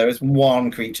 There is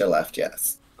one creature left.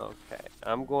 Yes. Okay,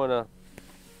 I'm gonna,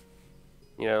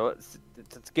 let's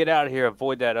get out of here.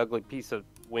 Avoid that ugly piece of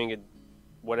winged,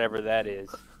 whatever that is.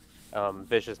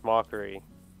 Vicious mockery.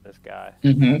 This guy.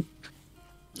 Mm-hmm.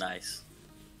 Nice.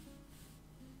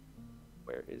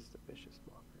 Where is the vicious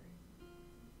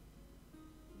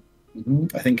mockery?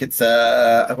 I think it's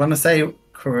I want to say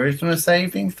charisma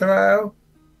saving throw.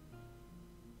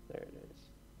 There it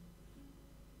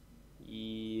is.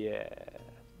 Yeah.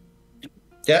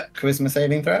 Yeah, charisma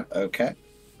saving throw. Okay,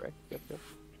 Right. Yep.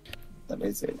 that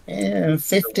is it. Yeah,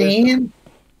 15.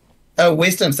 Oh,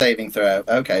 wisdom saving throw.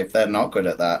 Okay, they're not good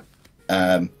at that.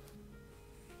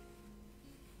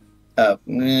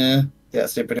 Yeah,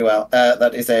 it's doing pretty well.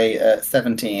 That is a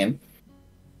 17.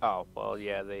 Oh well,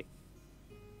 yeah. They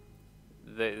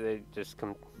just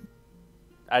come.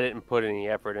 I didn't put any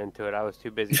effort into it. I was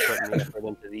too busy putting the effort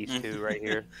into these two right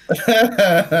here.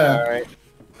 All right.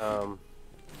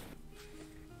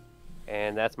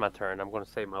 And that's my turn. I'm going to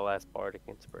save my last bardic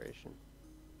inspiration.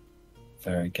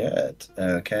 Very good.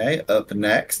 Okay, up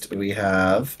next we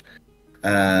have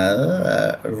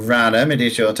Random, it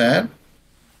is your turn.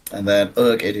 And then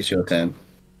Ugg, it is your turn.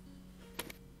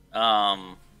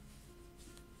 I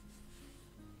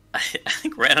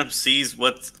think Random sees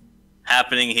what's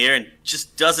happening here and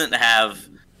just doesn't have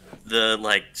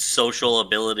the social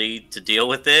ability to deal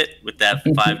with it with that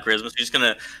 5 charisma. So he's just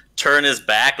gonna turn his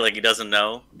back like he doesn't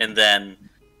know, and then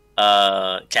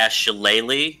cast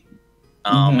Shillelagh,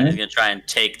 and he's gonna try and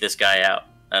take this guy out.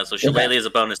 So Shillelagh is a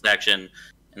bonus action,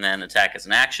 and then attack is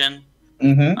an action.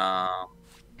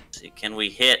 Let's see, can we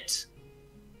hit?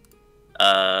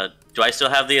 Do I still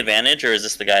have the advantage, or is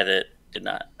this the guy that did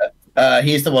not?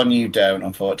 He's the one you don't,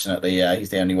 unfortunately. Yeah, he's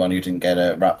the only one who didn't get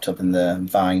wrapped up in the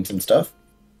vines and stuff.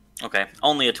 Okay,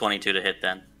 only a 22 to hit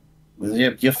then.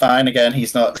 You're fine again.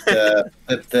 He's not the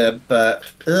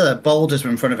boulders are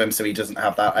in front of him, so he doesn't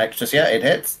have that extra. So yeah, it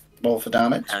hits. Roll for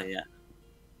damage. Hell yeah.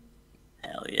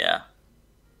 Hell yeah.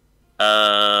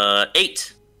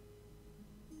 8.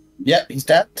 Yep, he's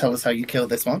dead. Tell us how you killed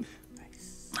this one.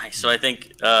 Nice. So I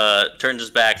think turns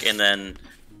his back and then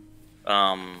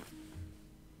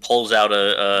pulls out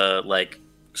a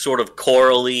sort of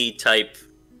corally type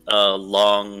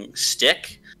long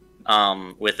stick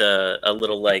with a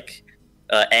little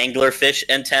anglerfish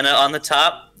antenna on the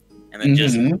top, and then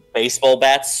just baseball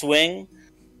bat swing,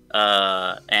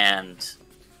 and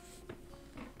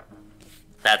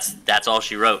that's all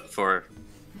she wrote for.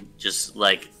 Just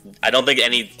I don't think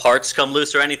any parts come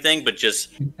loose or anything, but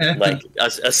just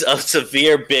a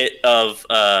severe bit of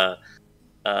what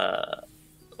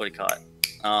do you call it?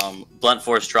 Blunt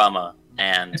force trauma,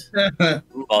 and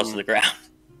falls to the ground.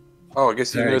 Oh, I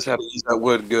guess he knows how to use that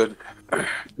wood good.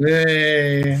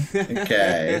 Yay.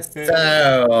 Okay,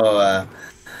 so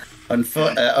I was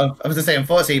going to say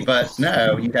unfortunately, but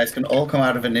no, you guys can all come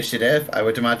out of initiative. I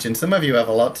would imagine some of you have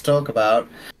a lot to talk about.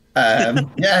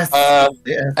 Yes.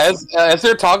 As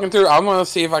they're talking through, I'm gonna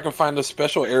see if I can find a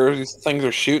special arrow these things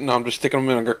are shooting. I'm just sticking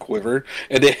them in a quiver,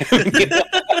 and then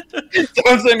so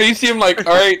I'm saying you see them all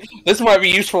right, this might be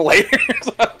useful later.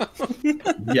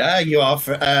 Yeah, you are.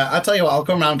 I'll tell you what. I'll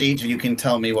come around to each of you. Can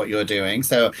tell me what you're doing.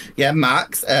 So yeah,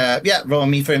 Max. Roll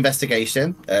me for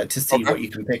investigation to see what you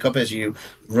can pick up as you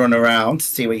run around.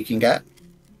 See what you can get.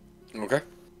 Okay.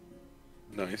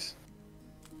 Nice.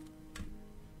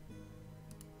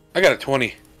 I got a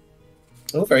 20.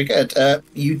 Oh, very good.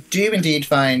 You do indeed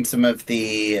find some of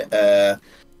the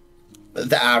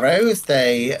arrows.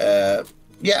 They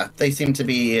seem to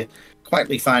be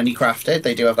quite finely crafted.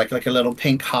 They do have like a little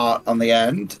pink heart on the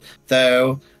end,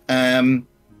 though. Roll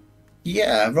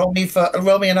me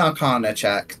an Arcana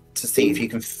check to see if you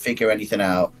can figure anything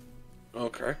out.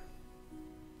 Okay.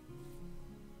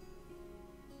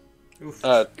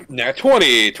 Nat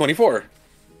 20, 24.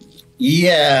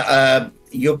 Yeah,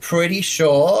 you're pretty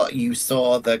sure you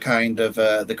saw the kind of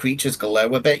the creatures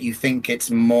glow a bit. You think it's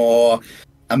more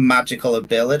a magical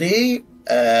ability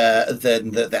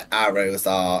than that the arrows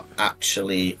are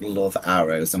actually love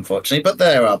arrows, unfortunately. But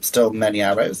there are still many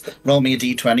arrows. Roll me a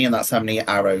d20, and that's how many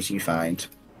arrows you find.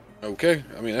 Okay,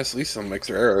 I mean that's at least some makes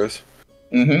their arrows.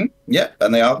 Yep,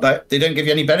 and they don't give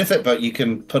you any benefit, but you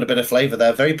can put a bit of flavor.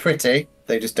 They're very pretty.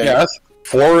 They just don't. Yeah, that's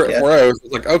four arrows.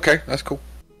 Okay, that's cool.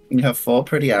 You have 4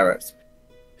 pretty arrows.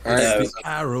 All right.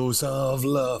 Arrows of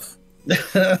love.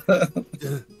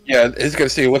 Yeah, he's gonna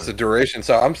see what's the duration.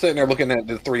 So I'm sitting there looking at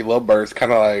the three lovebirds,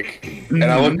 kind of like, and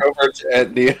I look over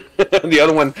at the the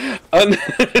other one,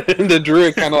 the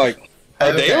druid, kind of like,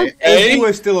 are they okay? Obo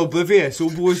is still oblivious.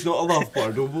 Obo is not a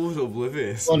lovebird. Obo is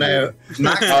oblivious. Oh no,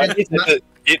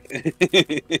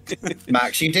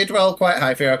 Max, you did roll quite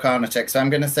high for your Arcana check, so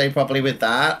I'm going to say probably with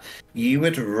that, you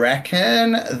would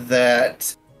reckon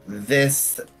that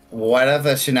this,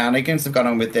 whatever shenanigans have gone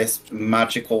on with this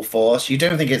magical force, you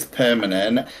don't think it's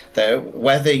permanent, though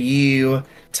whether you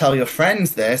tell your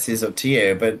friends this is up to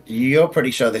you, but you're pretty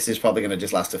sure this is probably going to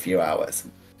just last a few hours.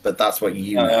 But that's what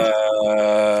you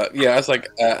know. Yeah, it's like,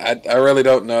 I really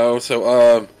don't know,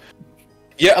 so,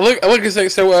 yeah, look and say.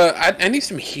 So I need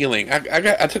some healing. I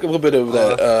took a little bit of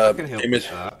that image.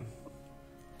 That.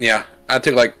 Yeah, I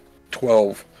took like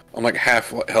 12. I'm like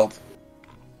half health.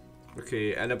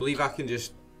 Okay, and I believe I can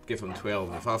just give him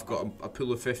 12. If I've got a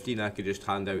pool of 15, I could just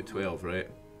hand out 12, right?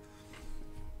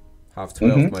 Have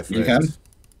 12, my friends. You can.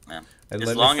 Yeah.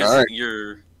 As long as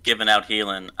you're giving out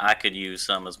healing, I could use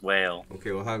some as well.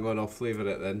 Okay, well hang on, I'll flavour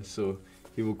it then. So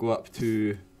he will go up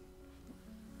to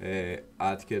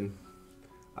Adkin.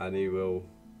 And he will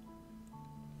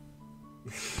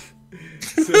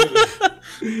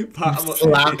pat him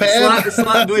slap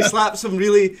him. He slaps him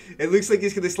really. It looks like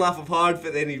he's going to slap him hard,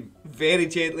 but then he very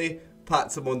gently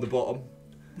pats him on the bottom.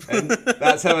 And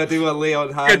that's how I do a lay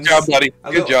on hands. Good job, buddy.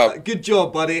 Good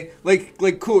job, buddy.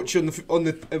 Like coach on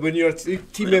the when you're a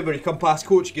team member, you come past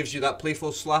coach, gives you that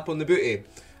playful slap on the booty.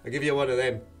 I give you one of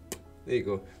them. There you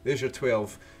go. There's your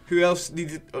 12. Who else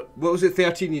needed? What was it?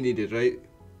 13 you needed, right?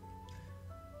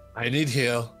 I need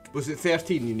heal. Was it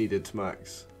 13 you needed,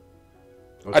 Max?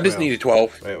 Or I just needed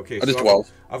 12. Right, okay. I just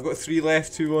 12. I've got 3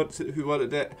 left who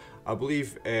wanted it. I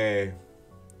believe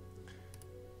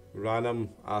Ranum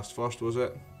asked first, was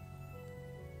it?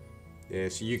 Yeah,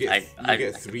 so you get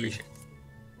get 3.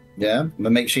 Yeah,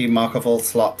 but make sure you mark off all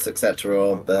slots, etc.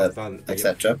 or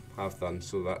etc. Have done.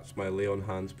 So that's my lay on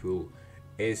hands pool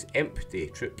is empty,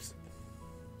 troops.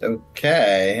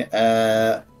 Okay.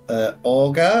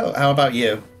 Olga, how about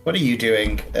you? What are you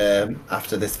doing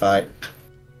after this fight?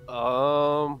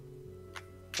 Well,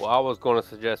 I was going to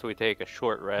suggest we take a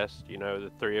short rest. You know, the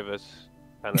 3 of us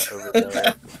kind of over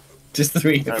there. Just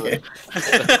 3 of you.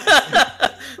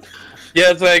 Yeah,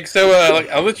 it's like, so, like,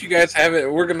 I'll let you guys have it.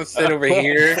 We're gonna sit over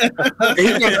here.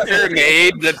 He's gonna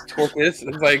serenade the tortoise.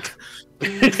 It's like,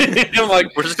 I'm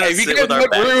like, we're just gonna sit with our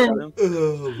backs room.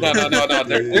 No.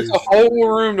 There's a whole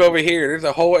room over here. There's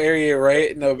a whole area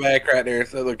right in the back right there.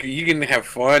 So look, you can have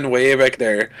fun way back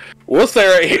there. We'll stay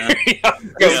right here.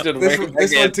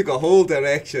 This one took a whole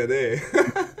direction, eh?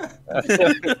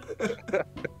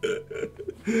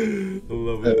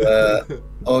 Love it.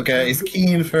 Olga is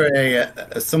keen for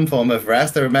some form of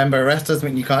rest. I remember, rest doesn't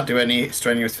mean you can't do any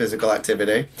strenuous physical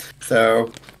activity.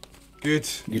 So good.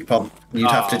 You'd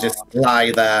have to just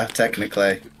lie there.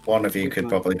 Technically, one of you could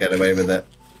probably get away with it.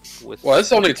 Well,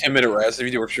 it's only a 10-minute rest. If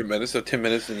you do extra minutes, so 10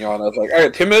 minutes, and yawn. I was like, all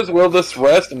right, 10 minutes. We'll just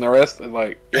rest, and the rest, and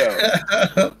like,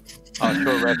 yeah.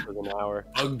 Short rest was an hour.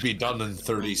 I'll be done in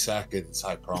 30 seconds.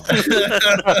 I promise.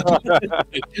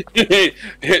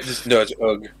 Just nudge,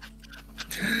 ugh.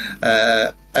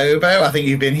 Obo, I think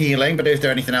you've been healing, but is there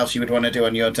anything else you would want to do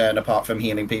on your turn apart from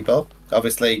healing people?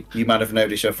 Obviously, you might have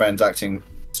noticed your friends acting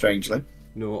strangely.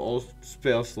 No, all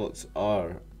spell slots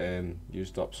are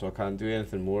used up, so I can't do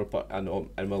anything more. But and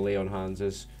my lay on hands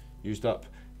is used up.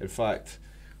 In fact,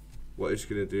 what he's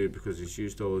going to do, because he's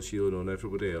used all his healing on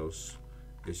everybody else,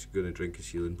 he's going to drink his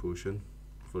healing potion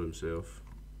for himself.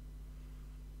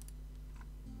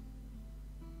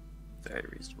 Very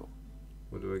reasonable.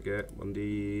 What do I get?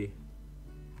 1d.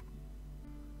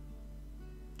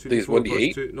 2d4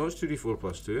 1d8? 2. No, it's 2d4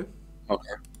 plus 2.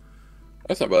 Okay.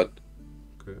 That's not bad.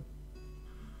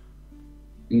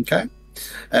 Okay.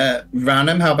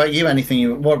 Ranum, how about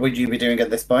you? What would you be doing at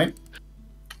this point?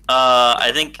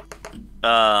 I think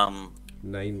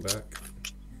 9 back.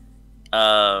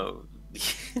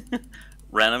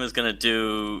 Ranum is gonna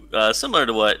do similar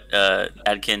to what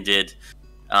Adkin did.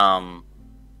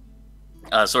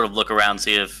 Sort of look around,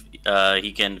 see if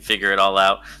he can figure it all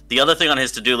out. The other thing on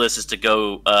his to-do list is to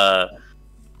go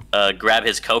grab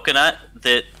his coconut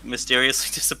that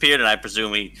mysteriously disappeared, and I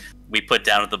presume we put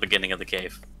down at the beginning of the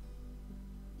cave.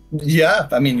 Yeah,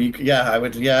 I mean, I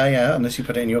would, unless you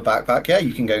put it in your backpack,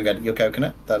 you can go and get your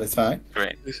coconut. That is fine.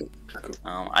 Great.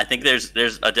 I think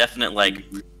there's a definite, like,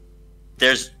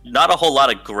 there's not a whole lot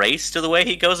of grace to the way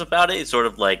he goes about it. It's sort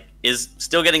of like, is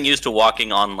still getting used to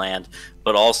walking on land,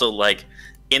 but also, like,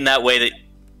 in that way that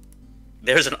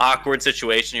there's an awkward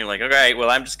situation. You're like, all right, well,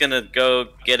 I'm just going to go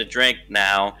get a drink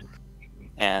now.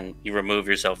 and you remove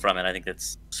yourself from it. I think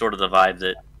that's sort of the vibe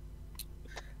that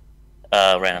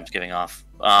Random's giving off.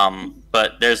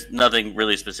 But there's nothing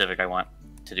really specific I want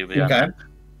to do beyond that.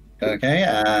 Okay,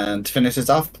 and to finish this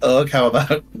off, Ugh, how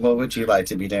about what would you like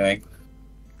to be doing?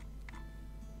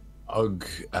 Ugh,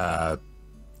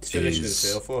 Finishing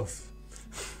himself off.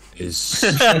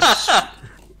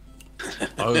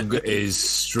 Ugg is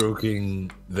stroking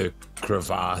the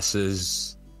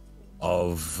crevasses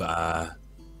of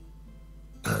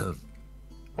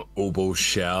Obo's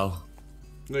shell.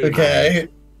 Okay.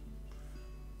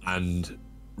 And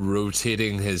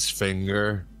rotating his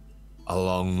finger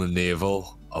along the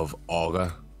navel of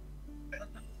Olga.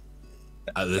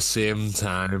 At the same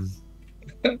time,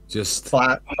 just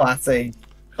classy.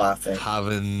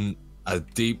 having a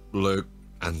deep look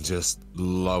and just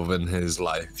loving his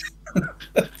life.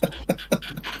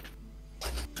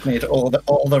 Made all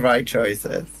the right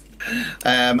choices.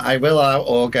 I will allow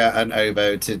Olga and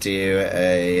Obo to do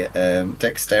a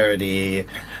dexterity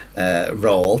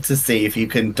roll to see if you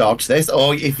can dodge this,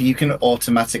 or if you can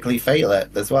automatically fail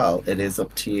it as well. It is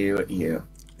up to you.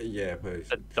 Yeah, please.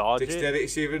 Dodge Dexterity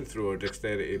saving throw or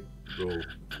dexterity roll?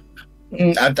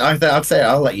 I'd say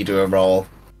I'll let you do a roll.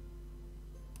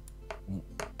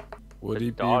 Would he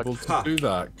be dodge. able to do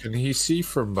that? Can he see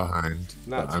from behind?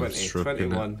 Not that I'm 20, stroking it?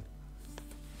 21.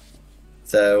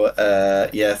 So,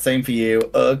 yeah, same for you.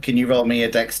 Can you roll me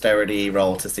a dexterity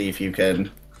roll to see if you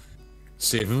can...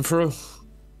 Saving throw?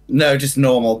 No, just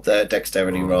normal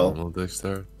dexterity roll. Normal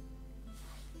dexterity.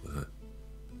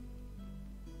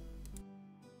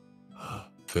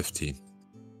 15.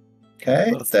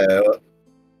 Okay, so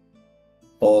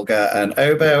Olga and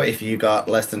Obo, if you got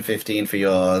less than 15 for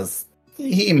yours,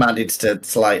 he managed to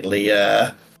slightly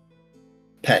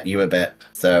pet you a bit.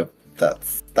 So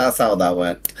that's how that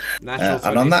went. Natural 20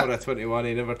 and on that... for a 21,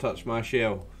 he never touched my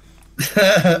shell.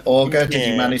 Olga,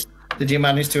 did you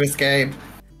manage to escape?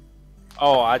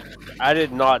 Oh, I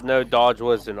did not know dodge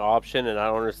was an option, and I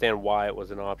don't understand why it was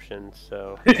an option.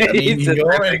 So I mean,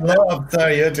 you're in love, so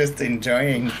you're just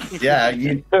enjoying. Yeah,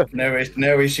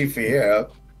 no issue for you.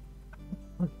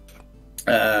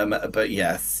 But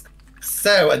yes.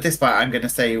 So at this point, I'm going to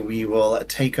say we will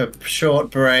take a short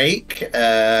break.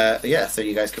 Yeah, so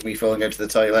you guys can refill and go to the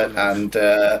toilet and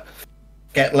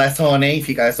get less horny. If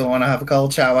you guys don't want to have a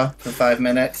cold shower for 5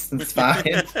 minutes, it's fine.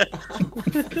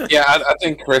 Yeah, I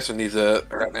think Chris needs it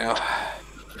right now.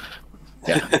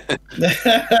 Yeah.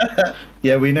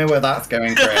 Yeah, we know where that's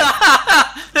going, Chris.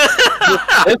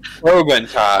 It's Rogan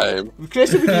time.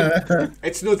 Chris,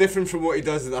 it's no different from what he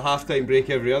does at the halftime break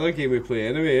every other game we play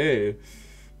anyway, eh?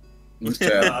 It's true.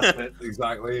 That's it,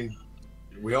 exactly.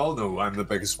 We all know I'm the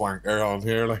biggest wanker on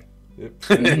here. Like. Yep.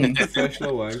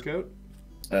 Professional wankout.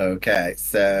 Okay,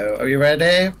 so are you ready?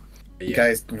 Yeah. You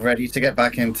guys ready to get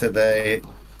back into the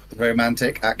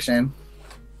romantic action?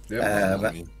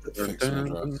 Yep. Fix my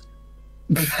dress.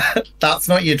 That's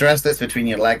not your dress that's between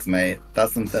your legs, mate.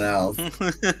 That's something else.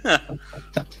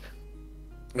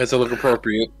 It's a look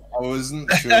appropriate. I wasn't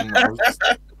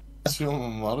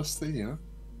showing modesty, you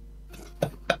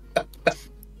know?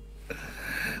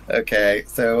 Okay,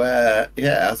 so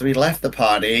yeah, as we left the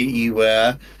party, you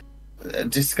were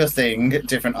discussing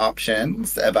different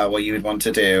options about what you would want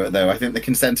to do, though I think the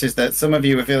consensus that some of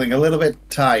you were feeling a little bit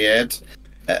tired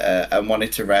and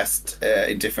wanted to rest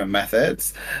in different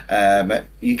methods.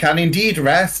 You can indeed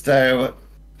rest, though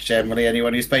generally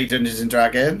anyone who's played Dungeons and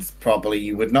Dragons, probably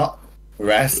you would not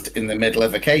rest in the middle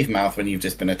of a cave mouth when you've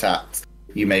just been attacked.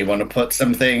 You may want to put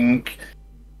something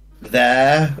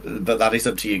there, but that is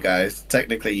up to you guys.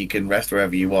 Technically you can rest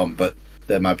wherever you want, but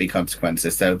there might be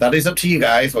consequences, so that is up to you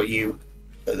guys what you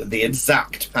the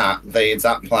exact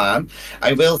plan.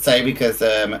 I will say, because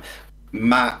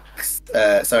Max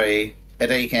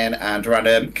Edakin and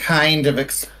Random kind of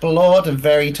explored a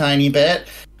very tiny bit.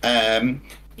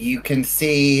 You can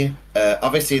see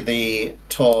obviously the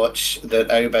torch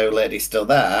that Obo lit is still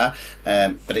there,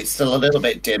 but it's still a little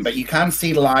bit dim, but you can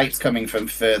see lights coming from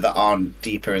further on,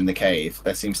 deeper in the cave.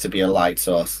 There seems to be a light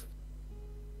source.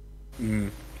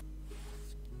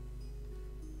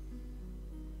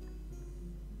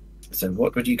 So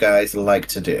what would you guys like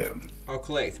to do? I'll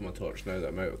collect my torch now that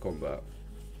I'm out of combat.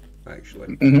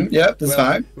 Actually. Yeah, that's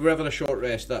fine. If we're having a short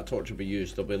rest, that torch will be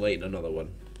used. I'll be lighting another one.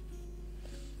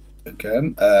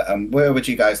 Okay. And where would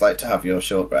you guys like to have your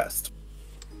short rest?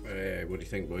 What do you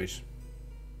think, boys?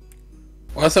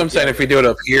 Well, that's what I'm saying. If we do it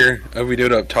up here, if we do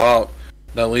it up top,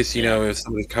 then at least you know if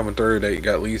somebody's coming through, that you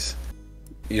got at least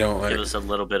give us a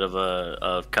little bit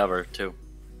of cover too.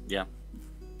 Yeah.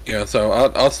 Yeah. So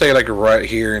I'll stay like right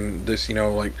here and just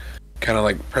like kind of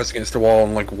like press against the wall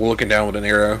and like looking down with an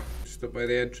arrow. Just up by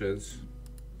the entrance.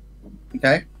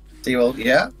 Okay. So you will,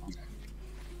 yeah.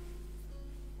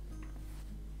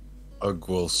 Ugg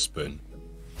will spoon.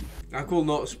 I call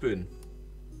not spoon.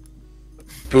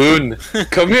 Spoon,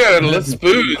 come here and let's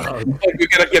spoon. We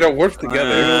gotta get our work together.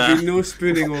 There will be no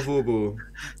spooning of Obo.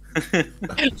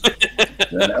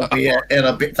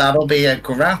 That'll be a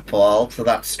grapple, so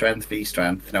that's strength v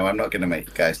strength. No, I'm not going to make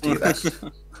you guys do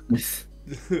that.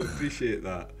 Appreciate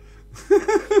that.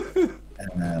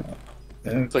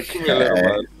 It's like, come here,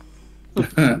 little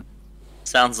man.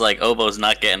 Sounds like Obo's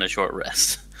not getting a short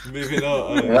rest. Maybe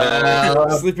not.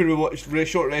 Well- Sleeping with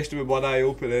short resting with one eye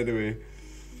open anyway.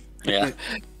 Yeah.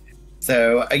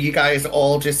 So, are you guys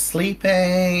all just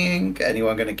sleeping?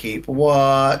 Anyone going to keep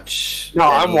watch? No,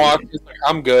 I'm watching.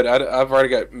 I'm good. I've already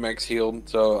got Max healed,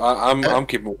 so I'm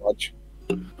keeping watch.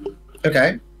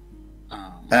 Okay.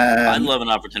 I'd love an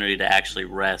opportunity to actually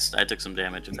rest. I took some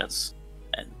damage, and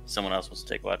someone else wants to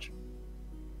take watch.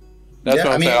 That's Yeah,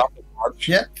 what I I'm mean- saying. I'll take watch,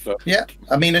 Yeah. so. Yeah.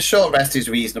 I mean, a short rest is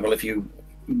reasonable if you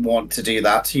want to do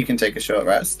that. You can take a short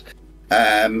rest.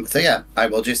 So yeah, I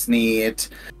will just need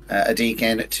a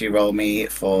deacon to roll me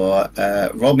for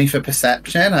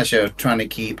perception as you're trying to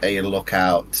keep a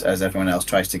lookout as everyone else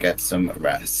tries to get some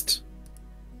rest.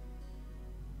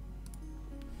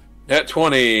 At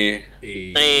 20.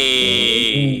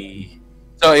 Hey.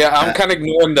 So yeah, I'm kind of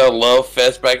ignoring the love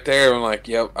fest back there. I'm like,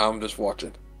 yep, I'm just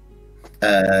watching.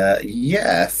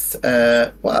 Yes.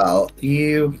 Well,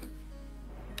 you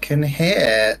can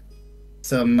hear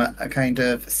some kind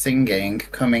of singing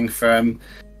coming from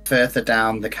further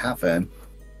down the cavern.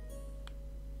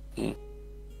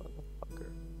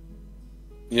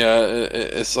 Yeah,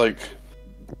 it's like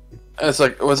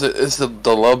was it? Is the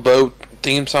Love Boat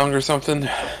theme song or something?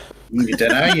 You don't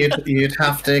know. You'd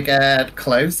have to get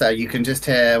closer. You can just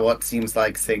hear what seems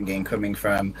like singing coming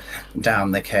from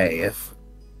down the cave.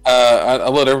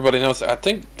 I'll let everybody know. I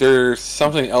think there's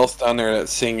something else down there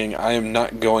that's singing. I am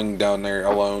not going down there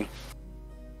alone.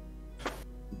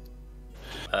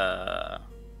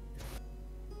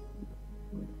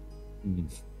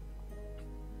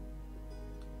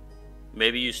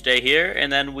 Maybe you stay here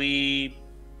and then we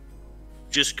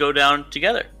just go down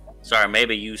together. Sorry,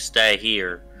 maybe you stay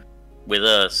here with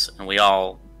us and we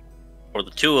all, or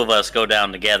the two of us, go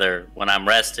down together when I'm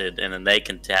rested, and then they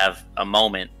can have a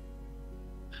moment.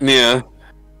 Yeah.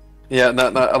 Yeah, no,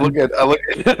 I look at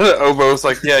Obo's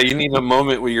like, yeah, you need a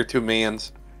moment with your two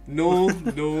mans. No,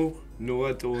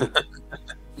 I don't.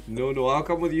 No, I'll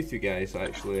come with you two guys,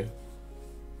 actually.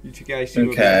 You two guys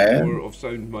seem a bit more of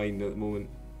sound mind at the moment.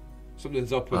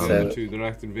 Something's up with the other two, they're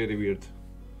acting very weird.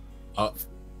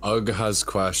 Ugg has a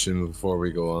question before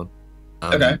we go on.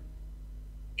 Okay.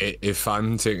 If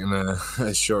I'm taking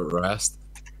a short rest,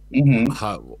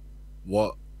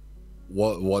 what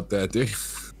do I do?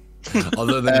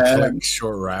 Other than click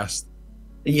short rest.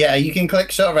 Yeah, you can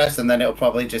click short rest, and then it'll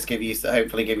probably just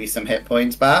hopefully give you some hit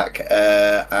points back,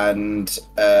 and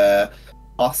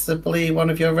possibly one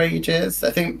of your rages.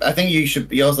 I think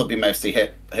yours will be mostly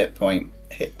hit point.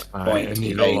 I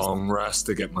need a long rest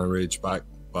to get my rage back,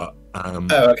 but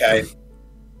Oh, okay.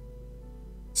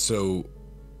 So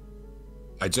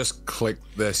I just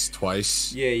clicked this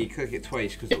twice. Yeah, you click it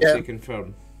twice because it'll say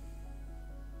confirm.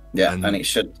 Yeah, and it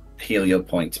should heal your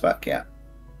points back. Yeah.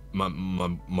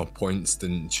 My points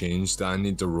didn't change. Do I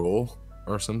need to roll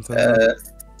or something?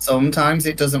 Sometimes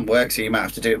it doesn't work, so you might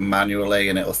have to do it manually,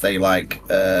 and it'll say like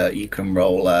you can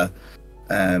roll a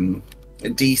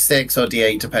D6 or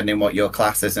D8 depending what your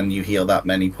class is, and you heal that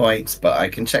many points. But I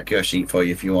can check your sheet for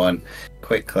you if you want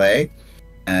quickly.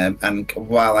 And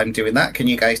while I'm doing that, can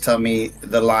you guys tell me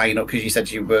the lineup? Because you said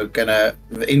you were gonna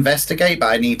investigate, but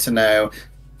I need to know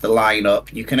the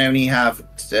lineup. You can only have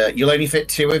you'll only fit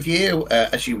two of you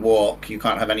as you walk. You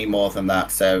can't have any more than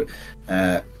that. So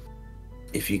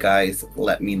if you guys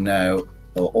let me know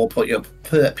or put your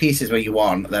pieces where you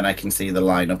want, then I can see the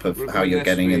lineup of how you're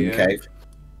getting in the cave.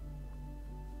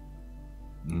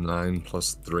 9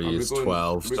 plus 3 is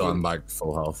 12, so I'm back to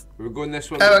full health. We're going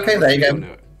this one. Oh, okay, there you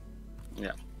go.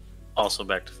 Yeah. Also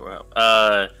back to full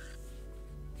health.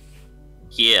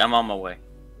 Yeah, I'm on my way.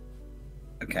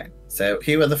 Okay, so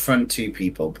who are the front two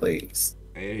people, please?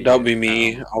 That'll be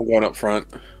me. I'm going up front.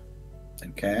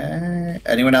 Okay.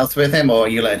 Anyone else with him, or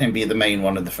you let him be the main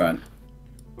one at the front?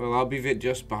 Well, I'll be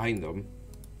just behind them.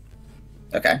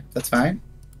 Okay, that's fine.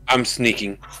 I'm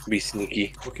sneaking. Be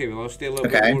sneaky. Okay, well, I'll stay a little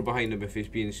bit more behind him if he's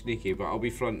being sneaky, but I'll be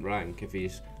front rank if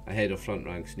he's ahead of front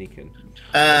rank sneaking.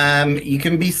 You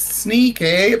can be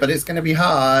sneaky, but it's going to be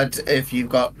hard if you've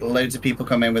got loads of people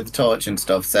coming with the torch and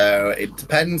stuff. So it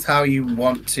depends how you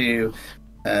want to,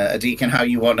 a deacon, how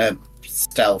you want to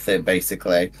stealth it,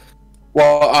 basically.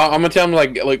 Well, I'm gonna tell him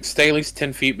like stay at least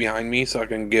 10 feet behind me so I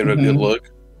can give it a good look.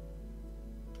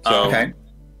 So, Okay.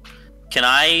 Can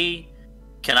I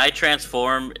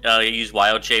transform? Use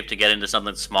wild shape to get into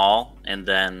something small, and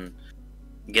then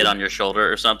get on your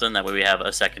shoulder or something. That way we have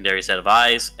a secondary set of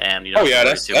eyes, and you don't. Oh yeah,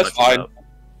 that's fine.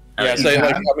 Yeah, Okay. say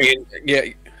like I mean, yeah.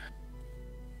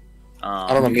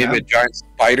 I don't know, maybe a giant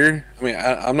spider. I mean,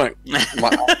 I'm not.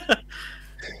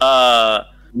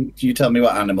 You tell me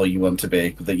what animal you want to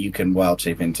be that you can wild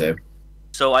shape into.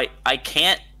 So I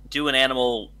can't do an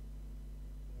animal.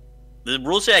 The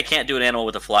rules say I can't do an animal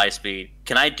with a fly speed.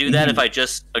 Can I do that if I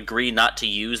just agree not to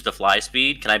use the fly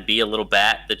speed? Can I be a little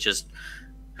bat that just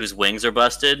whose wings are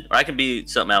busted, or I can be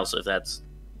something else if that's.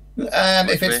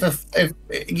 If it's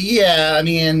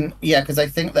because I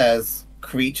think there's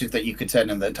creatures that you could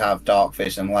turn in that have dark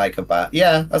vision like a bat.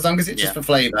 Yeah, as long as it's just for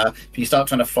flavor. If you start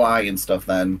trying to fly and stuff,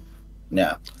 then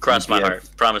no. Cross my heart.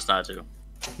 Promise not to.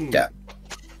 Yeah.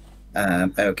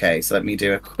 Okay, so let me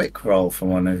do a quick roll for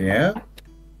one of you.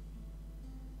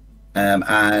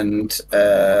 Adekin,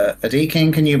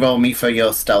 can you roll me for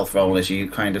your stealth roll as you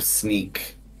kind of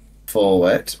sneak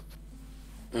forward?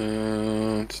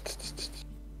 Oh shit,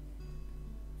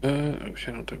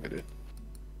 I don't think I did.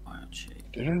 Wild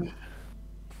shape. Did I?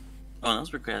 Oh,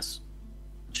 those regress.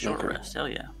 Short rest. Hell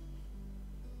yeah.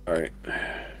 All right.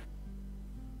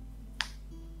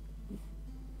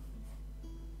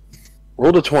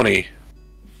 Roll to 20.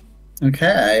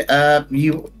 Okay.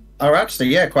 You are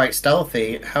actually quite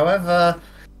stealthy. However,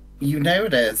 you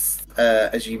notice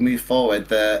as you move forward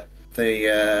that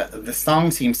the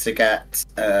song seems to get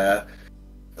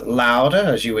louder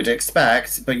as you would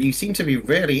expect, but you seem to be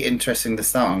really interested in the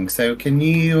song. So can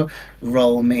you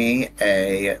roll me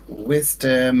a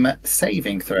wisdom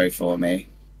saving throw for me?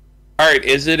 All right,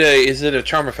 is it a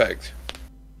charm effect?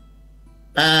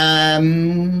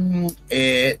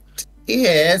 It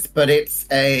is, but it's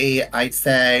I'd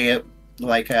say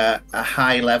like a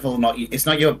high level. It's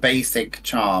not your basic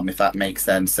charm, if that makes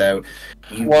sense. So,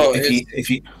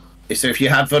 if you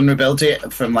had vulnerability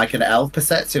from like an elf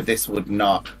perspective, this would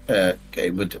not.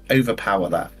 It would overpower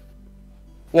that.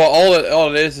 Well,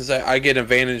 all it is I get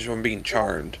advantage from being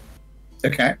charmed.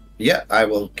 Okay. Yeah, I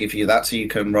will give you that, so you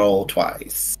can roll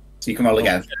twice. So you can roll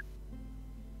again.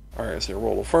 All right, so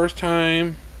roll the first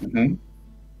time. Mm-hmm.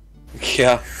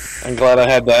 Yeah, I'm glad I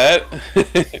had that.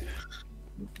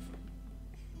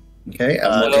 Okay,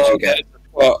 and what did you get?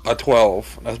 A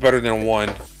 12. That's better than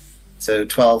 1. So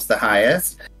 12's the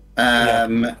highest.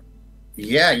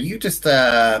 You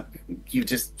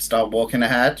just start walking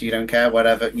ahead. You don't care,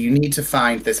 whatever. You need to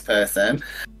find this person,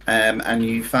 and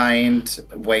you find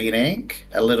waiting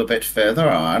a little bit further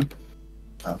on.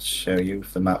 I'll show you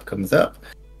if the map comes up.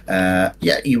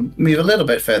 You move a little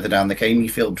bit further down the cave. And you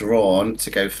feel drawn to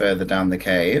go further down the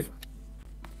cave,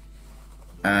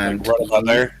 and right about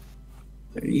there.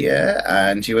 Yeah,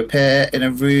 and you appear in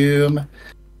a room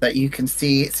that you can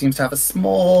see. It seems to have a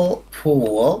small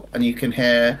pool, and you can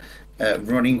hear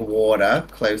running water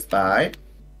close by.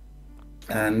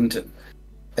 And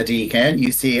Adekin,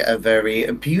 you see a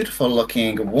very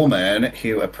beautiful-looking woman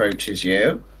who approaches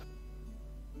you.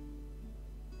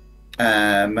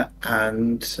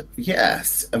 And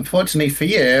yes, unfortunately for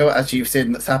you, as you've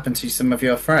seen that's happened to some of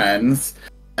your friends,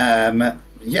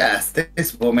 yes,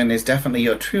 this woman is definitely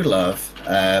your true love.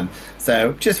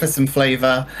 So just for some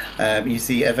flavour, you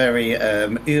see a very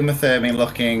Uma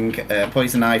Thurman-looking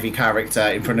Poison Ivy character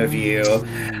in front of you.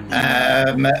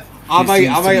 I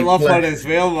might love her as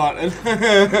well, Martin.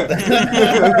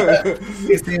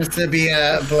 He seems to be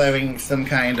blowing some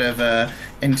kind of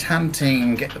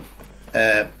enchanting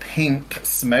pink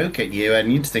smoke at you,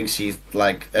 and you'd think she's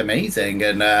like amazing.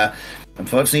 And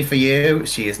unfortunately for you,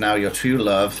 she is now your true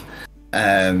love.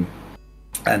 And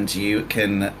you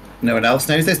can. No one else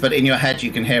knows this, but in your head,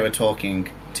 you can hear her talking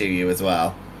to you as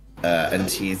well. And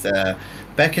she's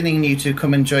beckoning you to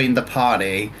come and join the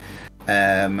party.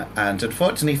 And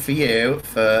unfortunately for you,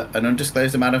 for an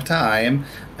undisclosed amount of time,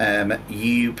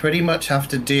 you pretty much have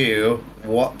to do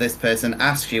what this person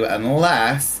asks you,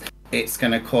 unless it's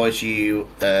going to cause you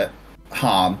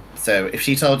harm. So if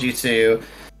she told you to,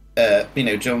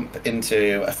 jump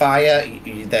into a fire,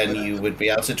 then you would be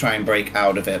able to try and break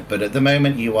out of it. But at the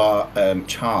moment, you are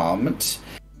charmed,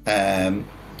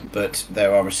 but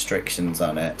there are restrictions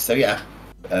on it. So yeah,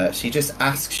 she just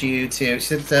asks you to.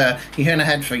 She says, "You hear in her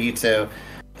head for you to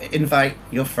invite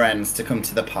your friends to come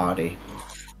to the party."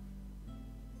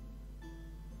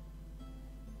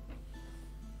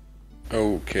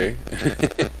 Okay.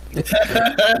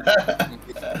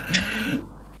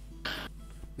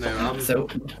 Now I'm So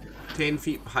 10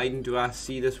 feet behind. Do I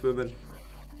see this woman?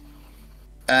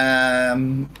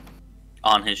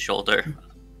 On his shoulder.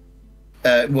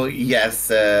 Well, yes,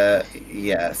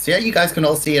 yes. Yeah, you guys can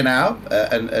all see her now,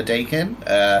 a Dakin.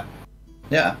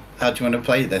 Yeah, how do you want to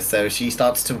play this? So she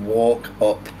starts to walk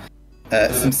up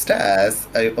some stairs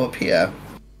up here.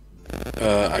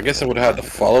 I guess I would have to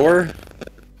follow her.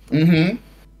 Mm-hmm.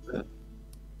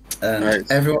 And Right.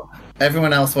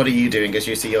 everyone else, what are you doing as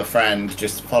you see your friend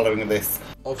just following this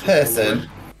person?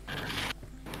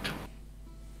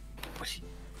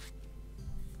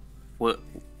 What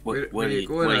Where are you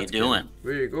doing?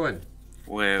 Where are you going?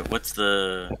 What's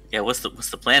the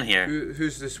plan here?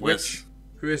 Who's this witch?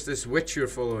 Who is this witch you're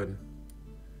following?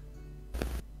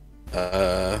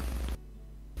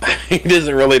 He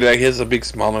doesn't really. Like, he has a big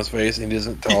smile on his face, and he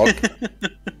doesn't talk.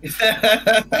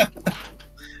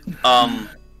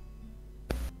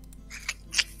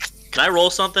 Can I roll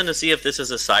something to see if this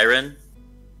is a siren?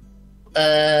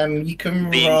 You can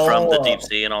Being roll from the deep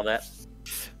sea and all that.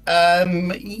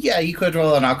 Yeah, you could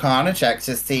roll an Arcana check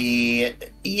to see.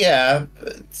 Yeah,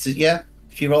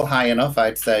 if you roll high enough,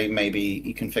 I'd say maybe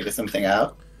you can figure something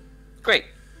out. Great.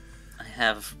 I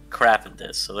have crap at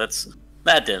this, so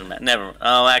that didn't matter. Never.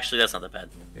 Oh, actually, that's not that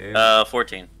bad.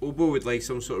 14. Obo would like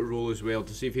some sort of roll as well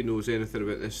to see if he knows anything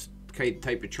about this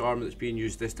type of charm that's being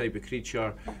used, this type of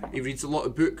creature. He reads a lot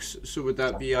of books, so would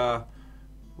that be a...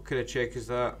 What kind of check is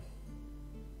that?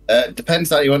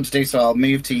 Depends how you want to do, so I'll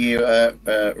move to you,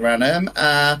 Ranum.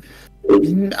 I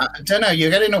don't know, you're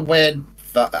getting a weird...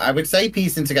 I would say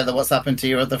piecing together what's happened to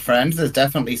your other friends, there's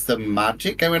definitely some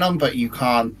magic going on, but you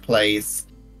can't place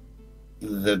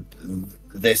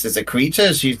this as a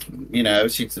creature. She's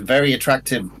a very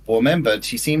attractive woman, but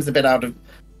she seems a bit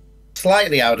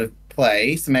slightly out of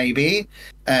place, maybe.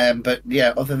 But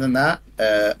yeah, other than that,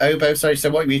 Obo, sorry, so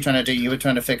what were you trying to do? You were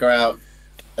trying to figure out,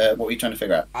 what were you trying to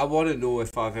figure out? I want to know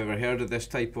if I've ever heard of this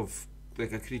type of,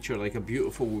 like a creature, like a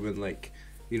beautiful woman, like,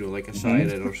 like a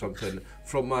siren or something.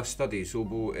 From my studies,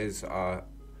 Obo is a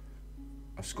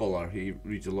scholar. He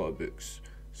reads a lot of books.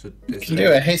 So you can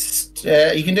do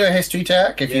a history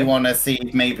check if you want to see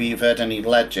if maybe you've heard any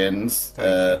legends,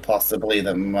 possibly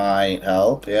that might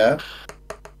help. Yeah.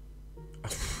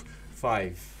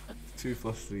 5. 2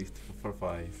 + 3 for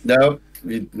 5. No,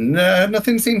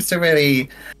 nothing seems to really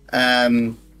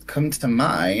come to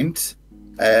mind.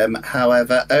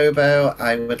 However, Obo,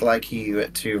 I would like you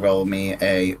to roll me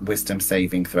a wisdom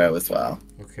saving throw as well.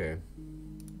 Okay.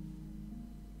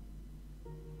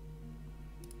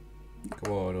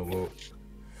 Come on, Obo.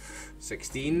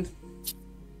 16?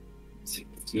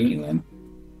 16.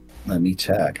 Let me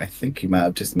check. I think you might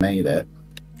have just made it.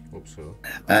 Hope so.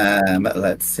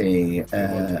 Let's see.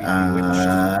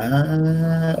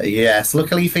 Yes,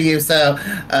 luckily for you. So,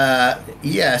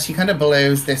 yeah, she kind of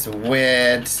blows this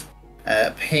weird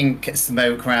pink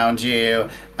smoke around you,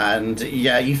 and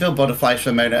yeah, you feel butterflies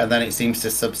for a moment, and then it seems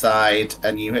to subside,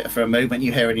 and for a moment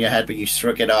you hear it in your head, but you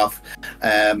shrug it off.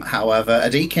 However,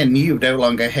 Adekin, you no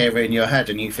longer hear it in your head,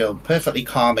 and you feel perfectly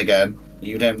calm again.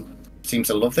 You don't seem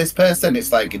to love this person.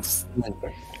 It's like it's like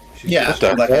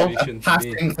a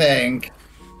passing thing.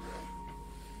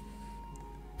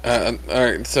 All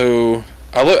right, so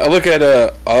I look at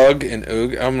Ugg and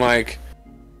Oog. I'm like,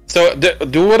 so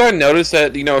do what I notice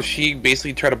that she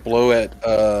basically tried to blow at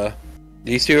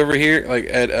these two over here, like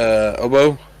at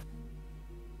Obo.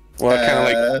 Well, kind of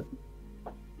like.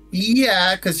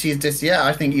 Yeah, because she's just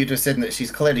I think you just said that she's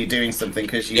clearly doing something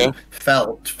because you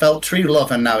felt true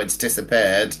love and now it's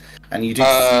disappeared, and you do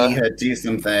see her do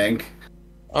something.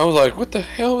 I was like, what the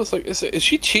hell? It's like, is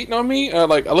she cheating on me?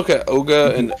 Like, I look at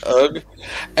Oga and Ugg,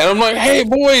 and I'm like, hey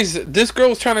boys, this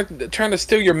girl's trying to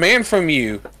steal your man from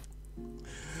you.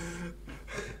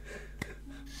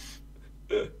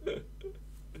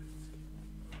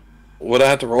 Would I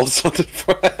have to roll something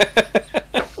for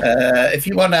that? If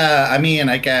you wanna,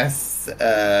 I guess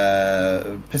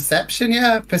perception,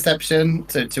 perception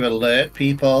to alert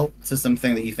people to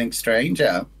something that you think strange,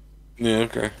 Yeah,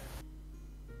 okay.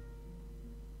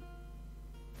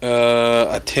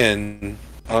 A 10.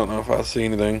 I don't know if I'll see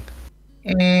anything.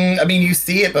 You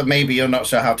see it, but maybe you're not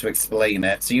sure how to explain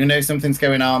it. So you know something's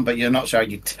going on, but you're not sure how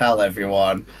you tell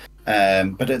everyone.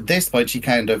 But at this point, she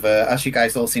kind of, as you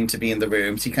guys all seem to be in the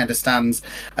room, she kind of stands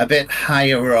a bit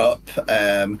higher up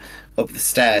the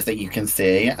stairs that you can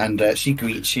see, and she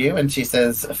greets you, and she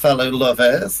says, fellow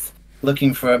lovers,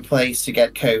 looking for a place to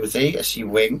get cozy, as she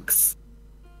winks.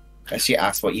 As she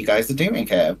asks what you guys are doing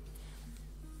here.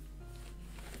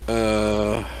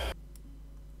 We're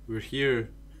here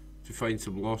to find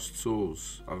some lost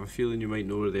souls. I have a feeling you might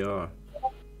know where they are.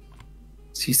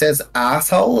 She says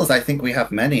assholes? I think we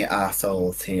have many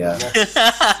assholes here.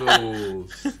 Lost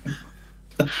souls.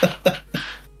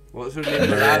 What's her name?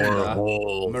 Miranda.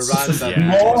 Miranda.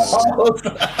 Yes.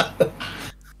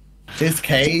 This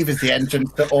cave is the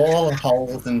entrance to all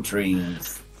holes and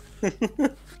dreams.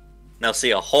 Now,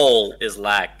 see, a hole is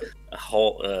like a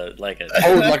hole, like a.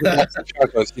 Oh, like a box of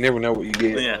chocolates. You never know what you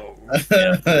get.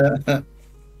 Yeah.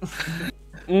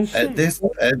 At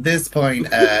this point,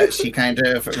 she kind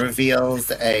of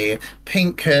reveals a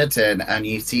pink curtain, and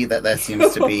you see that there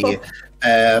seems to be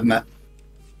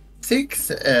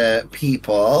 6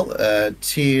 people,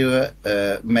 2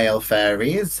 male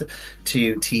fairies,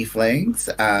 2 tieflings,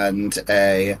 and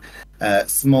a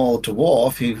small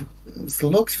dwarf who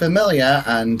looks familiar,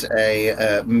 and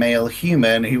a male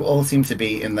human who all seem to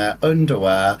be in their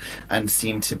underwear and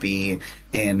seem to be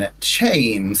in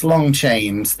chains, long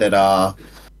chains that are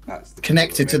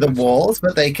connected to the walls,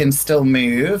 but they can still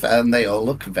move, and they all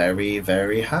look very,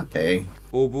 very happy.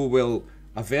 Obo will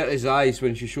avert his eyes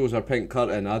when she shows her pink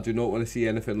curtain. I do not want to see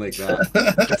anything like that.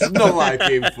 It's not what I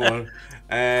came for.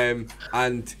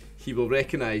 And he will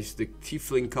recognise the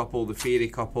tiefling couple, the fairy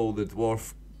couple, the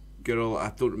dwarf girl.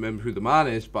 I don't remember who the man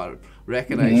is, but I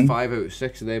recognise 5 out of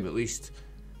 6 of them at least.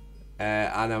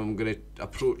 And I'm going to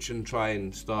approach and try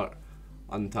and start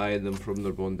untying them from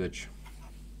their bondage.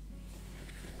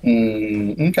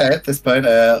 Okay, at this point,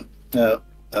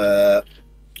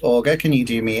 Olga, can you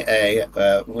do me a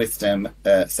wisdom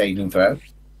saving throw?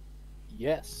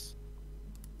 Yes.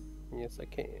 Yes, I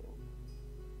can.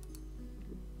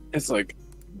 It's like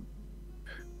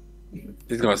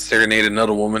he's gonna serenade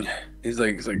another woman. He's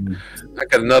like, he's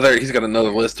got another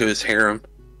list to his harem.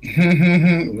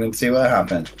 We'll see what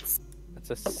happens. That's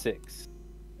a 6.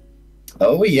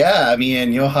 Oh yeah, I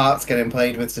mean, your heart's getting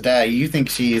played with today. You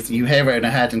think you hear her in her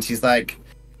head, and she's like,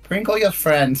 bring all your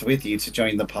friends with you to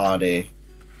join the party.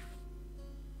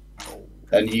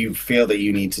 And you feel that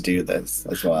you need to do this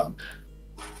as well.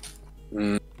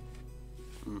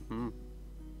 Mm-hmm.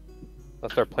 I'll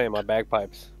start playing my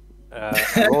bagpipes.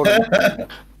 I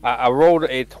rolled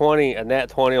a 20, a nat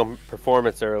 20 on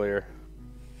performance earlier,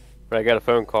 but I got a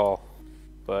phone call.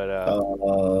 But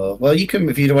well, you can,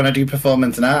 if you don't want to do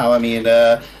performance now. I mean,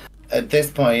 at this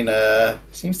point,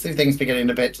 seems to things be getting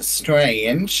a bit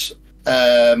strange.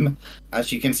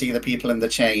 As you can see, the people in the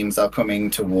chains are coming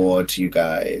towards you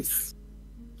guys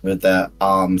with their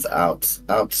arms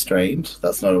outstretched.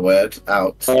 That's not a word.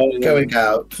 Going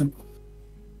out.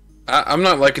 I'm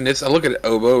not liking this. I look at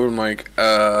Obo and I'm like,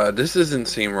 this doesn't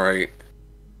seem right.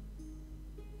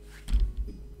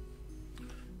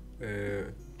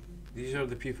 These are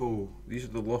the people, these are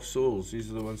the lost souls,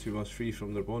 these are the ones who must free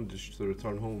from their bondage to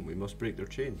return home. We must break their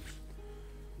chains.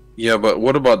 Yeah, but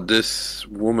what about this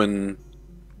woman?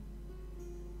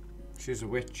 She's a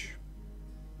witch.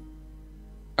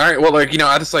 Alright, well, like,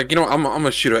 I just like, I'm gonna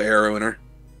shoot an arrow in her.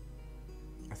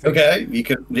 Okay, you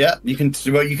can do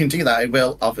that. It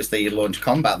will obviously launch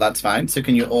combat, that's fine. So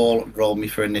can you all roll me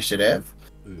for initiative?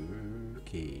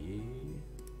 Okay.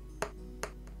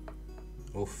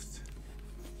 Oof.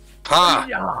 Ha!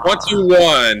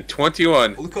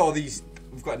 21. Look at all these.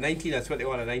 We've got 19 at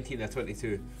 21 and 19 at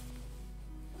 22.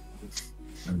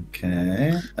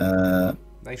 Okay.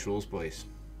 Nice rolls, boys.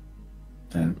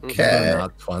 Okay.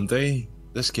 Not 20.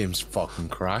 This game's fucking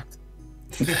cracked.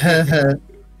 Hey,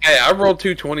 I rolled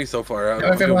 220 so far.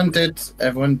 Everyone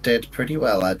did pretty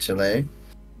well, actually.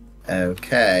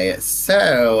 Okay,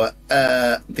 so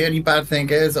the only bad thing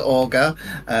is, Olga,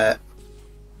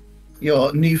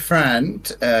 your new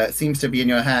friend seems to be in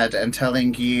your head and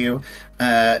telling you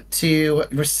to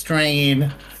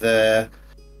restrain the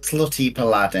slutty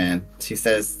paladin. She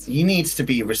says you need to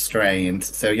be restrained,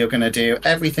 so you're going to do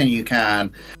everything you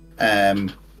can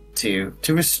to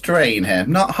restrain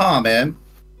him, not harm him,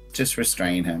 just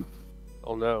restrain him.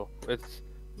 Oh no,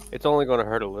 it's only going to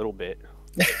hurt a little bit.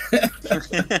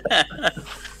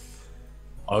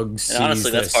 Ugg sees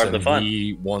honestly, that's this part of the and fun.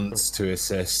 he wants to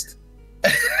assist.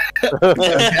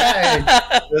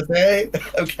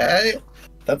 Okay,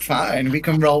 that's fine. We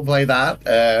can roleplay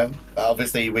that.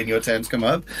 Obviously, when your turns come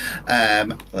up.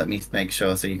 Let me make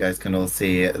sure so you guys can all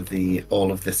see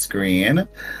all of the screen.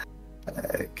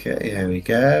 Okay, here we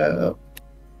go.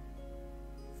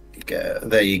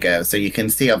 There you go. So you can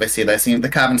see, obviously, the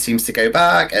cavern seems to go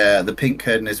back. The pink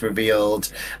curtain is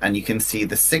revealed, and you can see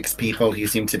the 6 people who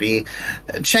seem to be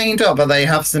chained up, but they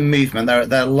have some movement.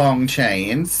 They're long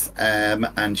chains,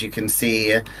 and you can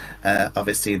see,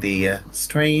 obviously, the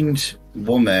strange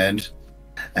woman.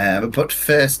 But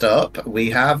first up, we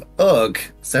have Ugg.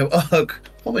 So, Ugg,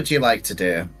 what would you like to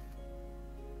do?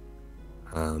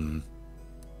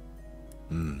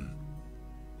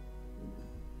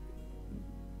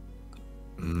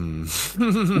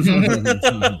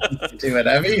 Do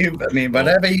whatever you. I mean,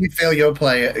 whatever you feel your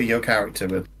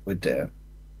character would do.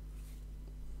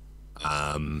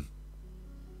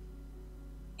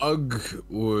 Ugg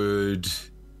would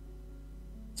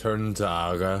turn to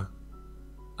Aga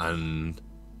and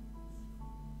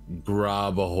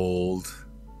grab a hold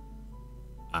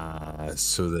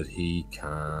so that he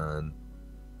can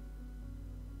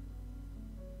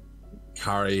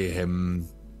carry him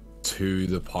to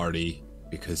the party,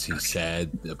 because he said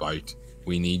about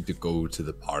we need to go to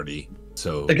the party.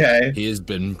 So he has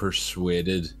been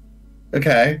persuaded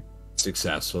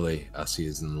successfully, as he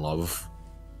is in love.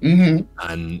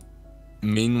 And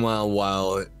meanwhile,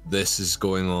 while this is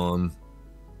going on,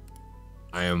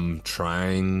 I am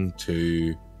trying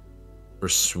to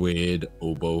persuade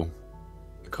Obo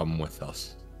to come with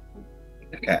us.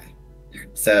 Okay.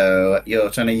 So you're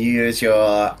trying to use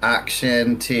your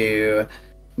action to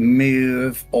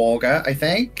move Olga, I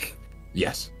think?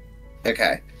 Yes.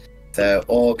 Okay. So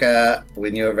Olga,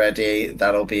 when you're ready,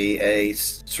 that'll be a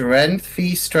strength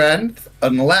v strength,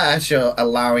 unless you're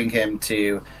allowing him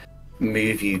to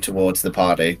move you towards the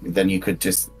party. Then you could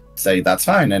just say that's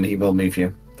fine and he will move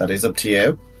you. That is up to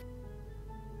you.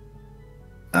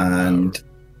 And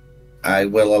I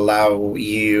will allow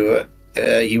you.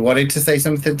 You wanted to say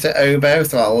something to Obo,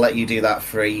 so I'll let you do that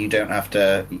free. You don't have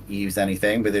to use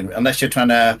anything with him, unless you're trying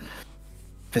to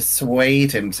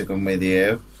persuade him to come with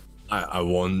you. I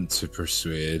want to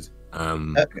persuade.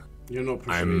 You're not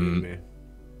persuading me.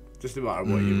 Just no matter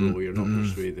what you roll, you're not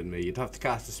persuading me. You'd have to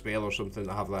cast a spell or something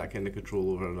to have that kind of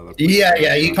control over another person.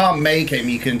 Yeah, you can't make him.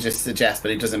 You can just suggest,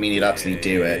 but it doesn't mean you'd actually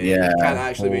do it. Yeah. You can't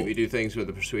actually make me do things with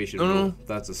the persuasion roll.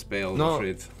 That's a spell, I'm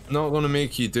afraid. Not going to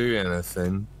make you do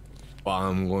anything, but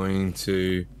I'm going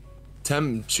to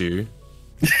tempt you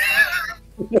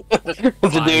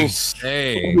by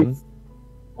saying,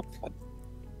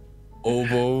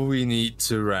 Obo, we need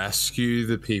to rescue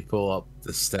the people up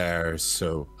the stairs,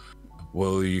 so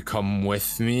will you come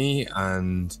with me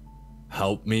and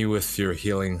help me with your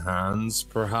healing hands,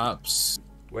 perhaps?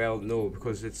 Well, no,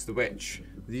 because it's the witch.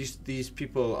 These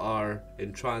people are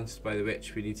entranced by the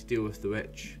witch. We need to deal with the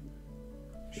witch.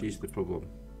 She's the problem.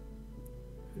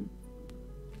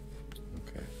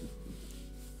 Okay.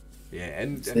 Yeah,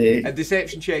 and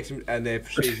deception checks and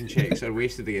persuasion checks are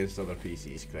wasted against other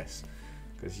PCs, Chris.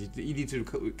 Because you need to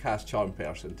cast Charm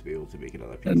Person to be able to make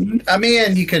another PC. I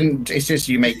mean, you can. It's just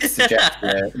you make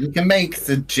suggestions. You can make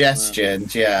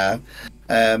suggestions. Yeah.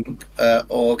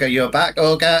 Olga, you're back.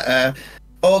 Olga.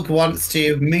 Olga wants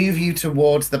to move you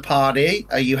towards the party.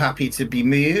 Are you happy to be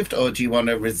moved, or do you want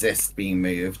to resist being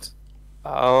moved?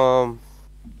 Well,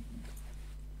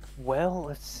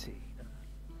 let's see.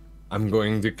 I'm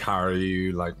going to carry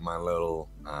you like my little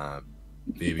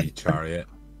baby chariot.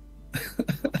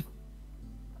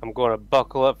 I'm going to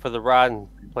buckle up for the ride and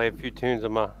play a few tunes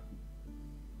on my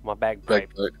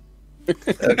bagpipe.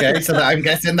 Okay, so I'm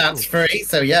guessing that's free.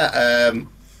 So yeah,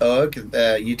 Ugg,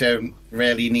 you don't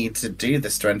really need to do the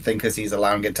strength thing because he's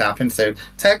allowing it to happen. So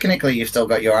technically, you've still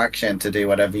got your action to do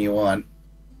whatever you want.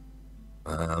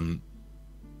 All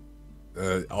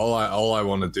I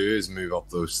want to do is move up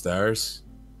those stairs.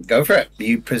 Go for it.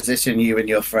 You position you and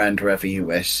your friend wherever you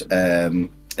wish. Near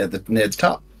the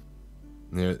top.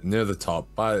 Near the top,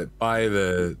 by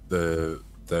the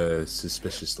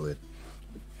suspicious lid.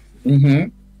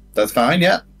 That's fine.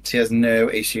 Yeah, she has no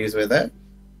issues with it.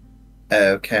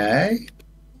 Okay.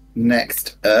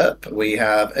 Next up, we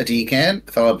have a deacon,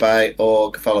 followed by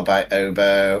Orc, followed by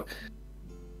Obo.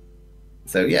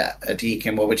 So yeah, a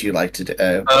deacon. What would you like to do?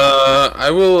 I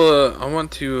will. I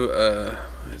want to.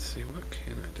 Let's see. What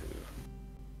can I do?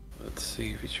 Let's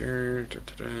see. Feature.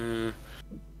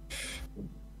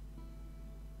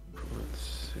 Let's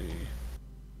see.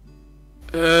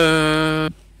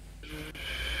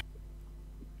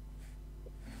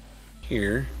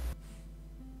 Here.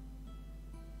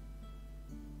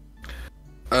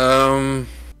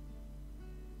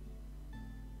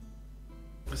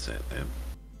 What's that? I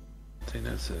think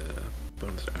that's a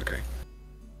bonus. Okay.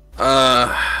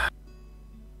 I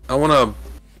want to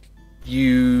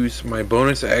use my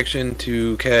bonus action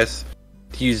to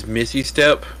use Misty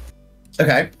Step.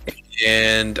 Okay.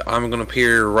 And I'm gonna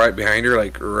appear right behind her,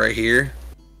 like right here.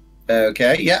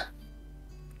 Okay, yeah.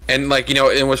 And like, you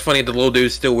know, and what's funny, the little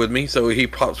dude's still with me, so he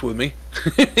pops with me.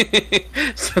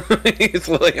 So he's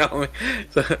like on me.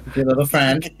 So, your little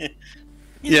friend.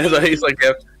 Yeah, so he's like,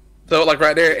 yeah. So like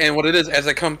right there, and what it is, as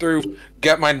I come through,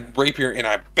 got my rapier and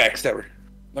I backstab her.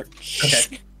 Like,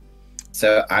 okay.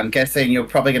 So I'm guessing you're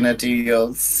probably gonna do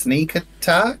your sneak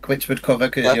attack, which would cover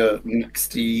because you're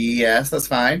next. Yes, that's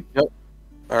fine. Yep.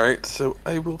 All right, so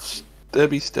I will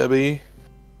Debbie Stubby.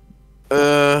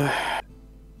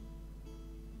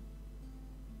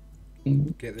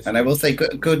 Get this And I will say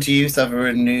good use of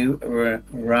a new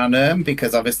runner,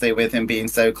 because obviously with him being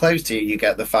so close to you, you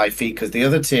get the 5 feet, because the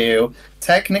other two,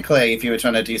 technically, if you were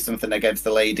trying to do something against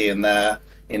the lady in there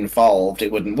involved,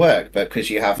 it wouldn't work, but because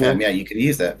you have him, yeah, you can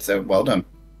use it, so well done.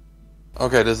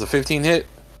 Okay, does the 15 hit?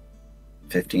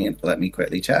 15, let me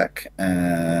quickly check.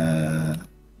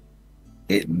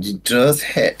 It does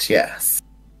hit, yes.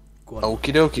 Go on.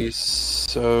 Okie dokie.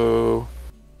 So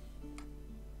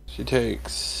she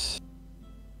takes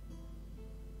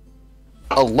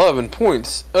 11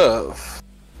 points of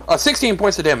 16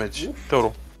 points of damage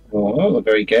total. Oh,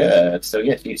 very good. So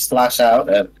yes, you slash out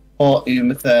at poor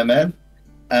Uma Thurman.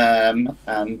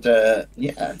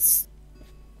 Yes.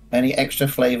 Any extra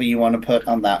flavor you want to put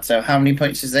on that? So how many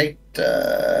points is it?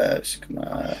 Come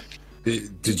on.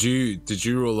 Did you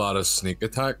roll out a sneak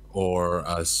attack or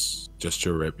as just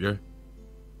your rapier?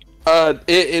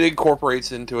 It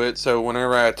incorporates into it, so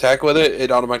whenever I attack with it, it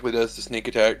automatically does the sneak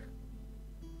attack.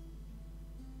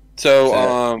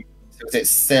 So it's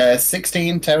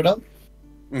 16 total.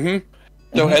 So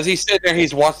as he's sitting there,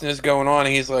 he's watching this going on,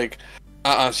 and he's like,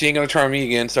 she ain't gonna try me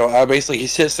again. So he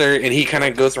sits there, and he kind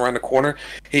of goes around the corner.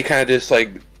 He kind of just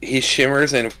he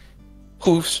shimmers and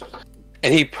poofs,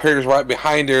 and he appears right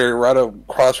behind her, right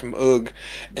across from Ugg,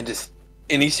 and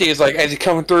you see it's as he's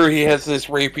coming through, he has this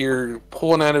rapier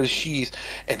pulling out of his sheath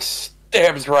and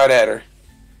stabs right at her.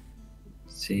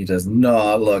 She does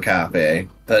not look happy,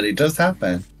 but it does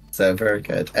happen. So very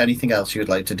good. Anything else you would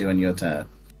like to do in your turn?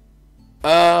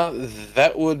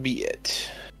 That would be it.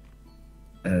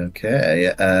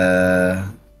 Okay.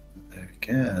 Very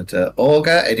good.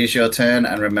 Olga, it is your turn,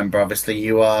 and remember, obviously,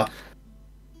 you are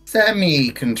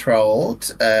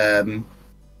semi-controlled.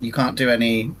 You can't do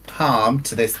any harm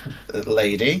to this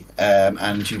lady,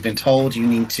 and you've been told you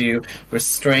need to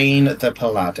restrain the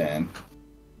paladin.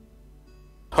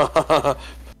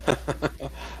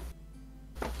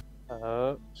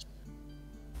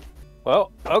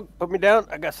 Well, put me down.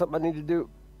 I got something I need to do.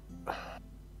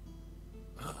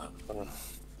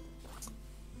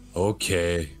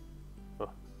 Okay.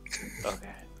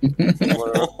 Okay.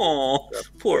 Oh,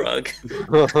 poor Ugg.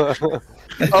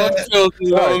 I'm so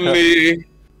lonely.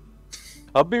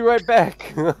 I'll be right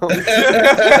back.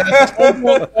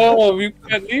 Oh, you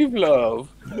can't leave, love.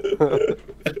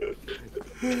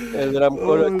 And then I'm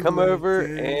going to come over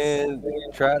and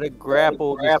try to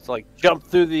grapple, just jump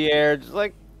through the air, just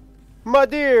my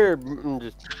dear.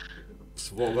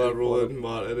 So what am I rolling,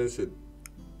 Martin? Is it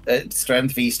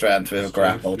Strength v strength with a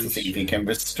grapple to see if he can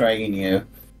restrain you.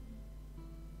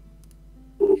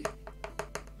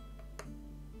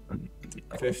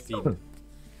 $15?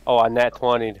 Oh, I nat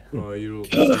 20'd. Oh, you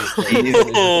rolled.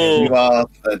 You are,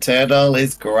 the turtle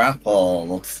is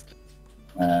grappled.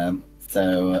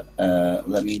 So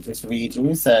let me just read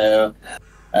you. So,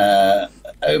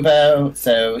 Obo,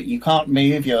 so you can't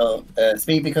move, your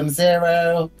speed becomes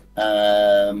 0.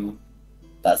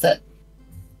 That's it.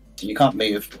 So you can't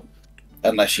move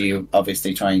unless you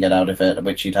obviously try and get out of it,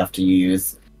 which you'd have to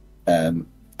use an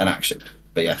action.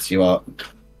 But yes, you are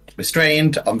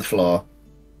restrained on the floor.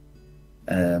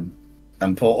 And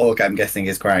poor Org, I'm guessing,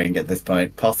 is crying at this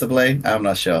point. Possibly. I'm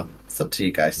not sure. It's up to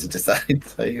you guys to decide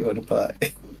how you want to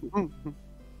play.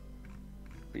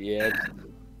 Yeah,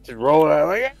 just roll it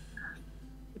out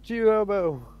It's you,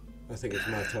 Elbow. I think it's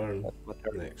my turn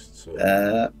next.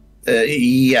 So.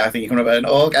 Yeah, I think you can run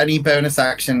Org. Any bonus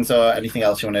actions or anything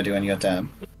else you want to do in your turn?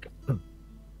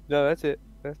 No, that's it.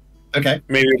 Okay.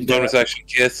 Maybe a bonus action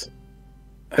kiss.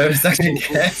 Bonus action,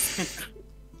 yes.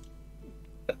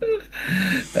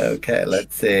 Okay,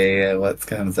 let's see what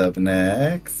comes up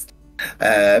next.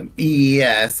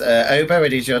 Yes, Obo,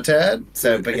 it is your turn.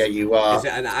 So, but yeah, you are. Is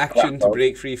it an action to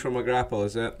break free from a grapple?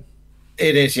 Is it?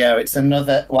 It is, yeah. It's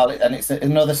another. Well, and it's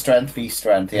another strength v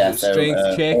strength. Yeah. Is it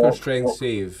strength check or strength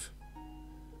save?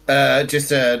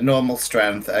 Just a normal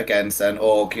strength against an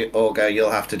Augur. You'll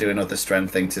have to do another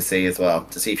strength thing to see as well,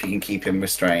 to see if you can keep him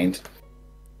restrained.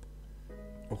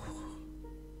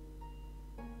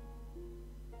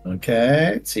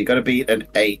 Okay, so you got to beat an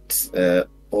 8,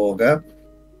 Augur.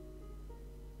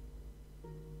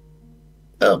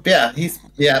 Oh yeah, he's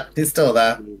still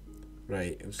there.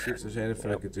 Right, I'll see if there's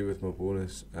anything I could do with my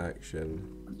bonus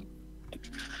action.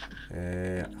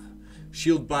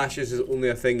 Shield bashes is only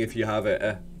a thing if you have it,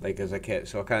 as a kit,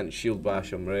 so I can't shield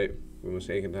bash him, right? With my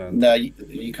second hand. No,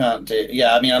 you can't do.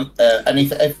 Yeah, I mean,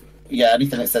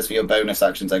 anything that says for your bonus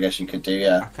actions, I guess you could do.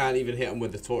 Yeah. I can't even hit him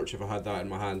with the torch if I had that in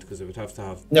my hand, because I would have to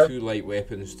have 2 light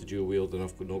weapons to dual wield, and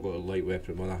I've not got a light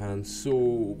weapon in my hand. So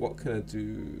what can I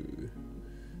do?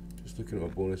 Just looking at my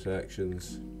bonus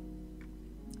actions.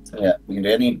 So yeah, we can do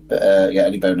any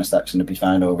bonus action to be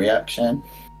fine or reaction.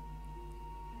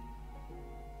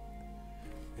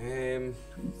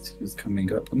 Who's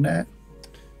coming up next?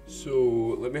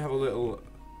 So let me have a little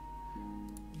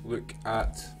look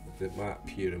at the map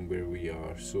here and where we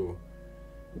are. So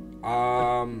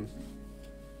I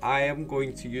am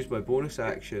going to use my bonus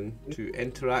action to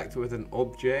interact with an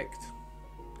object,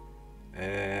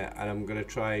 and I'm going to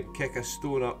try and kick a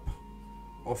stone up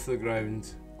off the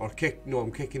ground, or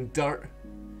I'm kicking dirt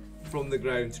from the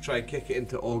ground to try and kick it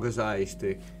into Olga's eyes,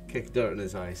 to kick dirt in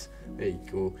his eyes. There you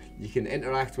go. You can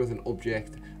interact with an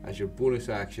object as your bonus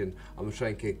action. I'm going to try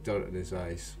and kick dirt in his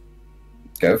eyes.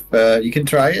 Go. You can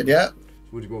try it, yeah.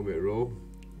 What do you want me to roll?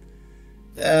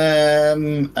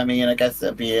 I mean, I guess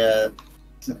it'd be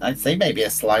I'd say maybe a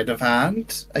sleight of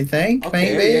hand. I think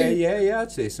maybe. Yeah,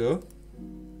 I'd say so.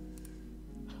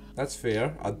 That's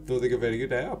fair. I don't think a very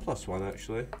good idea. +1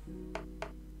 actually.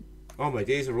 Oh my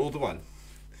days! I rolled a 1.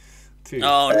 2.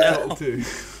 Oh no! 2.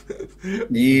 You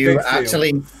Big fail.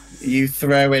 actually you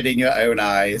throw it in your own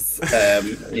eyes.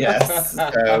 Yes.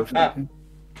 So,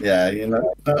 yeah, you're not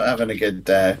having a good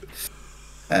day.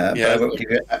 Yeah. But we'll give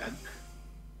it.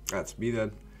 That's me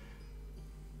then.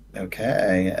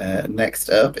 Okay. Next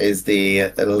up is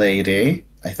the lady.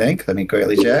 I think. Let me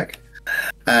quickly check.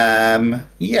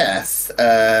 Yes.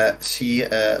 She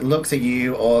looks at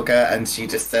you, Olga, and she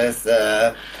just says,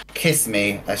 "Kiss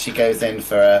me," as she goes in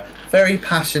for a very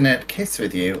passionate kiss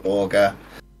with you, Olga.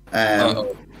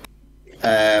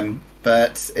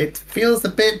 But it feels a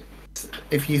bit.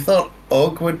 If you thought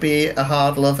Og would be a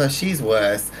hard lover, she's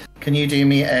worse. Can you do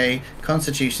me a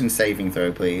Constitution saving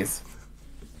throw, please?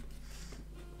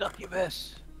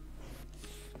 Succubus.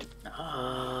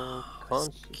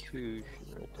 Constitution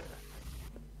right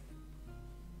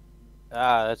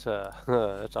there. That's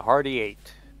a hardy 8.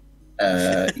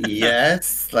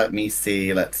 Yes. Let me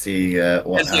see. Let's see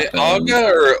what Is happens. it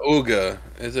Olga or Uga?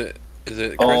 Is it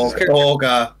Chris's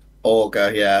character?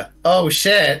 Olga, yeah. Oh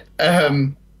shit.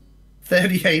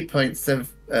 38 points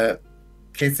of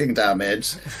kissing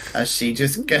damage as she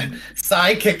just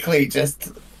psychically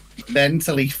just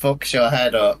mentally fucks your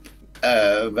head up.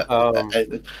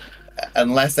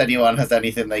 Unless anyone has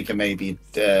anything they can maybe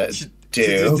do. She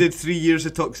just did 3 years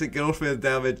of toxic girlfriend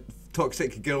damage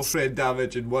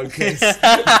in one kiss.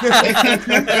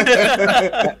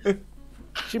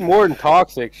 She's more than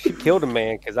toxic. She killed a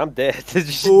man because I'm dead.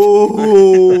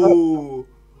 Oh.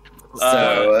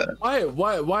 So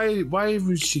why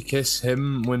would she kiss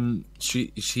him when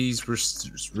she's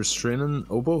restraining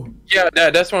Obo? Yeah,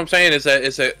 that's what I'm saying. It's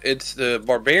the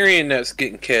barbarian that's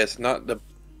getting kissed, not the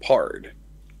pard.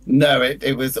 no,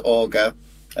 it was Olga.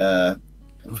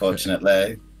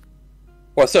 Unfortunately.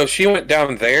 Well, so she went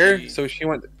down there. So she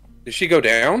went. Did she go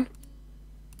down?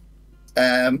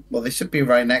 Well, they should be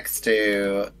right next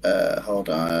to. Hold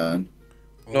on.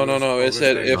 No. It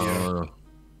said if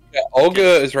Oh,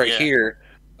 Olga is right Yeah. here,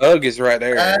 Ugg is right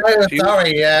there.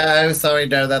 Sorry. Yeah, I'm sorry.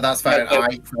 No, that's fine. Yeah,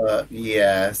 I thought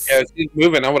yes. Yeah, if she's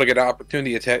moving. I would have got an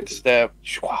opportunity attack to stab.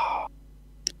 Shwa.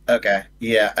 Okay.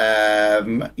 Yeah.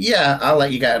 Yeah. I'll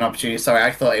let you get an opportunity. Sorry,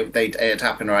 I thought it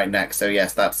happened right next. So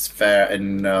yes, that's fair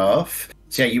enough.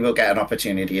 So yeah, you will get an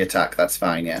opportunity attack. That's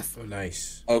fine. Yes. Oh,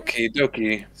 nice. Okie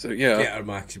dokie. So yeah. Get her,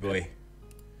 Maxi boy.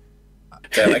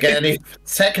 So again,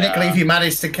 technically, if you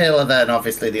managed to kill her, then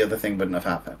obviously the other thing wouldn't have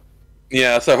happened.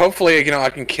 Yeah, so hopefully, I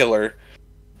can kill her.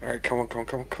 Alright, come on.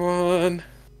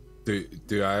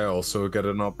 do I also get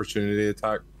an opportunity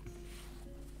attack?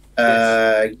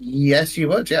 Yes, you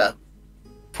would. Yeah.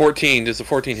 14, does a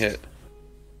 14 hit?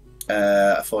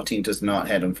 14 does not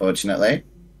hit, unfortunately.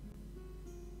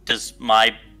 Does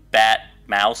my bat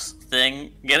mouse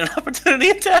thing get an opportunity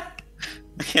attack?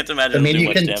 I can't imagine I mean, it'll you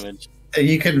do much can- damage.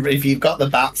 You can, if you've got the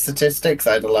bat statistics,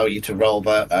 I'd allow you to roll,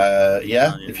 but yeah, Oh,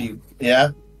 yeah. if you, yeah,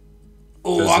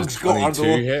 Oh, Does I've a got her 22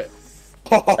 though. hit?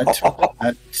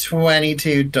 a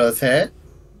 22 does hit.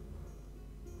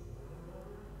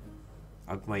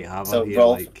 I might have So her here,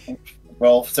 roll, like.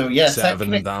 roll. So yeah,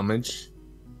 7 damage.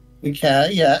 Okay,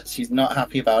 yeah, she's not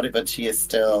happy about it, but she is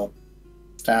still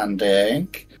standing.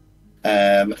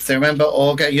 So remember,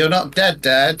 Olga, you're not dead.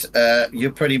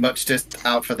 You're pretty much just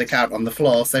out for the count on the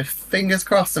floor. So fingers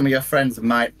crossed, some of your friends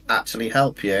might actually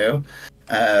help you,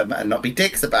 and not be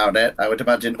dicks about it. I would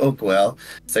imagine Ugg will.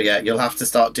 So yeah, you'll have to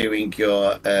start doing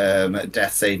your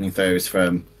death saving throws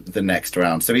from the next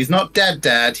round. So he's not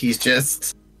dead. He's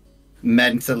just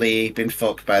mentally been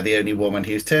fucked by the only woman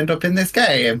who's turned up in this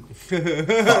game.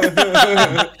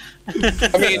 I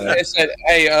mean, it said,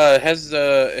 hey, has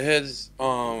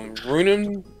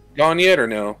Runen gone yet or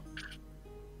no?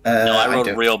 No, I rolled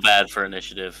don't. real bad for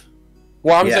initiative.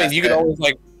 Well, I'm Yeah, saying you could always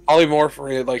like polymorph for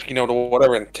it, like to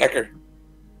whatever and Tecker.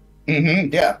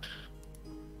 Yeah.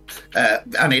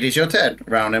 And it is your turn,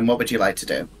 Ronan. What would you like to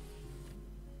do?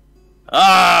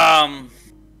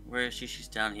 Where is she? She's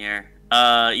down here.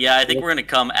 Yeah, I think we're gonna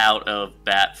come out of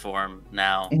bat form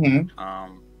now.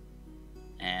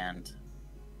 And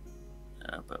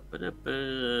that's what we're gonna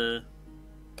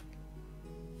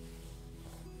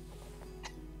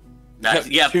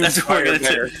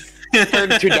do. Turn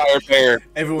to dire bear.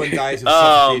 Everyone dies of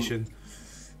suffocation.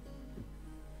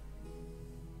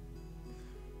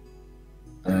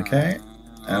 Okay.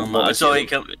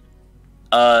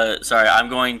 Sorry, I'm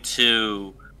going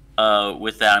to.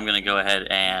 With that, I'm gonna go ahead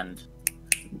and.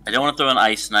 I don't want to throw an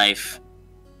ice knife.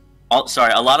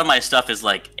 Sorry, a lot of my stuff is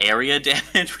like area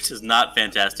damage, which is not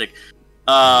fantastic.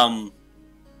 What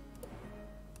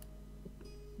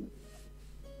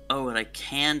I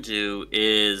can do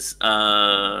is,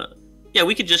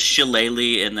 we could just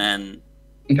shillelagh and then.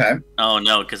 Okay. Oh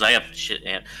no, because I have shit.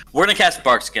 We're gonna cast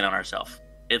Bark Skin on ourselves.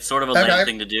 It's sort of a lame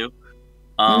thing to do.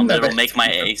 It'll make my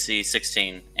AC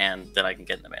 16, and then I can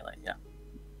get in the melee. Yeah.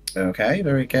 Okay,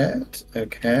 very good.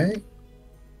 Okay.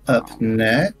 Up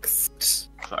next.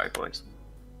 Sorry, boys.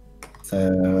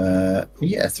 So,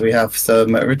 yes, we have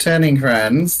some returning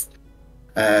friends.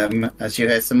 As you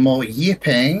hear some more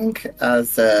yipping,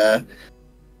 as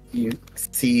you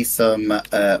see some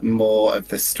more of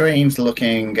the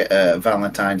strange-looking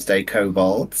Valentine's Day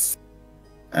kobolds.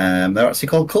 They're actually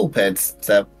called Culpids,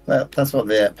 so that's what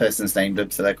the person's named them,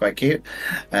 so they're quite cute.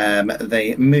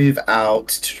 They move out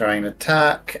to try and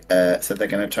attack, so they're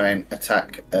going to try and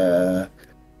attack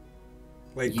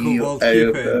Like you, Kobold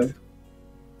Obo. Cupid.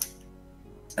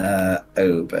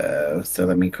 Obo. So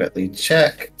let me quickly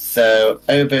check. So,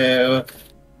 Obo...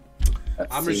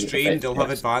 I'm restrained, I'll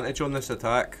have advantage on this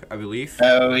attack, I believe.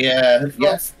 Oh, yeah.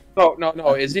 Yes.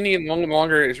 No. Isn't he no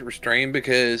longer restrained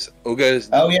because Oga is...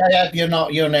 Oh, yeah. You're no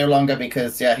longer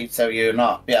because, you're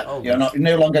not. Yeah, you're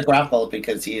no longer grappled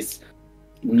because he's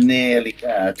nearly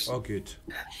dead. Oh, good.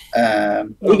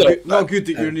 Not good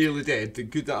that you're nearly dead,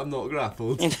 good that I'm not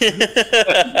grappled. Sorry,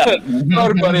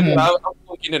 buddy, I'm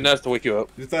looking at us to wake you up.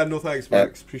 No thanks,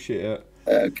 Max. Appreciate it.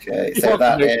 Okay, so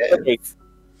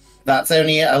that's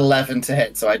only 11 to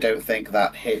hit, so I don't think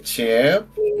that hits you.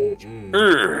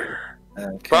 Okay.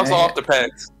 Bounce off the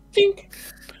pants.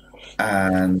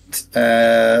 And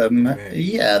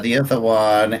the other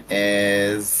one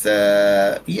is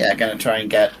gonna try and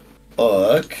get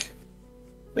Ugg,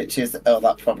 which is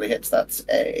that probably hits. That's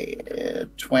a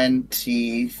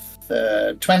 22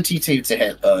 to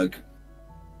hit Ugg.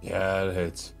 Yeah, it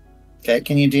hits. Okay,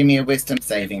 can you do me a wisdom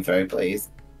saving throw, please?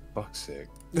 Fuck's sake.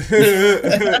 That's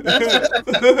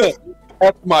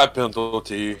my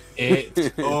penalty.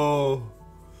 8. Oh.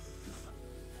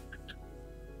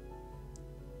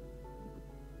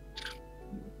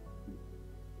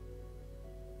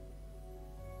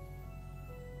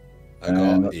 I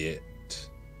got 8.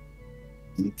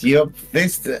 You're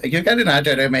getting, I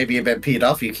don't know, maybe a bit peed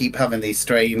off. You keep having these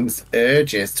strange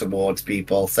urges towards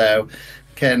people. So,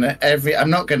 I'm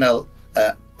not gonna,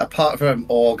 apart from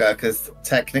Orga, because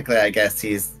technically, I guess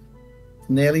he's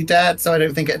nearly dead. So I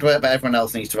don't think it'd work. But everyone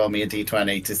else needs to roll me a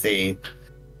d20 to see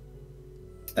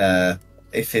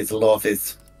if his love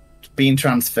is being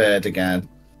transferred again.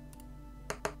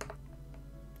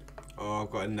 Oh, I've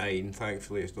got a 9.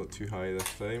 Thankfully, it's not too high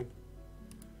this time.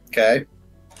 Okay.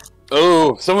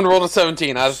 Oh, someone rolled a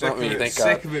 17. That's not me, thank God.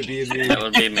 Sick of it being me. That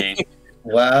would be me.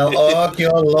 Well, Org,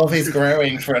 your love is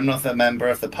growing for another member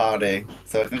of the party.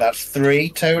 So I think that's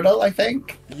 3 total, I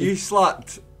think. You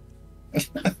slut.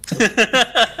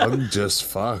 I'm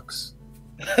just fucks.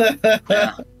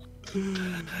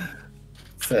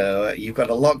 So you've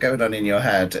got a lot going on in your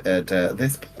head at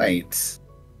this point.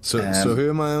 So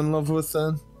who am I in love with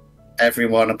then?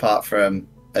 Everyone apart from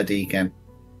a deacon.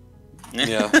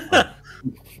 Yeah.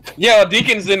 Yeah,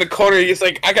 Deacon's in the corner. He's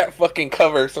like, I got fucking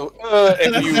cover. So,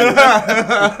 if you,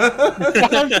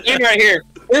 I'm standing right here.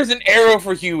 There's an arrow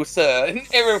for you, sir. An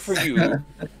arrow for you.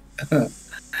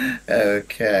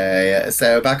 Okay,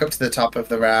 so back up to the top of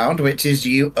the round, which is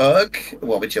you, Ugg.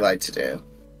 What would you like to do?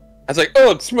 I was like,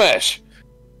 oh, smash.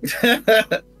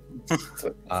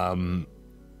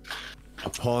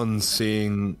 Upon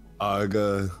seeing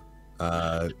Arga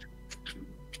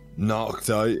knocked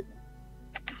out,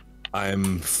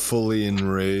 I'm fully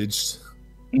enraged.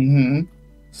 Mm-hmm.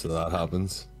 So that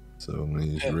happens. So I'm gonna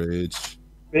use rage.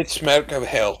 Bitch smoke of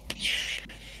hell.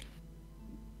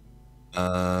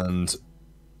 And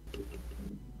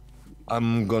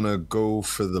I'm gonna go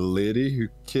for the lady who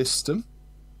kissed him.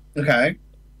 Okay.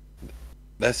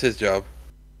 That's his job.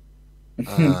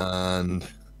 And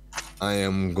I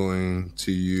am going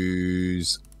to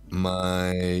use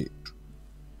my...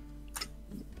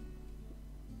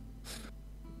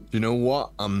 You know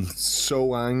what? I'm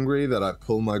so angry that I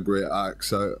pull my great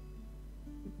axe out.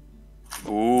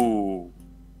 Ooh.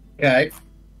 Okay.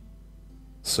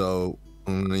 So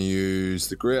I'm going to use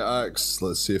the great axe.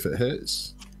 Let's see if it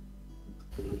hits.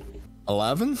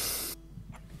 11?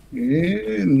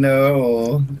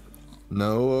 No.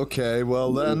 No, okay.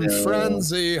 Well then, No.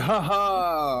 frenzy.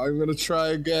 Haha! I'm going to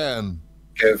try again.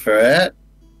 Go for it.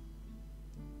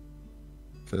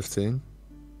 15.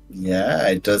 Yeah,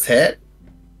 it does hit.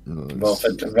 Roll Nice.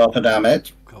 for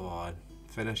damage. Come on,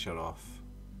 finish her off.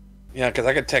 Yeah, because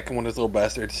I could tech one of those little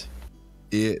bastards.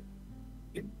 8.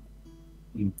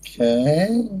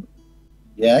 Okay.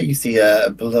 Yeah, you see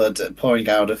blood pouring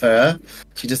out of her.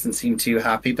 She doesn't seem too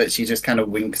happy, but she just kind of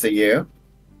winks at you.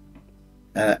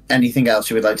 Anything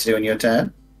else you would like to do in your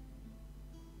turn?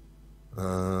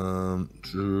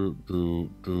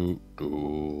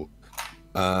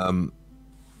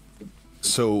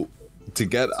 So to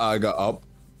get Aga up,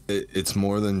 it's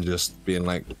more than just being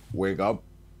like, wake up.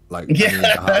 Like, I need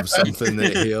to have something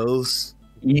that heals.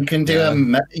 You can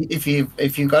do if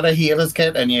you've got a healer's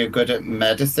kit and you're good at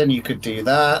medicine, you could do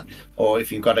that. Or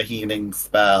if you've got a healing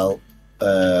spell,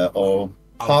 or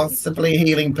possibly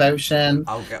healing potion.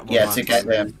 I'll get my to get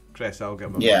them. Chris, I'll get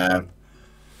my Yeah.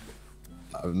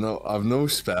 I've no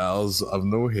spells. I've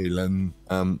no healing.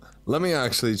 Let me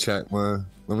actually check my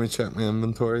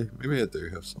inventory. Maybe I do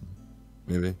have some.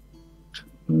 Maybe.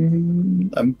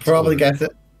 I'm probably guessing.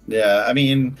 Yeah, I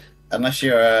mean, unless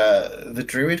you're the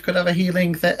druid could have a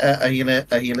healing a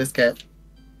healer's kit.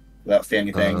 That's the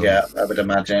only thing. Yeah, I would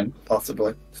imagine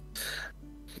possibly.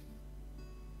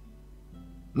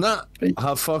 Nah, I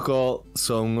have fuck all.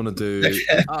 So I'm gonna do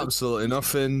absolutely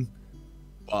nothing.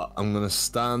 But I'm gonna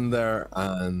stand there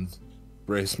and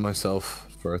brace myself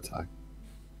for attack.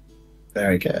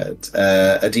 Very good.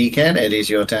 A deacon, it is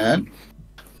your turn.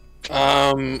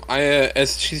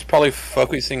 As she's probably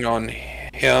focusing on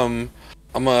him,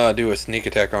 I'm gonna do a sneak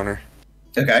attack on her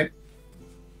Okay.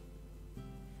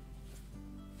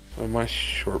 with my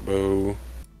short bow.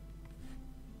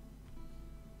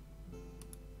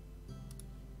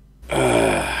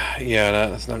 Yeah,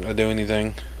 that's not gonna do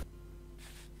anything.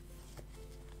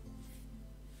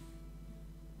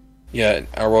 Yeah,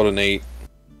 I rolled an 8.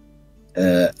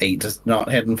 8 does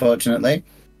not hit, unfortunately.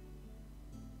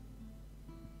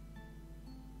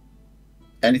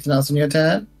 Anything else on your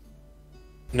turn?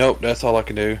 Nope, that's all I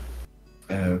can do.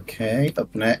 Okay,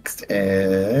 up next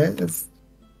is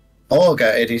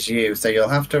Olga. It is you, so you'll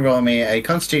have to roll me a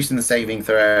Constitution saving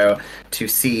throw to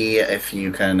see if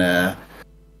you can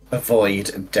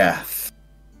avoid death.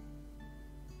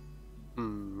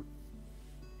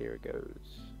 Here it goes.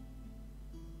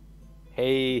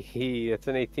 Hey, that's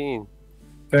an 18.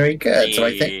 Very good. So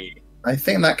I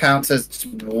think that counts as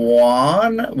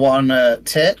one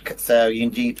tick. So you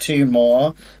need 2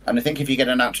 more, and I think if you get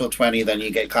a natural 20, then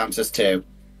you get counts as 2.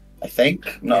 I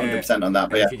think not 100% on that,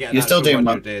 but If you get you're still doing one,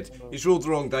 one. you're dead. He's rolled the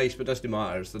wrong dice, but doesn't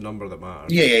matter. It's the number that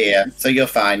matters. Yeah. So you're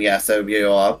fine. Yeah. So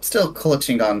you are still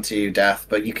clutching on to death,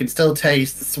 but you can still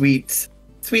taste the sweet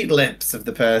lips of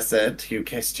the person who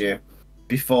kissed you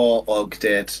before Og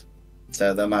did.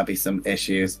 So there might be some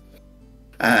issues.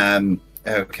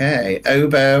 Okay,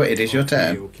 Obo, it is your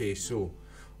turn. Okay, so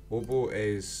Obo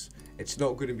is... It's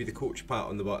not going to be the coach pat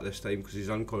on the butt this time because he's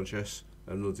unconscious.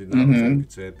 I'm not doing that without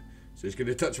consent. So he's going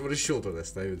to touch him on his shoulder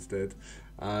this time instead.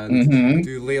 And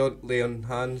do lay on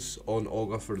hands on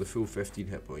Olga for the full 15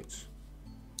 hit points.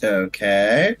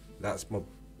 Okay. That's my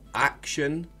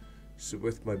action. So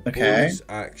with my bonus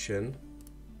action,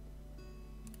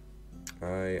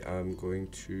 I am going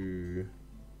to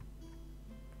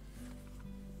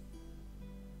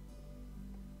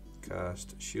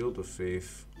cast Shield of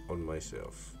Faith on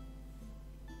myself.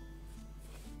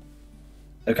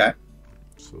 Okay.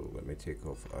 So let me take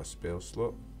off a spell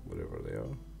slot, whatever they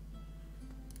are.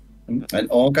 And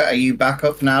Olga, are you back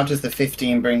up now? Does the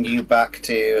 15 bring you back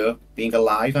to being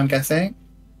alive, I'm guessing?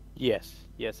 Yes,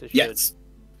 it should.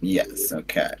 Yes,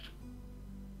 okay.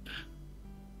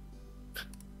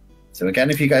 So again,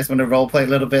 if you guys want to roleplay a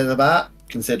little bit of that,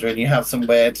 considering you have some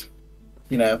weird,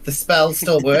 the spell's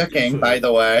still working, by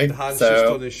the way. The hand's just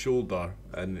on his shoulder,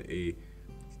 and he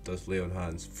does lay on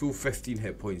hands. Full 15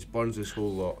 hit points, burns this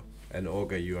whole lot, and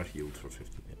Olga, you are healed for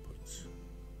 15 hit points.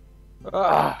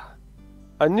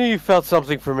 I knew you felt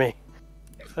something for me.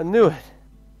 I knew it.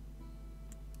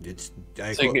 It's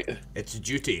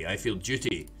duty. I feel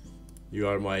duty. You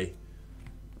are my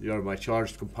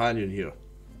charged companion here.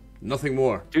 Nothing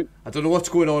more. I don't know what's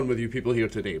going on with you people here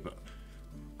today, but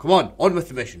Come on with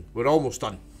the mission. We're almost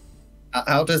done.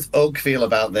 How does Ugg feel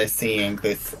about this, seeing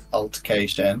this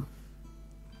altercation?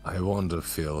 I want to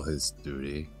feel his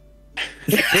duty.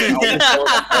 It's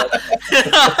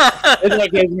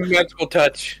like a magical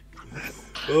touch.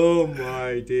 Oh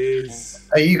my days.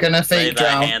 Are you gonna Lay fake thy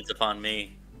drown? hands upon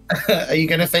me. Are you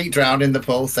gonna fake drown in the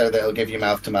pool so that it'll give you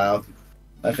mouth to mouth?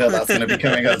 I feel that's gonna be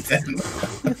coming up then.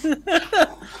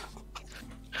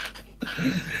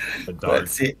 The dark.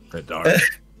 Let's see. The dark.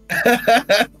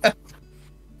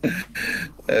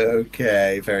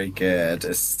 Okay, very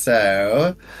good.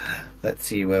 So, let's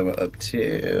see where we're up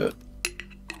to.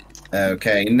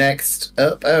 Okay, next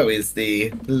up, is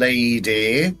the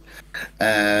lady.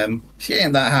 She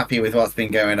ain't that happy with what's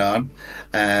been going on,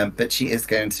 but she is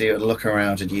going to look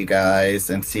around at you guys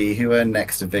and see who her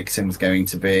next victim's going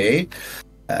to be.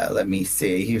 Let me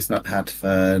see. Who's not had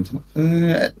fun?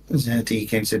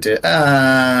 Deacon should do.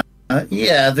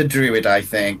 Yeah, the druid, I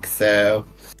think. So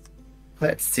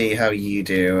let's see how you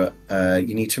do.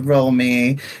 You need to roll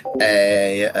me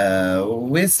a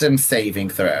wisdom saving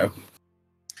throw.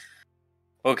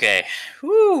 Okay.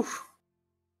 Woo.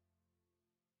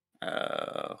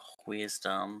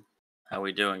 Wisdom. How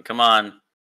we doing? Come on.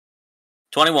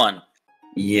 21.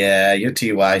 Yeah, you're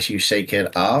too wise. You shake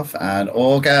it off, and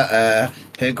Olga,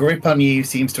 her grip on you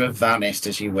seems to have vanished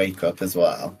as you wake up as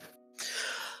well.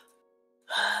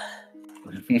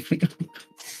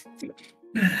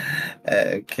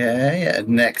 Okay,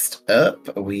 next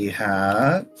up we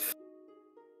have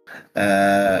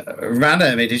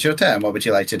Random. It is your turn. What would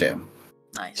you like to do?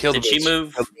 Nice. Kill the Did she bitch.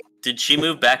 move? Did she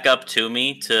move back up to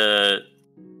me to?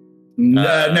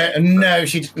 No,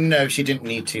 she didn't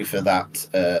need to for that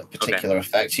particular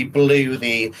effect. She blew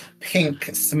the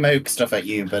pink smoke stuff at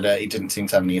you, but it didn't seem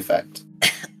to have any effect.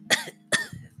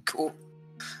 Cool.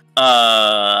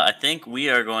 I think we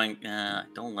are going. I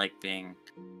don't like being.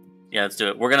 Yeah, let's do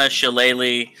it. We're gonna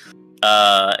shillelagh,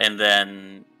 and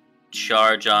then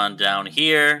charge on down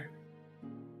here,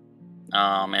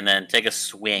 and then take a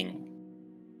swing.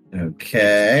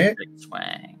 Okay. Big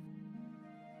swing.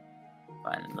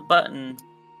 Finding the button.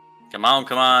 Come on,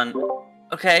 come on.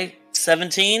 Okay,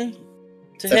 17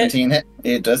 to 17 hit.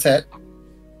 It does hit.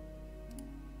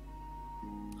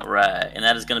 All right, and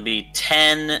that is going to be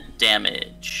 10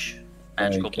 damage.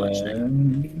 Magical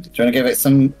bludgeoning. Do you want to give it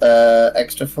some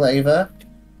extra flavor?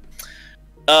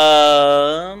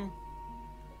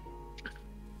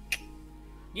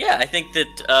 Yeah, I think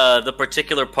that the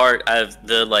particular part of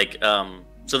the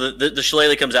so the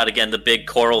shillelagh comes out again, the big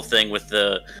coral thing with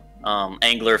the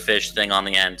anglerfish thing on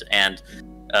the end, and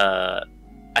I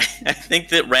think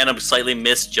that Random slightly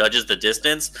misjudges the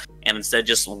distance and instead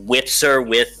just whips her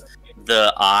with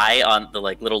the eye on the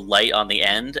little light on the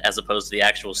end as opposed to the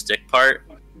actual stick part.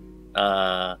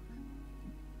 But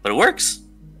it works.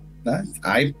 Nice.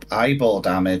 Eyeball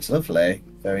damage. Lovely.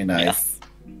 Very nice.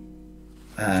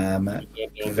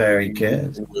 Very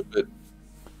good.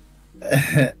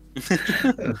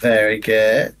 Very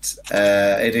good.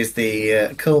 It is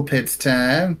the culprit's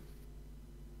turn.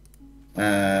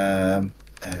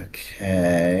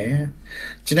 Okay.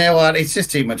 Do you know what? It's just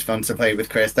too much fun to play with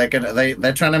Chris. They're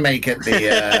trying to make it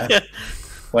the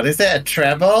what is it? A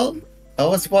treble? Oh,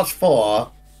 what's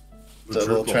for?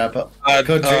 Double treble.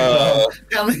 Quadruple.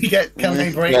 Can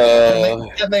they break?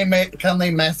 Can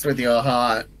they mess with your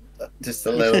heart just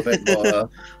a little bit more?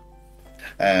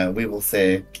 We will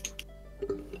see.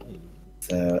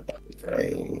 So,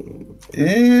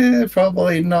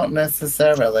 probably not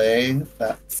necessarily.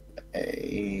 That's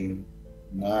a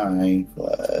 9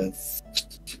 plus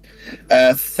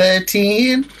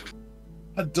 13.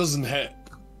 That doesn't hit.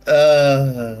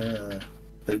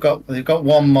 They've got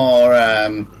one more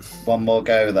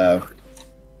go though.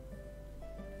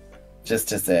 Just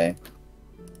to see.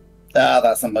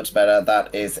 That's not much better.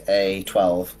 That is a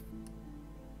 12.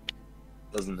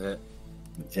 Doesn't hit.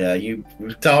 Yeah, you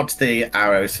dodged the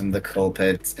arrows from the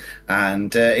culprits,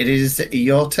 and it is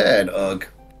your turn, Ugg.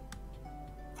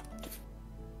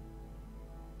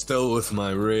 Still with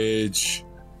my rage,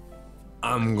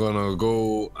 I'm gonna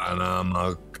go and I'm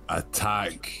gonna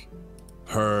attack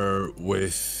her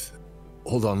with.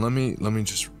 Hold on, let me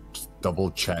just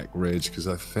double check rage because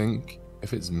I think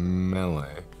if it's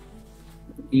melee,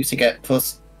 You used to get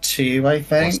 +2, I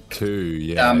think. +2,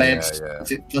 yeah. Damage. Yeah.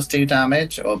 Is it +2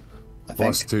 damage or? I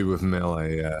think. +2 with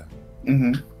melee, yeah.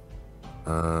 Mhm.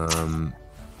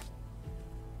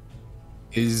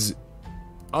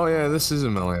 Oh yeah, this is a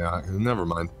melee axe. Never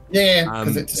mind. Yeah.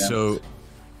 'Cause it's, yeah. So,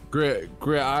 great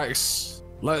axe.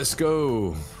 Let's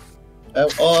go.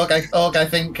 Org, I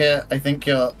think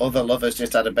your other lover's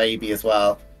just had a baby as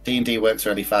well. D&D works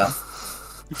really fast.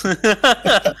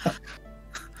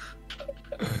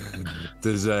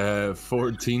 Does a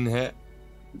 14 hit?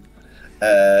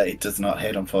 It does not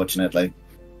hit, unfortunately.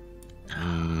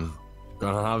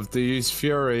 Gonna have to use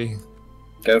Fury.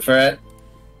 Go for it.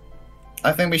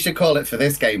 I think we should call it for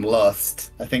this game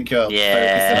Lust. I think you're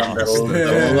focusing on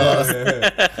the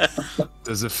lust.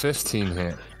 Does a 15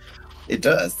 hit? It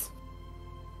does.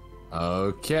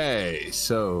 Okay,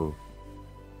 so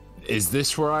is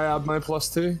this where I add my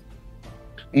 +2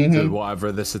 Mm-hmm. to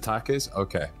whatever this attack is?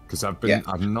 Okay, because I've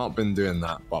not been doing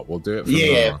that, but we'll do it from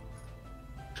now on.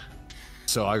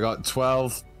 So I got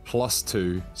 12 plus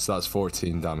 2, so that's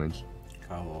 14 damage.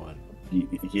 Come on.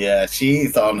 Yeah,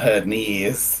 she's on her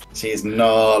knees. She's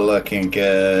not looking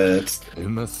good.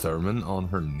 Uma Thurman on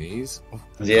her knees?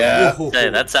 Yeah. Hey,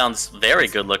 that sounds very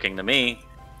good looking to me.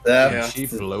 Can she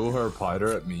blow her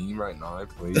powder at me right now,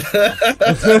 please?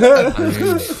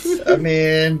 I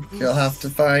mean, you'll have to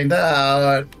find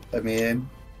out. I mean...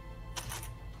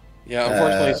 Yeah,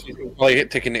 unfortunately, she's probably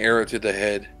taking the arrow to the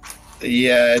head.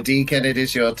 Yeah, Deacon, it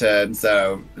is your turn,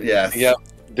 so, yes. Yep.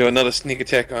 Do another sneak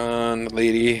attack on the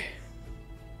lady.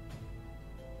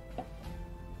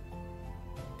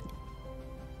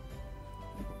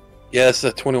 Yes,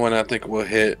 a 21 I think will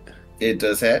hit. It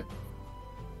does hit.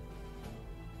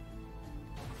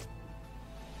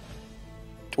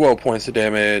 12 points of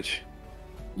damage.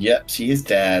 Yep, she is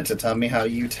dead. So tell me how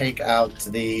you take out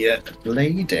the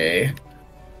lady.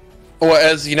 Well,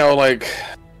 as you know, like,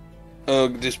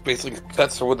 just basically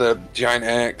cuts her with a giant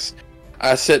axe.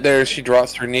 I sit there and she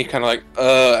drops her knee, kind of like,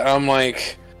 and I'm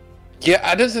like,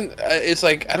 yeah, it's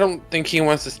like, I don't think he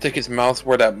wants to stick his mouth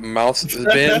where that mouse has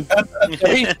been. So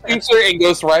he shoots her and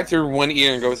goes right through one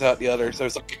ear and goes out the other. So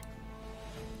it's like,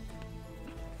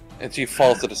 and she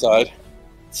falls to the side.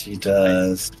 She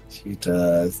does. She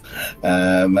does.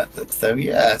 So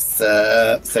yes.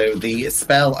 So the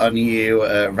spell on you,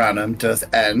 Ranum, does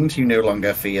end. You no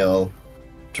longer feel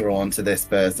drawn to this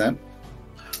person.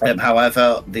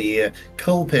 However, the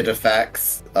culprit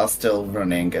effects are still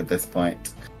running at this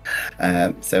point.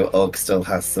 So Ugg still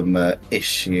has some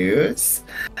issues.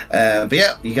 But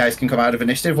yeah, you guys can come out of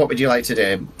initiative. What would you like to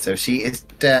do? So she is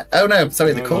dead. Oh no,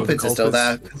 sorry, the culprits are still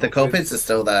there. The culprits are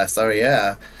still there. Sorry,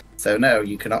 yeah. So no,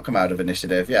 you cannot come out of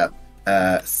initiative. Yeah.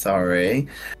 Sorry.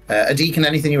 Deacon,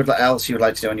 anything else you would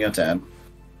like to do on your turn?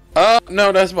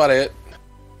 No, that's about it.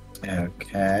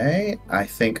 Okay. I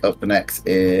think up next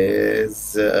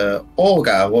is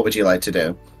Olga. What would you like to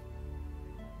do?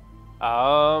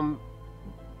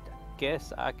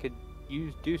 Guess I could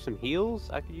do some heals.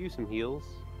 I could use some heals.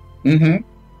 Mm-hmm.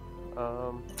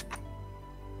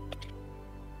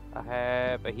 I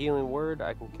have a healing word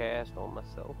I can cast on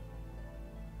myself.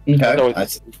 Okay.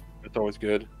 That's always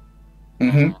good.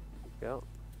 Mm-hmm. Yeah.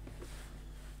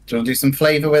 Do you want to do some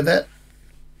flavor with it?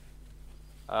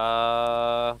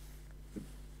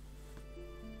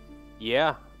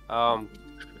 Yeah.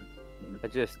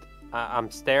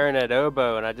 I'm staring at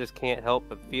Oboe and I just can't help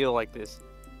but feel like this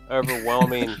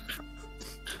overwhelming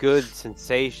good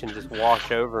sensation just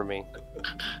wash over me.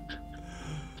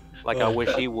 Like I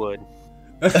wish he would.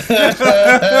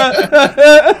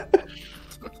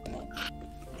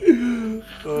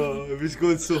 Oh, it was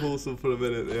going so wholesome for a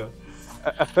minute there.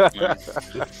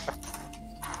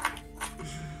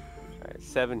 Alright,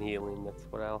 7 healing, that's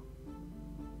what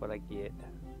I get.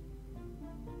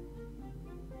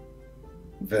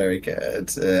 Very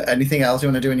good. Anything else you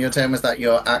want to do in your turn? Was that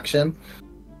your action?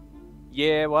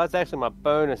 Yeah, well, that's actually my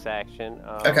bonus action.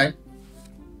 Okay.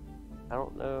 I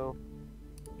don't know.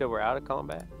 So we're out of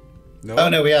combat? No. Oh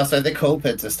no, we are. So the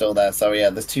culprits are still there. Sorry, yeah,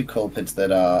 there's 2 culprits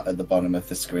that are at the bottom of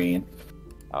the screen.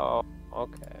 Oh,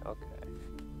 okay.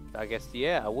 I guess,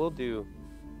 yeah, I will do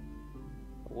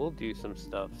some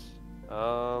stuffs.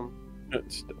 Good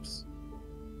stuffs.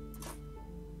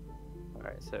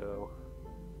 Alright, so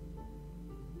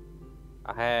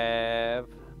I have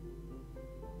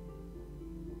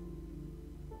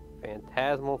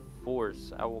Phantasmal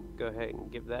Force. I will go ahead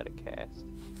and give that a cast.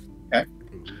 Okay.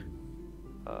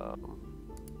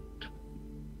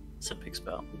 It's a big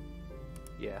spell.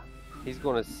 Yeah, he's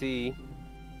going to see.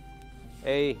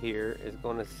 A here is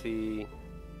going to see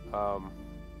a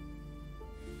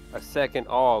second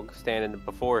Og standing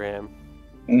before him.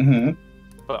 Mm-hmm.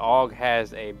 But Og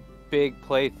has a big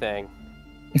plaything.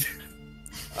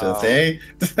 Does he?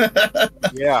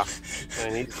 Yeah,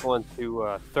 and he's going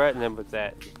to threaten him with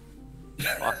that.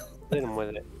 I'll hit him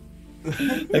with it.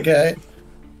 Okay.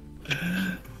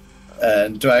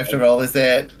 And do I have to roll? Is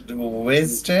it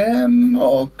wisdom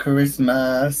or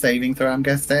charisma saving throw? I'm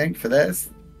guessing for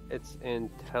this. It's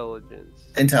intelligence.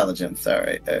 Intelligence,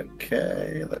 sorry.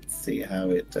 Okay, let's see how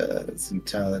it does.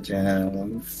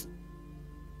 Intelligence.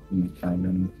 Oh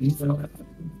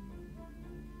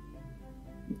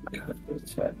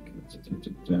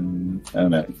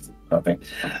no, it's popping.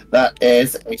 That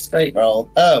is a straight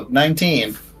roll. Oh,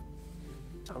 19.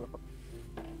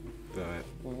 Right.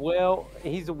 Well,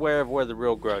 he's aware of where the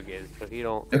real Grug is, so he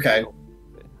don't. Okay. he don't-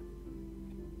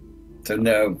 So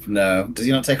no. Does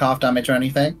he not take half damage or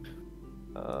anything?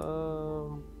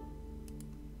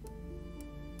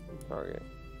 Target.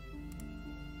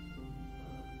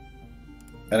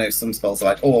 I know some spells are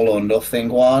like all or nothing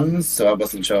ones, so I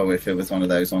wasn't sure if it was one of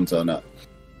those ones or not.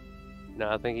 No,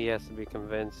 I think he has to be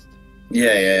convinced.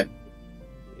 Yeah.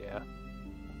 Yeah.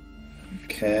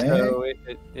 Okay. So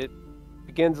it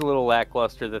begins a little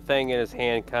lackluster. The thing in his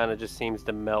hand kind of just seems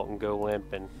to melt and go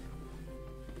limp, and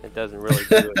it doesn't really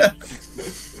do it.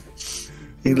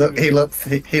 He looks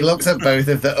at both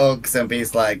of the Uggs and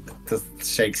he's like, just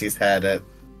shakes his head at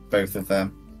both of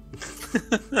them.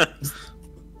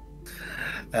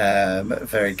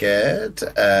 Very good.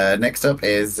 Next up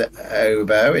is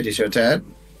Obo. It is your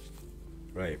turn.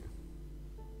 Right.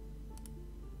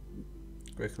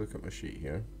 Quick look at my sheet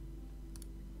here.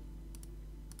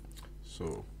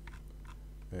 So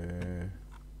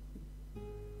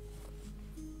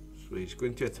he's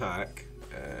going to attack.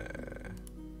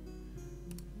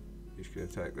 He's going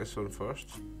to attack this one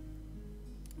first.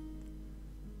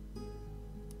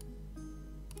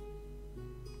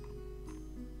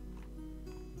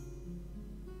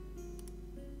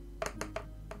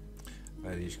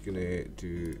 And he's going to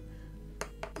do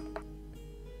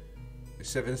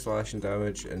 7 slashing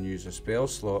damage and use a spell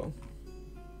slot.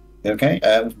 Okay.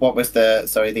 What was the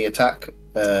attack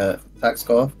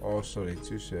score? Oh, sorry,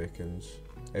 2 seconds.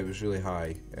 It was really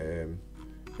high.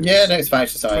 Yeah, no, it's fine.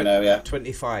 Just so I know. Yeah.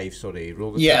 25. Sorry,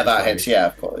 roll the. Yeah, that 25. hits. Yeah,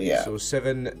 of course. Yeah. So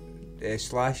 7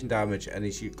 slashing damage, and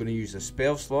he's going to use a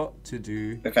spell slot to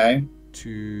do Okay.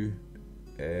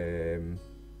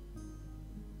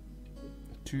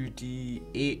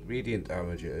 2d8 radiant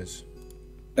damage. It is.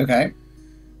 Okay.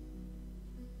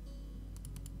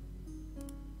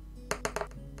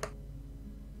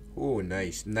 Oh,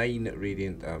 nice. 9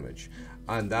 radiant damage.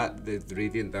 And that, the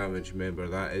radiant damage, remember,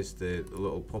 that is the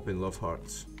little popping love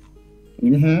hearts.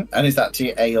 Mm-hmm. And is that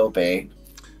to A or B?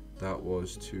 That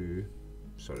was to...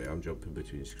 Sorry, I'm jumping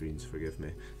between screens, forgive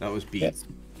me. That was B. Yes.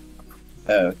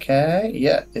 Okay,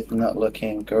 yeah, it's not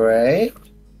looking great.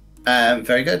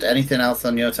 Very good. Anything else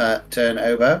on your turn,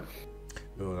 Obo?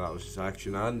 No, that was his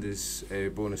action and his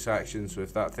bonus action, so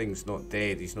if that thing's not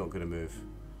dead, he's not going to move.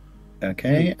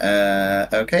 Okay,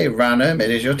 Random, it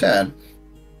is your turn.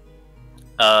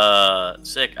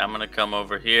 Sick. I'm gonna come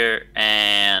over here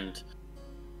and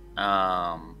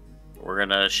we're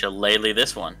gonna shillelagh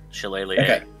this one. Shillelagh.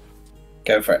 Okay,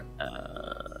 go for it.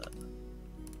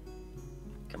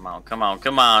 Come on.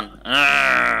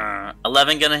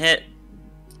 11 gonna hit.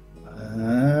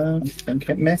 I think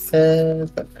it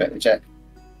misses. Let's quickly check.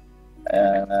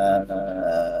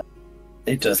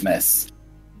 It does miss.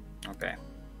 Okay.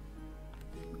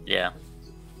 Yeah.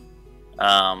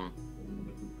 I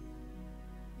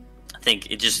think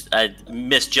I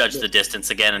misjudged the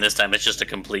distance again, and this time it's just a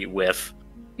complete whiff.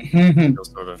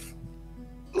 Sort of.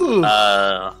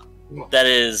 That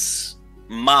is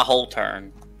my whole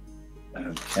turn.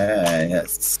 Okay,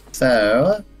 yes.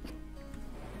 So,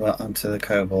 well, onto the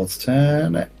kobold's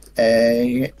turn.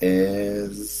 A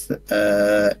is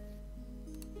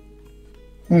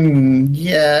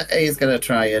yeah, A is gonna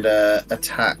try and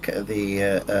attack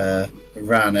the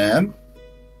Ranum.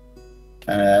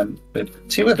 With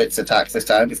 2 of its attacks this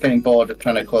time. It's getting bored of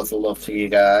trying to cause a love to you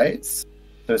guys.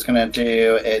 So it's gonna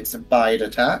do its bite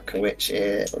attack, which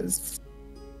is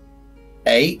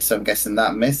 8, so I'm guessing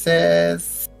that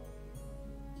misses.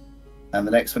 And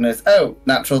the next one is,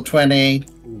 natural 20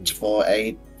 for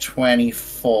a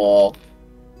 24.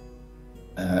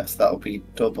 So that'll be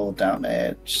double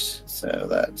damage. So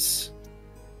that's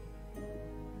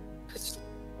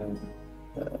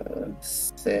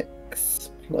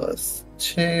 6 plus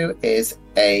 2 is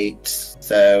 8.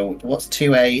 So what's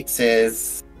 2 8s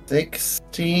is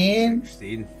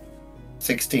 16?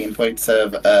 16 points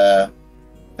of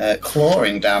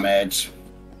clawing damage.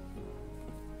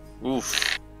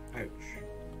 Oof. Ouch.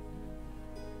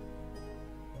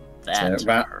 That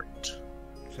hurt.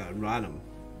 Is that random?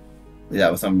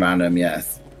 That was on random,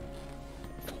 yes.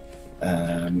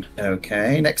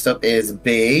 Okay, next up is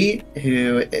B,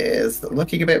 who is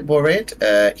looking a bit worried.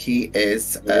 He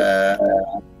is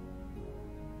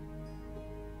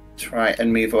try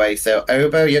and move away. So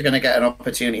Obo, you're going to get an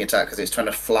opportunity attack because it's trying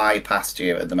to fly past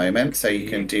you at the moment. So you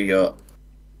can do your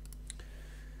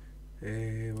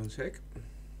One sec.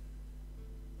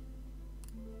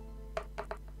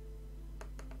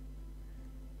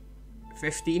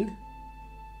 15.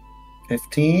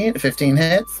 15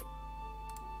 hits.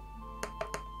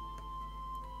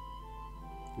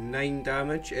 9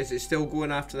 damage. Is it still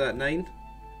going after that 9?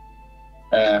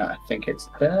 I think it's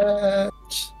dead.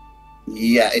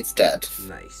 Yeah, it's dead.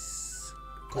 Nice.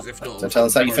 Because if not, So tell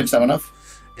us how you finish that one off.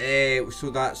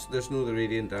 So there's no the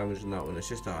radiant damage in that one. It's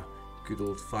just a good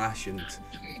old-fashioned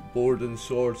board and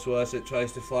sword. So as it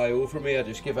tries to fly over me, I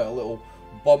just give it a little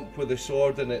bump with the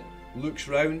sword, and it looks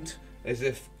round as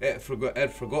if it forgot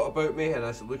about me. And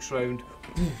as it looks round,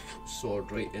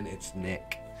 sword right in its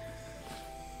neck.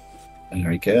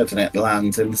 Very good, and it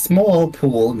lands in the small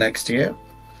pool next to you.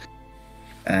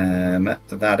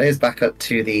 That is back up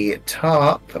to the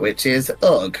top, which is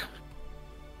Ugg.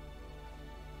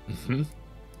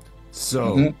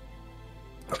 So,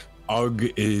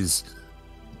 Ugg is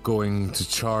going to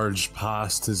charge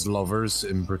past his lovers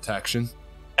in protection.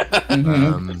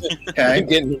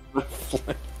 Okay.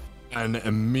 And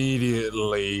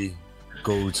immediately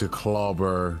go to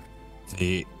clobber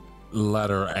the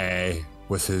letter A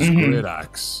with his great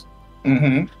axe.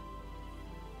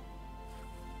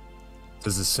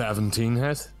 Does a 17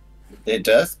 hit? It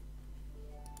does.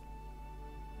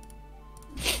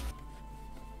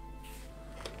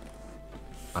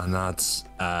 And that's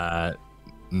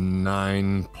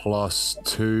 9 plus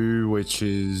 2, which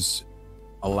is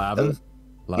 11.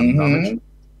 11 damage.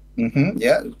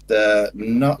 Yeah,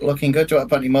 not looking good. Do you want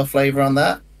to put any more flavour on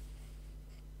that?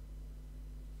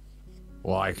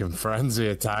 Well, I can frenzy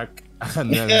attack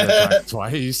and then attack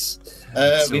twice.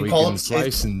 So we can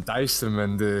slice and dice them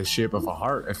in the shape of a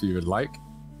heart if you would like.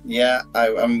 Yeah,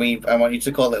 I want you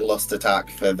to call it Lust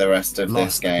Attack for the rest of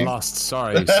this game.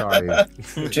 Sorry.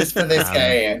 Just for this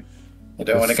game. I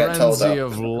don't want to get told Frenzy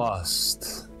off. of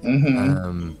lust.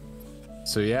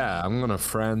 So yeah, I'm gonna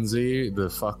frenzy the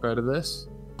fuck out of this.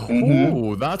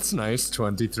 Oh, that's nice.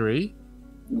 23.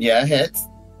 Yeah, hits.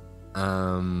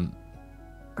 And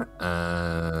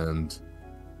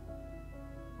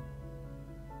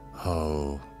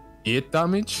 8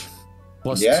 damage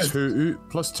plus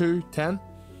 2, 10.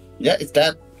 Yeah, it's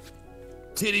dead.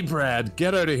 Titty Brad,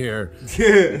 get out of here.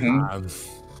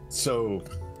 So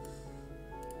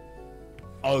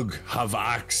Ugg have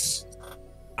axe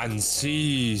and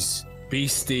sees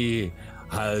Beastie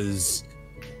has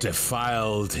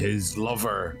defiled his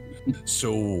lover,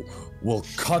 so we'll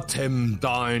cut him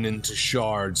down into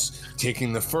shards,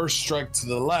 taking the first strike to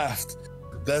the left,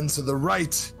 then to the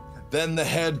right, then the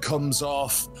head comes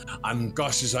off and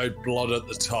gushes out blood at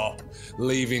the top,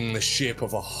 leaving the shape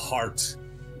of a heart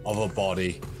of a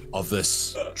body of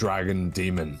this dragon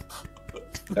demon.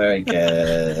 Very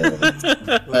good.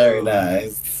 Very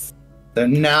nice. So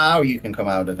now you can come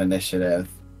out of initiative.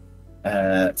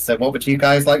 So what would you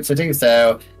guys like to do?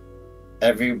 So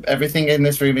everything in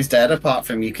this room is dead, apart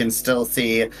from you can still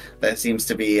see there seems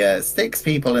to be 6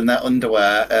 people in their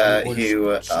underwear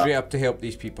who straight up to help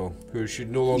these people who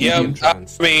should no longer be Yeah, in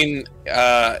trance. I mean,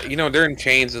 they're in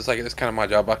chains. It's like it's kind of my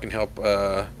job. I can help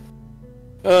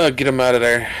get them out of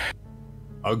there.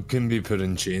 Ugg can be put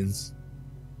in chains.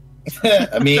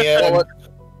 I mean,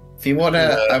 if you want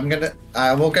to,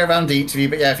 we'll go around each of you,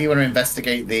 but yeah, if you want to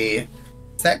investigate the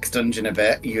sex dungeon a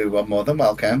bit, you are more than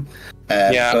welcome.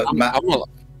 So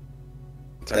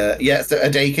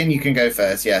Adakin, you can go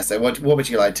first. Yeah, so what would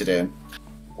you like to do?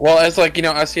 Well, it's like,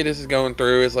 I see this is going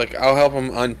through. It's like I'll help him,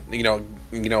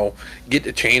 get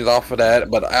the chains off of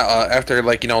that. But after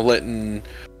letting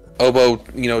Obo,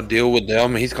 deal with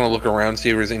them, he's gonna look around, see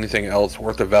if there's anything else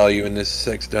worth of value in this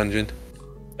sex dungeon.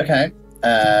 Okay.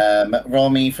 Roll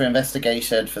me for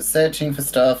investigation for searching for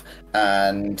stuff.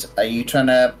 And are you trying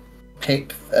to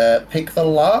pick the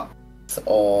locks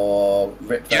or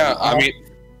rip them off? I mean,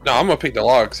 no, I'm gonna pick the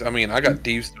locks. I mean, I got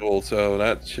thieves' tool, so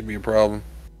that should be a problem.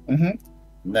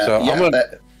 No, So yeah, I'm gonna.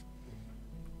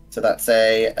 So that's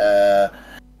a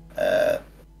I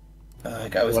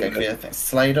always get clear. I think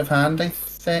sleight of hand, I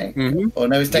think. Or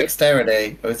no, it's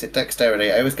dexterity. Or is it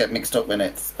dexterity? I always get mixed up when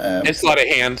it's. It's sleight of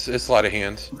hands. It's sleight of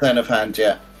hands. Sleight of hand,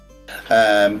 yeah.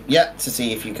 To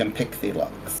see if you can pick the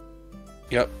locks.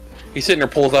 Yep. He's sitting there,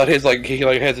 pulls out his he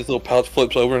has his little pouch,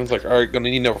 flips over, and it's like, all right, gonna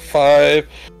need number 5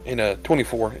 and a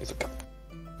 24. He's like,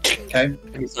 okay.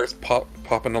 And he starts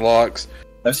popping the locks.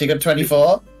 Oh, so you got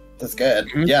 24. That's good.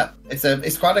 Yeah,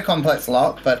 it's quite a complex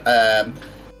lock, but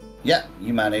yeah,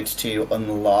 you managed to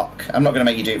unlock. I'm not going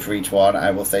to make you do it for each one.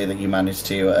 I will say that you managed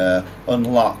to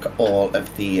unlock all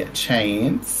of the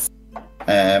chains,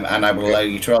 and I will allow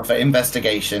you to roll for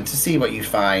investigation to see what you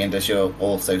find as you're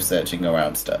also searching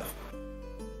around stuff.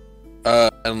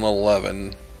 An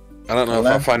 11. I don't know if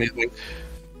I'll find anything.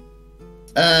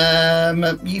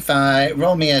 You find.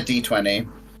 Roll me a d20.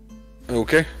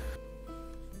 Okay.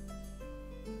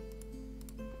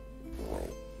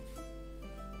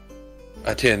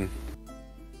 A 10.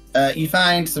 You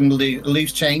find some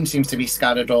loose change seems to be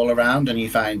scattered all around, and you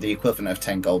find the equivalent of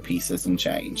 10 gold pieces and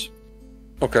change.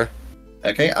 Okay.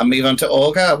 Okay, I'll move on to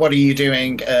Olga. What are you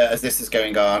doing as this is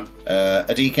going on?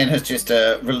 A deacon has just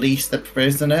released the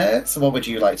prisoner, so what would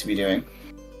you like to be doing?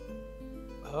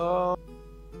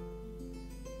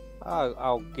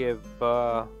 I'll give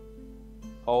old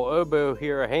Obo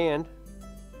here a hand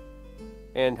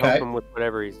and help him with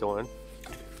whatever he's doing.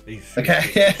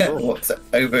 Okay, what's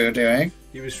Obo doing?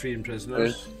 He was freeing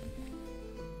prisoners.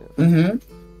 Mm-hmm.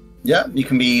 Yeah, you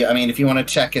can be. I mean, if you want to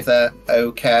check if they're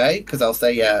okay, because I'll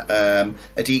say, a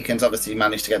deacon's obviously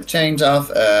managed to get the chains off.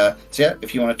 So yeah,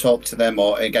 if you want to talk to them,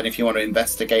 or again, if you want to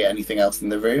investigate anything else in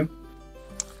the room.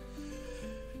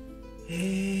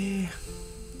 I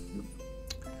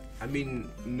mean,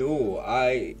 no.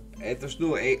 There's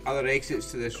no other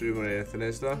exits to this room or anything,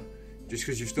 is there? Just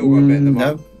because you've still got a bit of the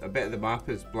map. A bit of the map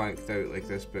is blanked out like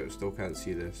this, but we still can't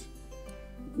see this.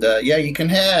 Yeah, you can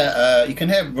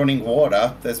hear running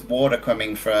water. There's water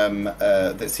coming from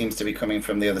that seems to be coming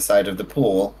from the other side of the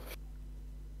pool.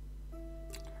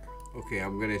 Okay,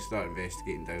 I'm gonna start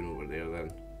investigating down over there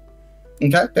then.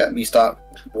 Okay, yeah, you start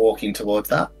walking towards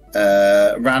that.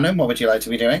 Random, what would you like to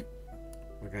be doing?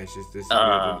 Okay, it's just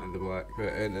disappeared into the black,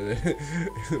 but into the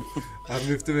I've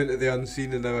moved them into the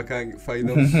unseen, and now I can't find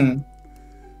them.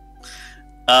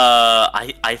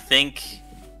 I think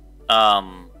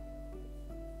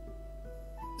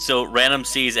so Random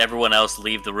sees everyone else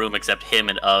leave the room except him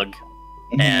and Ugg,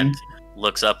 and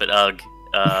looks up at Ugg,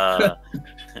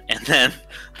 and then,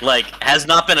 like, has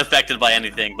not been affected by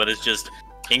anything, but is just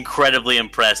incredibly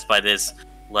impressed by this,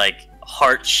 like,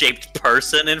 heart-shaped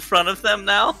person in front of them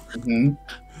now.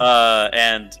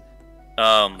 And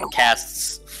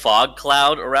casts fog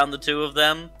cloud around the two of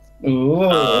them. Ooh,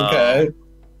 okay.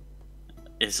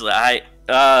 It's like,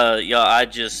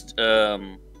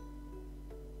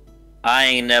 I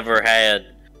ain't never had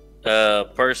a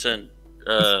person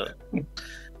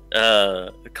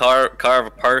carve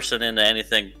a person into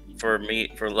anything for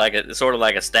me, for like a sort of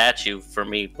like a statue for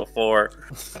me before.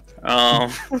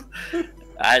 I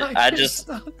just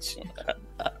want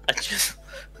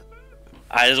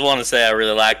to say I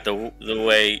really like the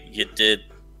way you did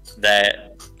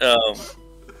that.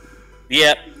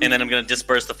 Yep, and then I'm gonna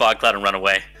disperse the fog cloud and run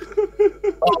away.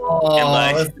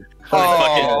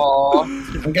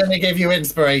 I'm gonna give you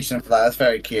inspiration for that. That's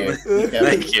very cute. Yeah.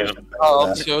 Thank you.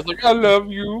 She was like, "I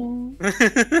love you."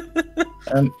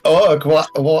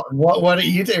 What are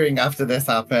you doing after this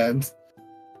happened?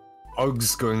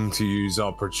 Ug's going to use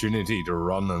opportunity to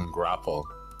run and grapple.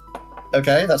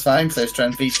 Okay, that's fine. So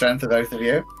strength v strength for both of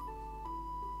you.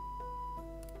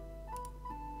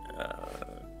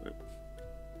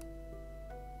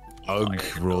 Ugg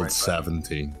rolled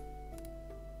 17.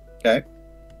 Okay.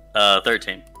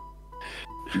 13.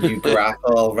 You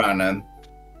grapple Random.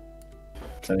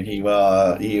 So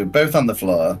you both on the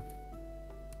floor.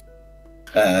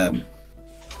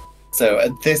 So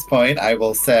at this point, I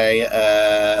will say,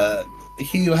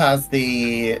 who has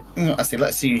the?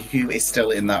 Let's see who is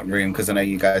still in that room, because I know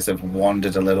you guys have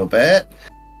wandered a little bit.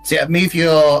 So yeah, move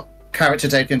your character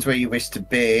tokens where you wish to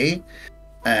be.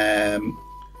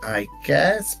 I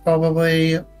guess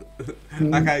probably. I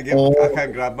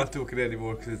can't grab my token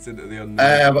anymore because it's into the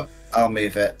unknown. I'll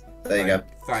move it. There you go.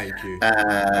 Thank you.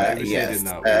 Yes.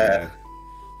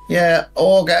 Yeah,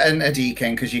 Olga and a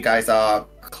deacon, because you guys are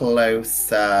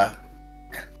closer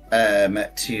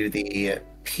to the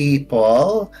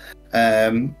people.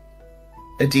 A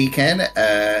deacon,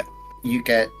 you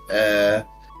get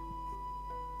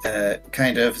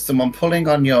kind of someone pulling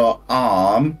on your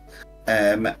arm.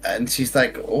 And she's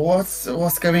like, what's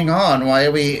going on?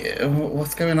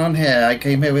 What's going on here? I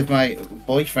came here with my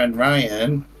boyfriend,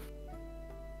 Ryan.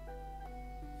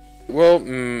 Well,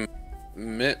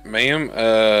 ma'am,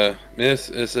 miss,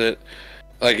 is it,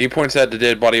 like, he points at the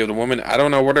dead body of the woman. I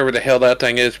don't know, whatever the hell that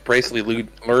thing is, basically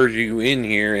lures you in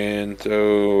here, and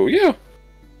so, yeah.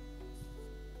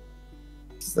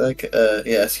 It's like,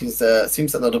 yeah, she's,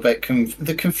 seems a little bit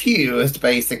confused,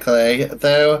 basically,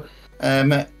 though,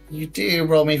 you do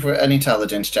roll me for an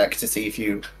intelligence check to see if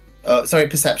you...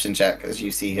 perception check, as you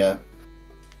see here.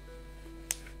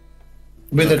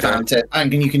 With advantage.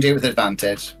 And you can do it with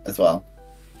advantage as well.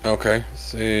 Okay, let's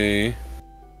see.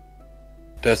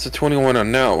 That's a 21 on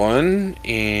that one,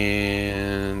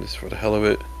 and just for the hell of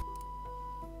it.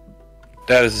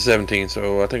 That is a 17,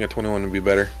 so I think a 21 would be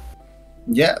better.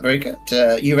 Yeah, very good.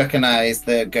 You recognize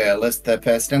the girl as the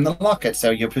person in the locket, so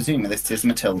you're presuming this is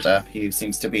Matilda, who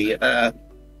seems to be,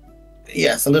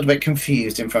 yes, a little bit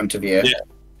confused in front of you. Yeah.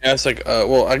 Yeah, it's like,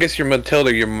 well, I guess you're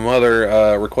Matilda. Your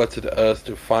mother requested us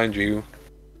to find you.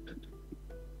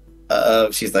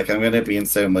 She's like, I'm going to be in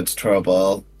so much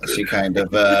trouble. She kind of,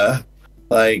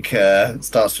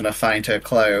 starts trying to find her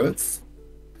clothes.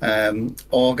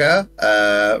 Olga,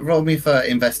 roll me for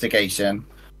investigation.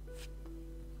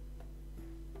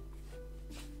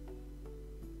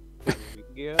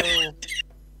 Go.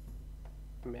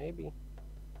 Maybe.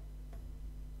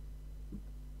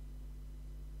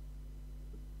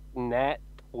 Nat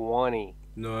 20.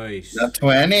 Nice. Nat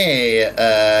 20.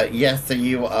 Yes, so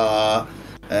you are,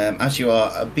 as you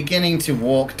are beginning to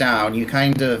walk down, you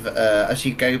kind of, as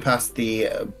you go past the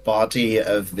body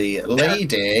of the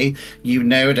lady, you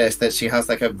notice that she has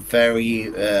like a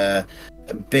very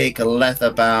big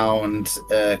leather-bound,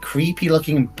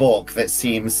 creepy-looking book that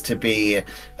seems to be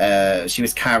she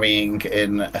was carrying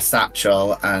in a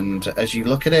satchel, and as you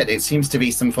look at it, it seems to be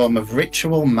some form of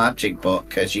ritual magic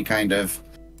book. As you kind of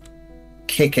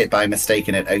kick it by mistake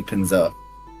and it opens up.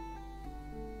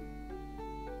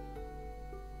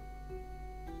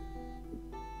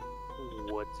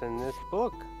 What's in this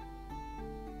book?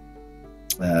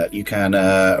 You can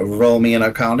roll me an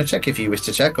Arcana check if you wish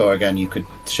to check, or again, you could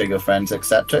show your friends,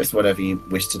 etc. It's whatever you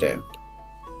wish to do.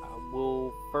 I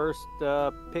will first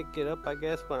pick it up, I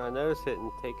guess, when I notice it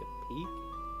and take a peek.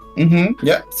 Mm-hmm.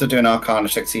 Yeah, so do an Arcana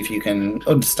check, see if you can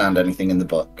understand anything in the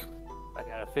book. I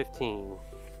got a 15.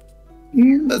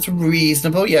 That's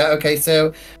reasonable. Yeah, okay,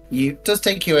 so it does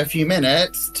take you a few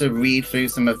minutes to read through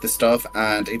some of the stuff,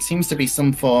 and it seems to be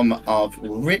some form of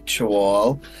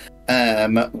ritual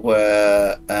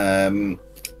where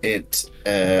it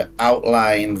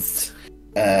outlines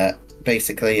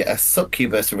basically a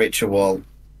succubus ritual,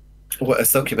 where a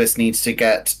succubus needs to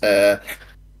get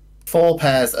 4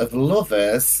 pairs of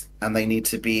lovers, and they need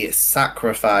to be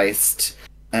sacrificed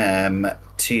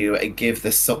to give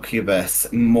the succubus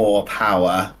more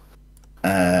power.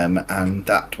 And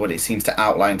that what it seems to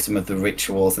outline some of the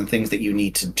rituals and things that you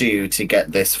need to do to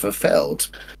get this fulfilled.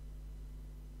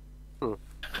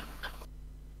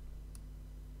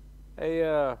 Hey,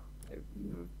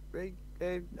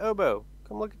 hey, Obo,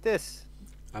 come look at this.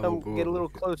 Come get a little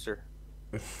closer.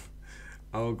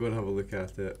 I'll go and have a look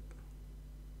at it.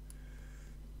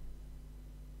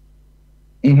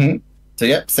 Mm-hmm. So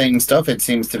yeah, same stuff. It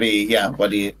seems to be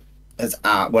what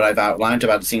I've outlined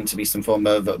about it seems to be some form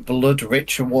of blood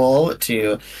ritual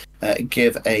to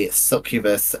give a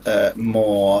succubus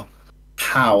more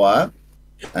power.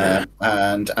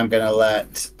 And I'm going to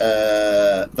let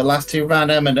the last two,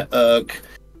 Random and Ugg,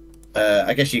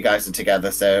 I guess you guys are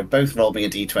together, so both roll me a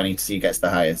d20 to see who gets the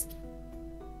highest.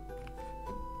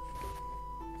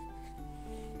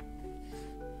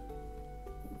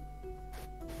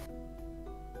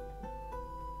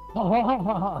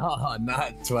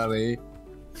 Not 20.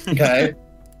 Okay.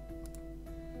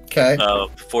 Okay.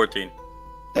 14.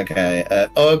 Okay.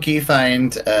 Ugg, you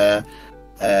find a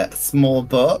small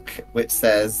book which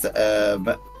says,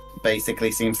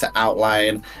 basically seems to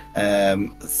outline. I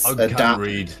can't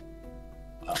read.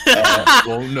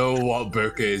 Won't know what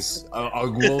book is. I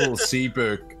will see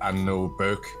book and know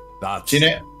book. That's. Do you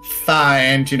know?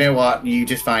 Fine. Do you know what? You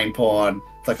just find porn.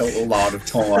 It's like a lot of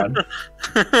porn.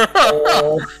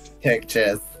 All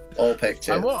pictures. All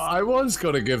pictures. I was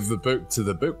going to give the book to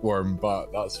the bookworm,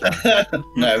 but that's fine.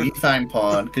 No, you find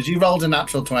porn because you rolled a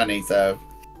natural 20, so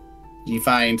you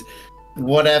find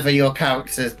whatever your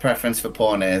character's preference for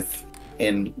porn is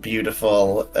in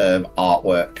beautiful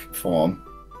artwork form.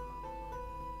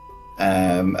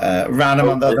 Random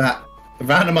on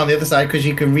the other side, because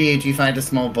you can read, you find a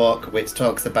small book which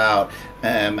talks about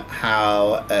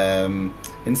how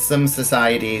in some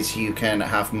societies you can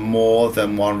have more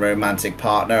than one romantic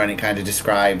partner, and it kind of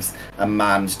describes a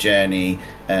man's journey,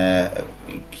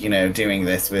 doing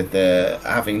this with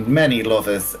having many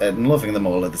lovers and loving them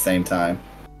all at the same time.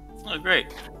 Oh,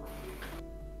 great.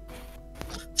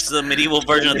 This is a medieval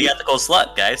version of the ethical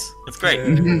slut, guys. It's great.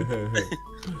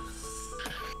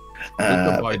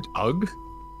 About Ugg?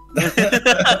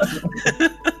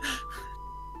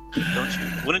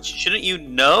 Shouldn't you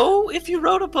know if you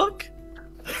wrote a book?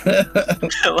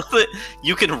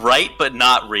 You can write but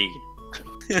not read.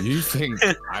 You think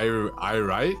I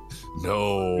write?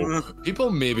 No.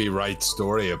 People maybe write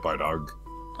story about Ugg.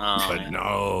 But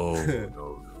no.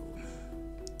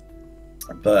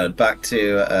 But back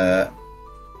to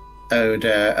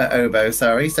Obo,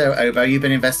 sorry. So, Obo, you've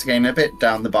been investigating a bit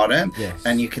down the bottom, Yes.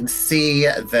 and you can see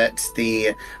that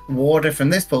the water from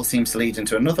this pool seems to lead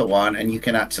into another one, and you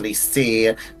can actually see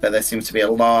that there seems to be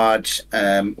a large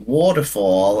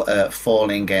waterfall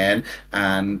falling in,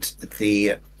 and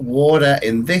the water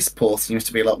in this pool seems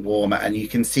to be a lot warmer, and you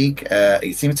can see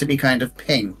it seems to be kind of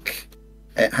pink.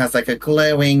 It has like a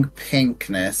glowing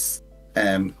pinkness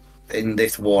in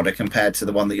this water compared to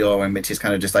the one that you're in, which is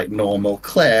kind of just like normal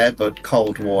clear but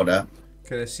cold water.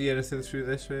 Can I see anything through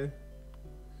this way?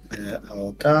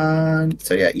 Hold on.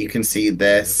 So yeah, you can see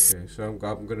this. Okay, so I'm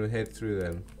going to head through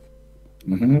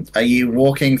then. Are you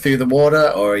walking through the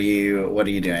water, or what are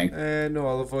you doing? No,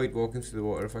 I'll avoid walking through the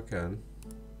water if I can.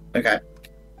 Okay.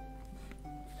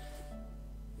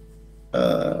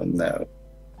 No.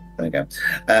 There we go.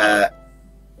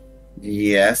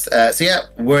 Yes. So yeah,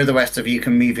 where the rest of you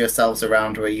can move yourselves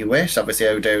around where you wish. Obviously,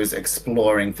 Odo's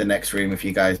exploring the next room. If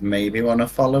you guys maybe want to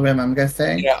follow him, I'm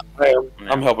guessing. Yeah, I am.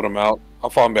 I'm helping him out.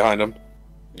 I'll follow behind him.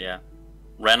 Yeah.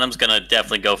 Random's gonna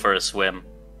definitely go for a swim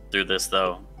through this,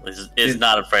 though. Is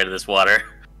not afraid of this water.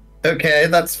 Okay,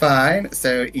 that's fine.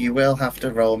 So you will have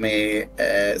to roll me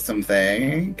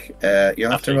something.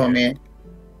 You'll have to roll me.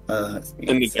 An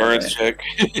endurance check.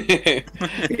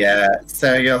 Yeah,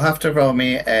 so you'll have to roll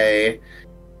me a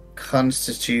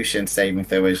Constitution saving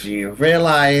throw as you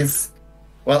realize.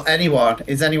 Well,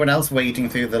 is anyone else wading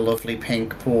through the lovely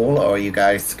pink pool, or are you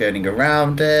guys skirting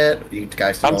around it? You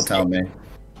guys can all tell me.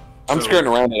 I'm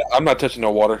skirting around it. I'm not touching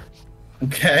no water.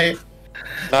 Okay.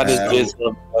 Not this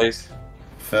place.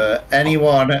 For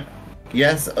anyone,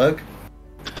 yes, Ugg.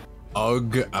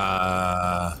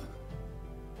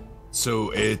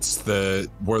 So it's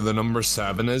where the number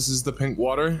 7 is the pink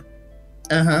water.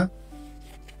 Uh-huh.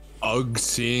 Ugg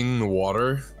seeing the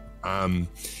water,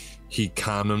 he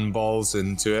cannonballs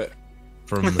into it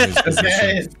from his position.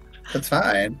 Okay, that's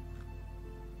fine.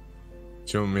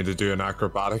 Do you want me to do an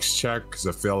acrobatics check? Because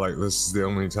I feel like this is the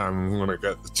only time I'm going to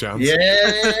get the chance. Yeah,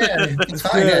 it's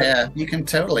fine. Yeah, you can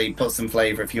totally put some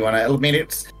flavor if you want to. I mean,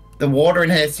 the water in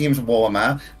here seems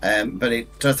warmer, but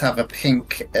it does have a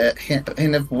pink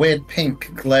hint of weird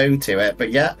pink glow to it.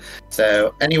 But yeah,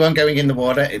 so anyone going in the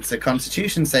water, it's a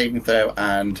Constitution saving throw,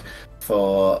 and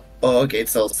for Ugg,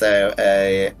 it's also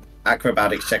a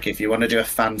acrobatics check if you want to do a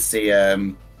fancy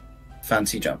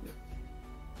jump.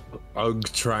 Ugg,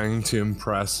 trying to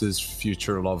impress his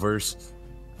future lovers,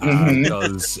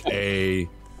 does a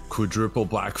quadruple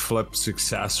backflip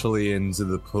successfully into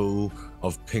the pool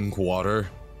of pink water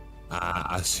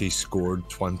as he scored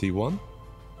 21.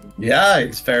 Yeah,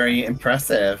 it's very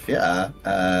impressive. Yeah.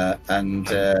 And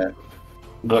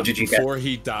what did you get? Before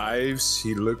he dives,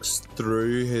 he looks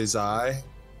through his eye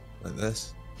like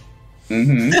this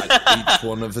Mm-hmm. at each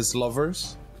one of his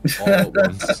lovers all at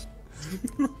once.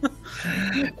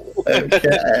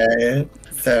 Okay.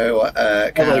 So,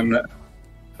 can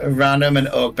Random and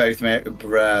Ugg both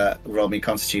roll me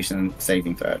Constitution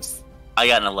saving throws? I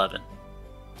got an 11.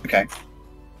 Okay.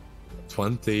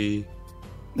 20.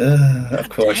 Of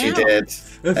course Damn. you did.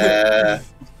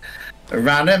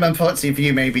 Random, unfortunately for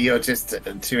you, maybe you're just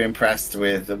too impressed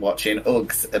with watching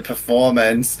Ugg's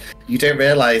performance. You don't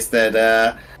realise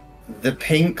that the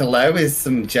pink glow is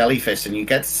some jellyfish and you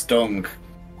get stung.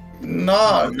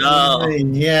 No.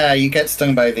 Yeah, you get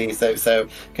stung by these. So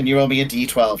can you roll me a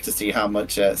d12 to see how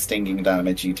much stinging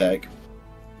damage you take?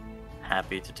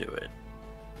 Happy to do it.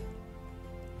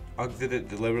 Ugg did it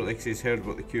deliberately because he's heard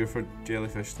what the cure for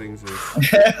jellyfish things is.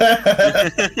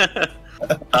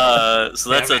 So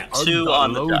that's a 2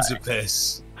 on the loads die. of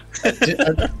piss.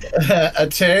 A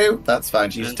 2? That's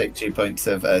fine. You just take 2 points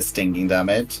of stinging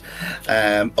damage.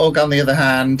 Ugg, on the other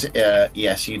hand,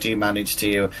 yes, you do manage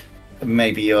to,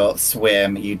 maybe your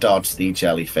swim, you dodge the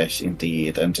jellyfish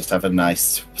indeed, and just have a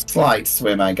nice slight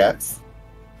swim, I guess.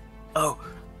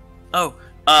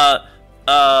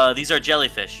 These are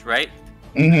jellyfish, right?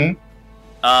 Mm-hmm.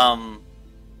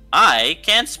 I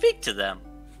can't speak to them.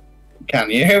 Can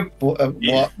you?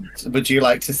 What would you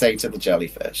like to say to the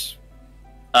jellyfish?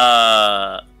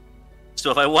 So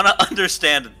if I want to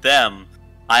understand them,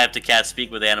 I have to cast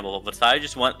speak with animal. But if I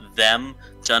just want them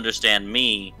to understand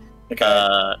me, Okay.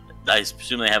 I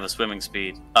assume they have a swimming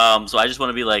speed. So I just want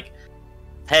to be like,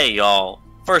 hey y'all.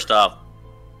 First off,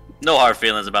 no hard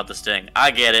feelings about this thing.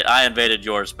 I get it. I invaded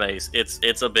your space. It's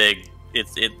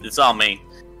on me.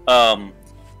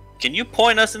 Can you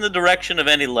point us in the direction of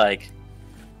the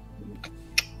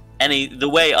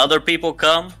way other people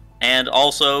come, and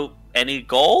also any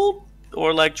gold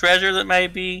or like treasure that may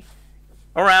be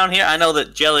around here? I know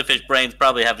that jellyfish brains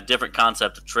probably have a different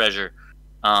concept of treasure,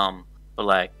 but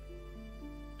like,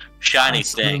 Shiny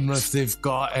Ask them stinks. if they've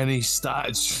got any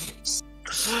statues.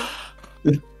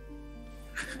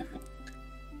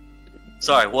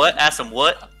 Sorry, what? Ask them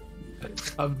what?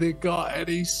 Have they got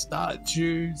any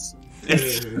statues?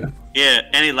 Yeah,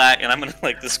 any lack, and I'm gonna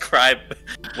like describe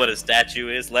what a statue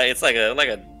is. Like it's like a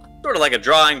sort of like a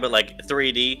drawing, but like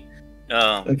 3D.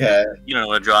 Okay. You know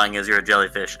what a drawing is. You're a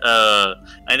jellyfish. I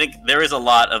think there is a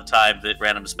lot of time that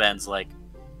Random spends like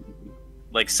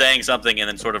saying something and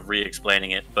then sort of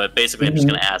re-explaining it. But basically, I'm just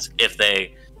gonna ask if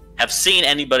they have seen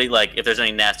anybody, like if there's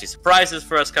any nasty surprises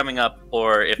for us coming up,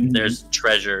 or if there's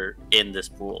treasure in this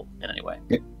pool in any way.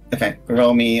 Okay,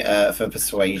 roll me for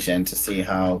persuasion to see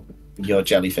how your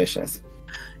jellyfish is.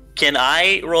 Can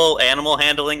I roll animal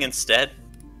handling instead?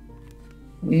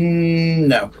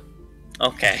 No.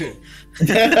 Okay.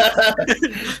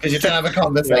 Because you're trying to have a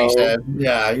conversation. No.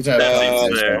 Yeah, you're trying to have a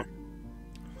conversation.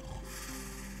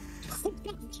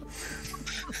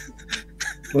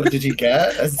 What did you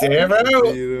get? A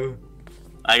 0?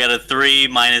 I got a 3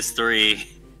 minus 3.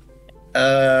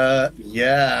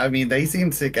 Yeah, I mean, they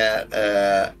seem to get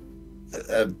a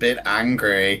bit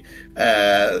angry.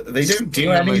 They don't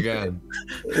do anything.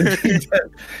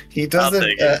 He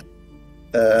doesn't.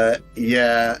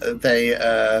 Yeah,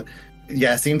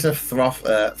 they seem to froth.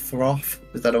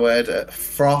 Is that a word?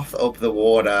 Froth up the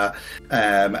water.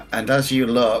 And as you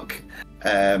look,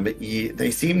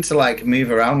 they seem to like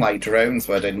move around like drones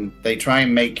would, and they try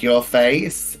and make your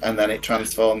face, and then it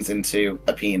transforms into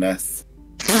a penis.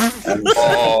 And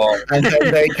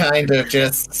then they kind of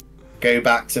just go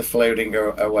back to floating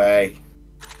away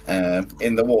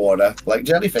in the water like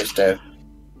jellyfish do.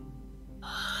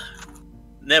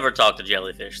 Never talk to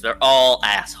jellyfish. They're all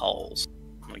assholes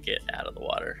when we get out of the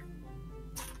water.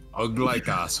 Ugly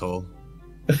asshole.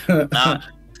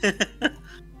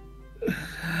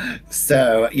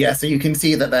 So you can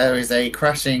see that there is a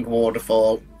crashing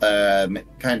waterfall,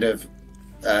 kind of,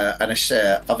 and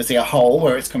obviously a hole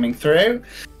where it's coming through,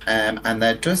 and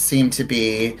there does seem to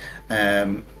be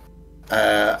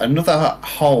another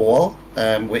hole,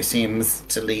 which seems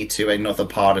to lead to another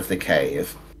part of the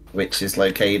cave, which is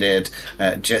located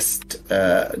just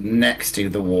next to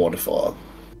the waterfall.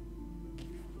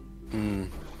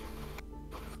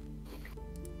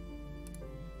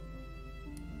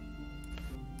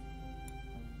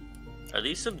 Are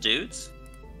these some dudes?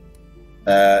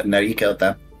 No, you killed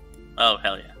them. Oh,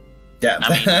 hell yeah. Yeah. I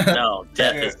mean, no,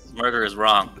 murder is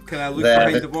wrong. Can I look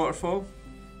behind the waterfall?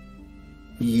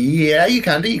 Yeah, you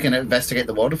can do. You can investigate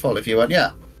the waterfall if you want,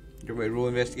 yeah. You want me to roll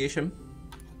investigation?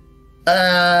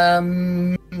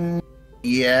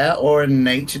 Yeah, or a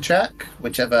nature check,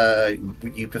 whichever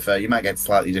you prefer. You might get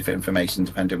slightly different information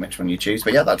depending on which one you choose,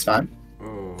 but yeah, that's fine.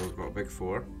 Oh, I've got a big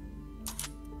 4.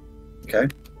 Okay.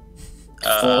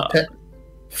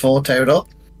 4 total.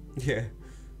 Yeah.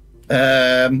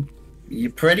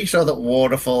 You're pretty sure that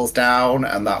water falls down,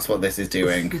 and that's what this is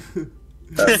doing.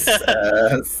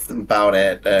 That's about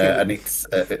it. And it's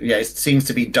it seems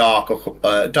to be dark up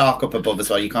above as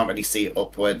well. You can't really see it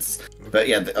upwards, but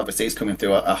yeah, obviously it's coming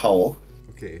through a hole.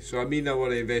 Okay, so I mean I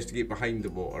want to investigate behind the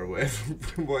water,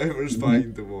 whatever's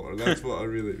behind the water. That's what I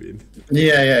really mean.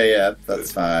 Yeah.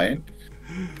 That's fine.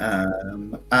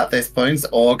 At this point,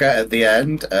 Olga at the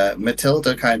end,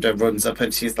 Matilda kind of runs up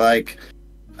and she's like,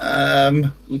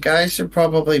 you guys should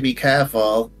probably be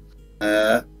careful.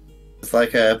 It's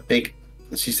like a big...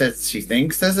 She says she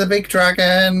thinks there's a big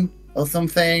dragon or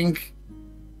something.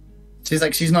 She's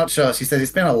like, she's not sure. She says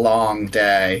it's been a long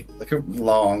day. Like a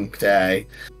long day.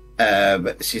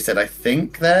 But she said, I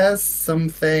think there's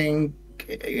something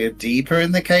deeper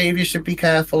in the cave you should be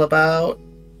careful about.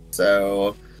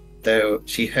 So... Though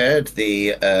she heard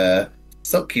the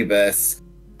succubus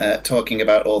talking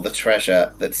about all the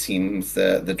treasure that seems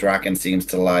the dragon seems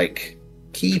to like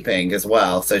keeping as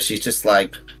well. So she's just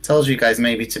like tells you guys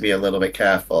maybe to be a little bit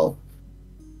careful.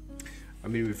 I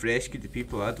mean, we've rescued the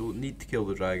people. I don't need to kill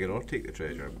the dragon or take the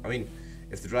treasure. I mean,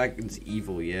 if the dragon's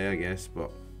evil, yeah, I guess,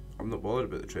 but I'm not bothered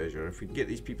about the treasure. If we can get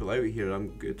these people out of here, I'm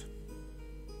good.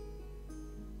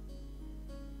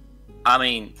 I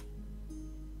mean,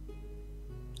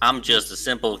 I'm just a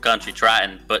simple country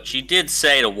triton, but she did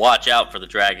say to watch out for the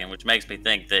dragon, which makes me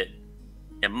think that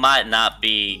it might not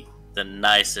be the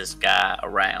nicest guy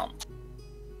around.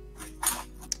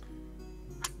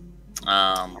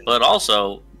 But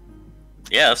also,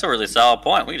 yeah, that's a really solid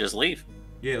point. We just leave.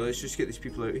 Yeah, let's just get these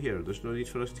people out of here. There's no need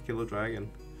for us to kill a dragon.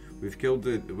 We've killed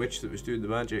the witch that was doing the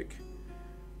magic.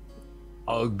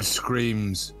 Ugg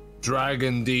screams,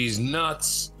 "Dragon D's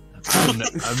nuts!" and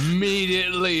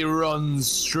immediately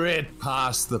runs straight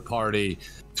past the party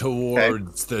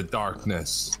towards the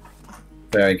darkness.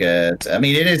 Very good. I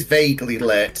mean, it is vaguely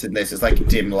lit, and this is like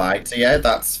dim light. So yeah,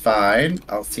 that's fine.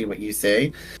 I'll see what you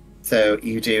see. So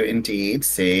you do indeed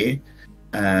see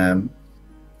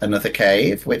another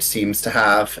cave, which seems to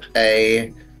have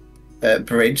a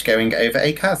bridge going over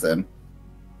a chasm.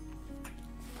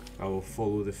 I will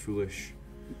follow the foolish.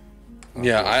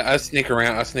 Yeah, I sneak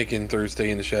around. I sneak in through,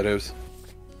 stay in the shadows.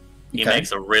 He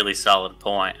makes a really solid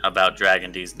point about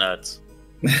Dragon D's nuts.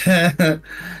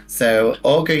 So,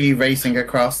 Og, are you racing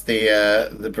across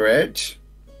the bridge?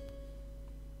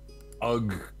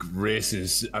 Ugg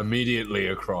races immediately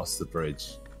across the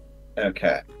bridge.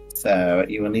 Okay, so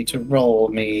you will need to roll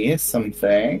me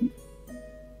something.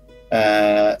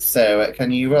 So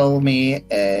can you roll me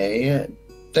a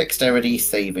dexterity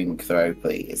saving throw,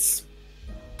 please?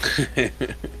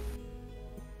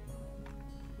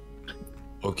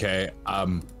 Okay,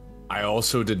 I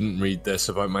also didn't read this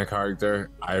about my character.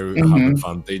 I have Mhm.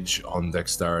 advantage on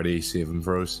dexterity saving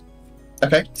throws.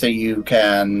 Okay, so you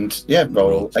can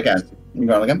roll again. You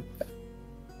roll again.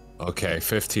 Okay,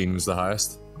 15 was the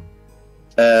highest.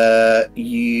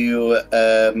 You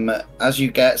as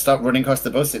you start running across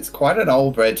the bus, it's quite an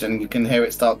old bridge, and you can hear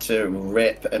it start to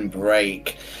rip and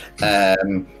break.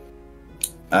 And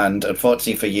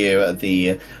unfortunately for you,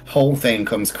 the whole thing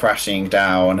comes crashing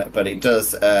down, but it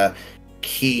does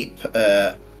keep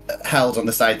held on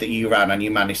the side that you ran, and you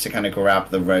manage to kind of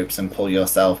grab the ropes and pull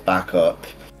yourself back up.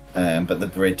 But the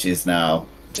bridge is now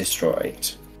destroyed.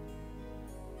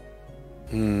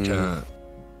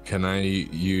 Can I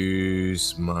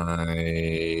use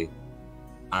my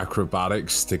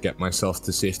acrobatics to get myself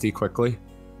to safety quickly?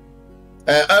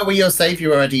 Well, you're safe.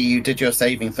 You did your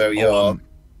saving throw.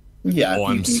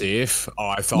 I'm safe. Oh,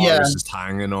 I thought I was just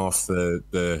hanging off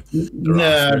the No.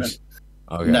 rafters.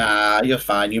 Okay. Nah, you're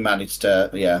fine. You managed to.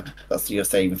 Yeah, that's your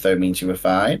saving throw means you were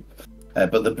fine.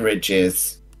 But the bridge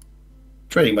is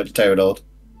pretty much totaled.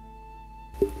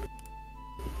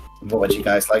 What would you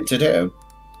guys like to do?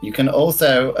 You can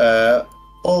also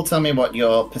all tell me what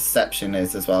your perception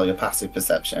is as well. Your passive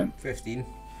perception. 15.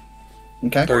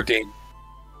 Okay. 13.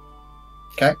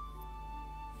 Okay.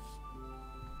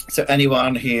 So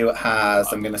anyone who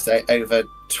has, I'm going to say, over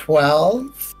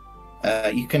 12,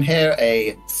 you can hear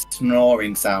a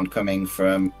snoring sound coming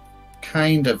from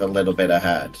kind of a little bit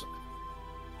ahead.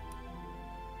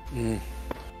 Snoring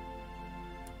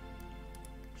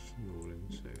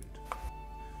sound.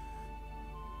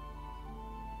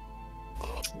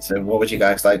 So what would you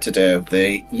guys like to do?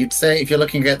 You'd say if you're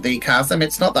looking at the chasm,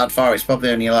 it's not that far. It's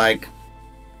probably only like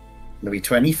maybe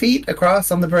 20 feet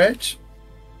across on the bridge.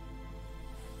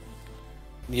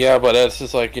 Yeah, but that's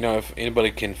just like, if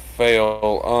anybody can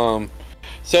fail.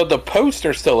 So the posts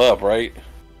are still up, right?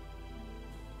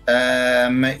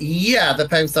 Yeah, the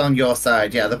post on your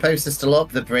side. Yeah, the post is still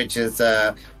up. The bridge is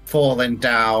fallen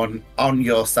down on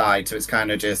your side, so it's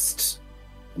kind of just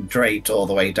draped all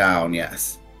the way down.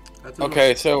 Yes.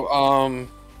 Okay, so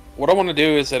what I want to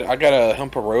do is that I got a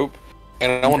hump of rope,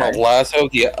 and I want to lasso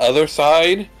the other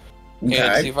side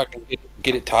and see if I can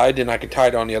get it tied. Then I can tie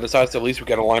it on the other side. So at least we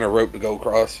got a line of rope to go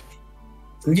across.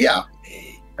 Yeah.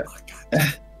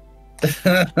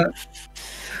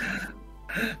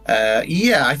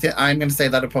 Yeah, I'm going to say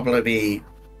that'll probably be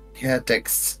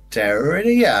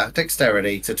dexterity. Yeah,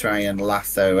 dexterity to try and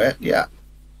lasso it. Yeah.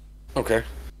 Okay.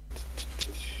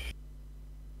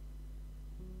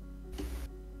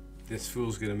 This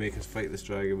fool's gonna make us fight this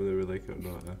dragon whether we like it or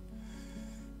not.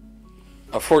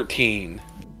 A 14.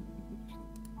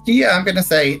 Yeah, I'm going to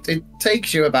say it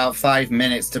takes you about 5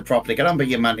 minutes to properly get on, but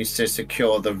you managed to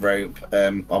secure the rope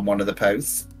on one of the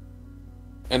posts.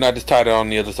 And I just tied it on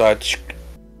the other side.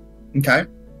 Okay.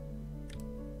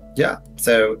 Yeah,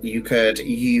 so you could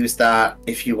use that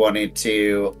if you wanted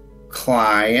to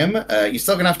climb. You're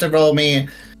still going to have to roll me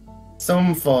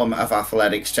some form of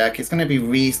athletics check. It's going to be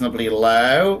reasonably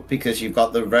low because you've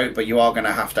got the rope, but you are going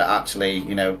to have to actually,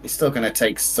 it's still going to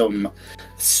take some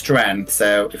strength.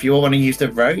 So if you all want to use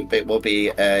the rope, it will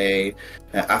be a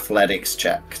athletics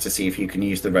check to see if you can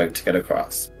use the rope to get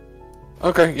across.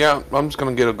 Okay, yeah, I'm just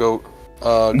gonna get a go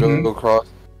across.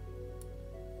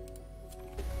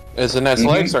 Is it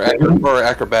athletics or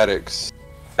acrobatics?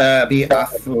 Be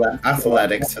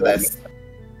athletics for this.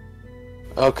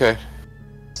 Okay.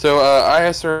 So I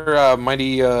asked her,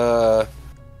 mighty Drew,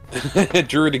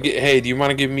 to get. Hey, do you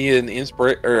want to give me an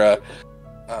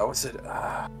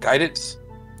guidance?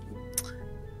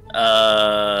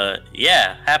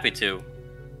 Yeah, happy to.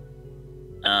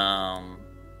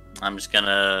 I'm just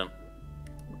gonna.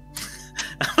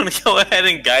 I'm gonna go ahead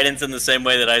and guidance in the same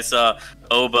way that I saw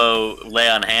Obo lay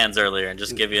on hands earlier, and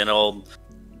just give you an old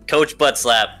coach butt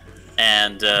slap,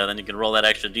 and then you can roll that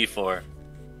extra d4.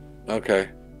 Okay.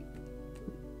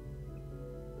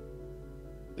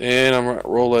 And I'm gonna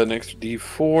roll an extra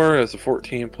d4 as a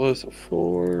 14 plus a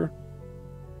 4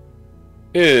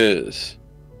 is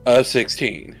a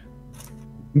 16.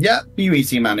 Yeah, you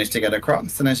easily manage to get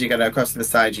across, and as you get across to the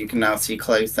side, you can now see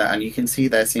closer, and you can see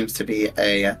there seems to be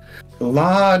a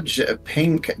large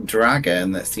pink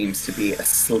dragon that seems to be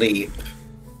asleep.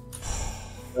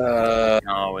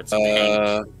 No, it's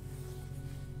pink.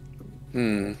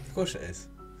 Of course it is.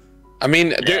 I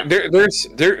mean, Yeah. there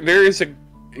is a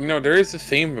there is a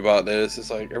theme about this. It's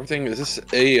like everything is this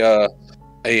I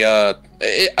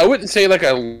wouldn't say like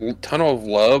a tunnel of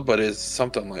love, but it's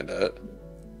something like that.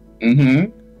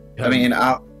 Mm-hmm. I mean,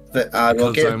 I will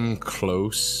Because give... I'm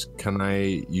close, can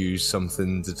I use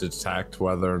something to detect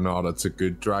whether or not it's a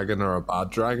good dragon or a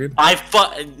bad dragon?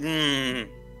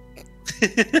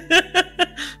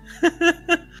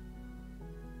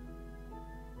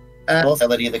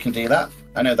 ability that can do that.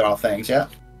 I know there are things, yeah.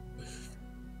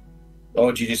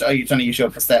 Or do you just... Are you trying to use your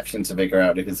perception to figure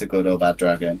out if it's a good or bad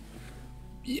dragon?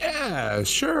 Yeah,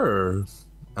 sure.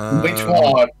 Which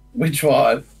one? Which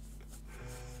one?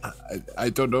 I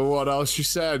don't know what else you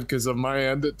said, because on my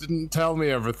end it didn't tell me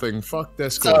everything. Fuck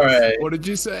Discord. Sorry. What did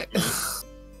you say?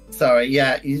 Sorry,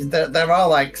 yeah, there are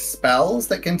like spells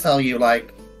that can tell you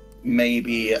like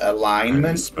maybe alignment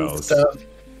and spells. stuff.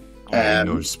 I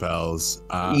know spells.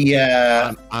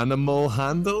 Yeah, Animal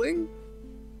handling?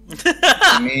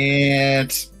 I mean,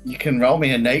 you can roll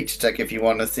me a nature check if you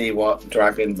want to see what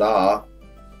dragons are.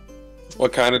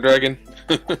 What kind of dragon?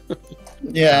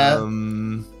 Yeah.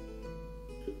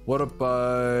 What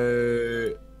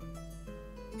about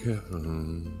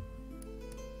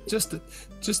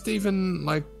just even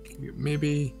like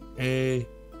maybe a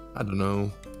I don't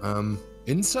know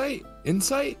insight?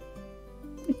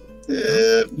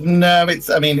 No,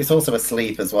 it's also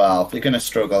asleep as well. You're gonna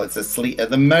struggle. It's asleep at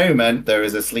the moment. There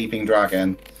is a sleeping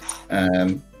dragon,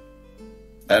 and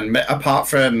apart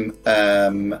from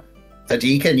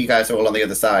Adika and you guys are all on the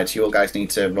other side. So you all guys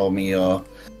need to roll me your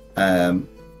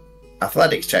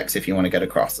athletics checks if you want to get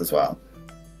across as well.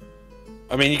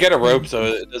 I mean, you get a rope, so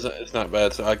it's not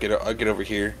bad. So I get over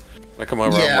here. I come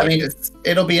over. Yeah, I'm like,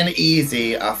 it'll be an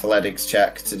easy athletics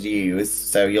check to use.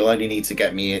 So you'll only need to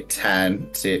get me at 10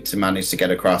 to manage to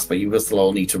get across, but you will still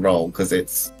all need to roll because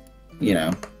it's,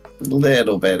 a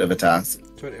little bit of a task.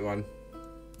 21.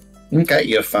 Okay,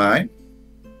 you're fine.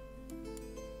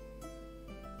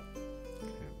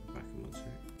 Back in 1 sec.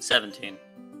 17.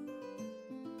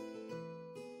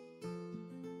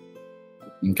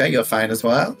 Okay, you're fine as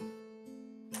well.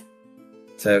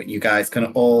 So you guys can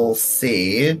all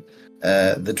see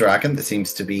the dragon that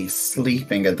seems to be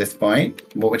sleeping at this point.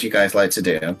 What would you guys like to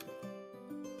do?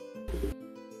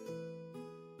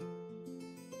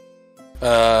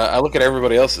 I look at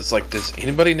everybody else. It's like, does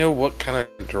anybody know what kind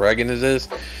of dragon it is?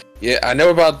 Yeah, I know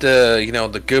about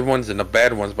the good ones and the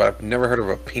bad ones, but I've never heard of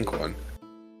a pink one.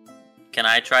 Can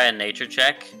I try a nature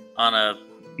check on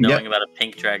knowing about a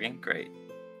pink dragon? Great.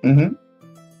 Mm-hmm.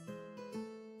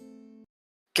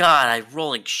 God, I'm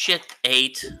rolling shit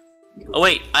 8. Oh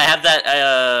wait, I have that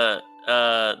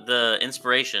the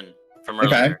inspiration from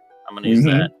earlier. Okay. I'm gonna use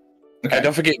that. Okay. Hey,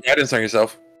 don't forget guidance on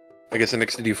yourself. I guess an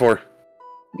extra D4.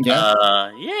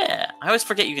 Yeah. Yeah. I always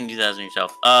forget you can do that on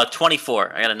yourself.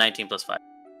 24. I got a 19 plus 5.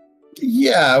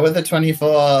 Yeah, with the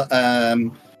 24,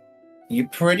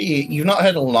 you've not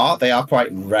heard a lot. They are quite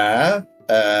rare.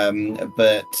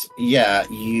 But yeah,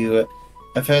 you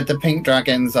have heard the pink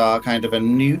dragons are kind of a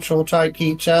neutral type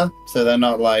creature, so they're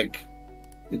not like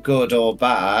good or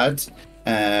bad.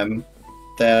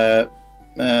 They're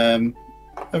a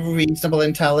reasonable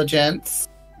intelligence.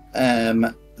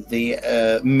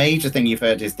 The major thing you've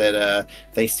heard is that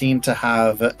they seem to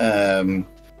have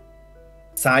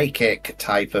psychic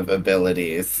type of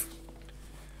abilities.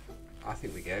 I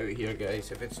think we get out of here,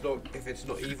 guys. If it's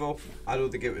not evil, I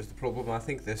don't think it was the problem. I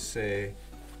think this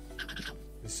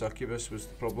succubus was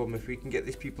the problem. If we can get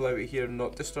these people out of here and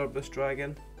not disturb this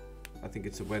dragon, I think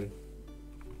it's a win.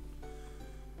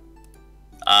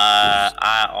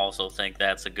 I also think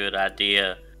that's a good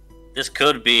idea. This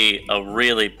could be a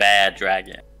really bad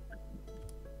dragon.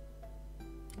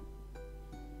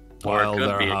 Or it While could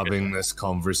they're be a good having one. this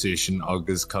conversation, Ugg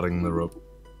is cutting the rope.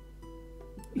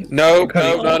 No. You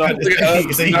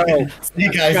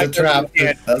guys are trapped.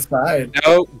 That's fine.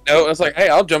 No. It's like, hey,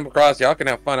 I'll jump across. Y'all can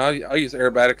have fun. I'll use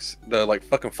aerobatics to like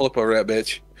fucking flip over that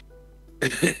bitch.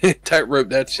 Tightrope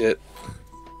that shit.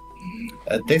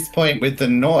 At this point, with the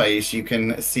noise, you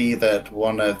can see that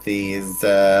one of these,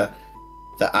 the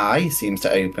eye seems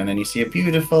to open, and you see a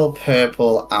beautiful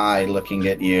purple eye looking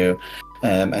at you.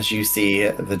 as you see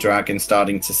the dragon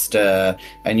starting to stir,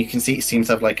 and you can see it seems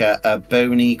to have like a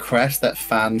bony crest that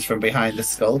fans from behind the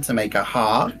skull to make a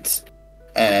heart.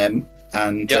 And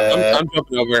I'm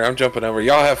jumping over. I'm jumping over.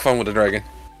 Y'all have fun with the dragon.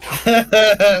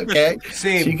 okay,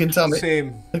 Same. so you can tell me.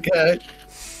 Same. Okay.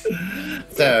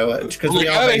 So, because we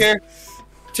Out are of here.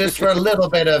 just for a little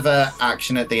bit of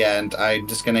action at the end, I'm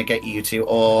just going to get you to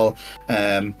all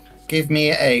give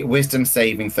me a wisdom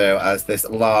saving throw as this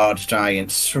large giant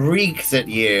shrieks at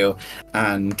you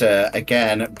and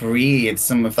again breathes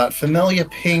some of that familiar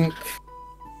pink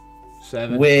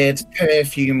 7. weird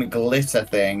perfume glitter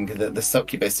thing that the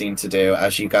succubus seem to do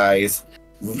as you guys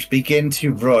begin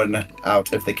to run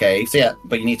out of the cave. So yeah,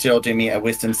 but you need to all do me a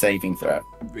wisdom saving throw.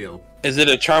 Real. Is it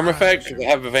a charm effect? 'Cause I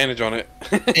have advantage on it.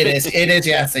 It is,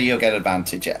 yeah, so you'll get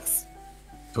advantage, yes.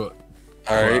 But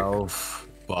All right. 12,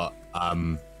 but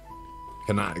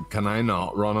can I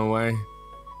not run away?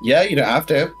 Yeah, you don't have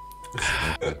to.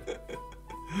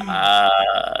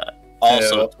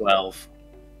 Also 12.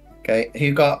 Okay,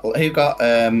 who got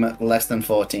less than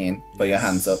 14? Put your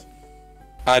hands up.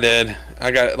 I did. I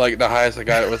got like the highest I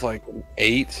got it was like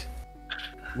 8.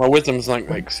 My wisdom's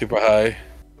like super high.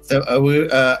 So,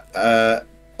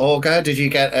 Olga, did you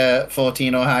get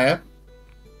 14 or higher?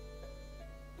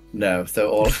 No. So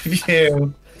all of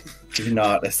you do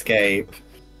not escape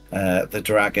the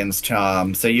dragon's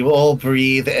charm. So you all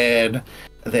breathe in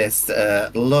this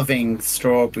loving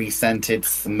strawberry-scented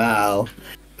smell,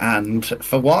 and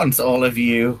for once, all of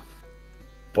you,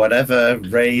 whatever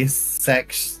race,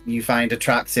 sex you find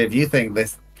attractive, you think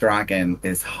this dragon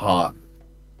is hot,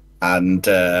 and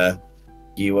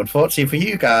unfortunately for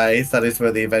you guys, that is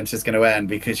where the adventure's going to end,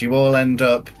 because you all end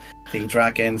up the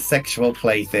dragon's sexual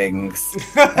playthings.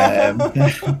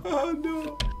 Oh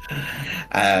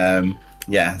no.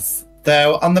 Yes.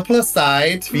 So on the plus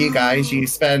side for you guys, you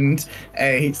spend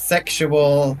a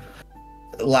sexual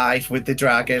life with the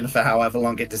dragon for however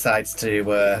long it decides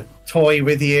to toy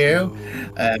with you.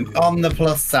 On the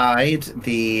plus side,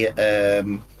 the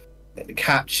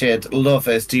captured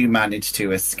lovers do manage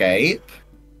to escape.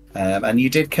 And you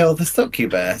did kill the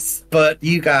succubus, but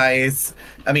you guys,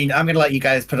 I mean, I'm going to let you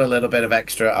guys put a little bit of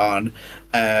extra on,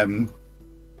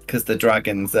 because the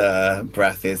dragon's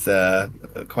breath is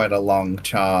quite a long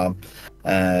charm.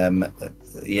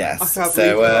 Yes, I can't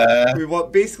so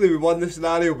believe we won the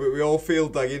scenario, but we all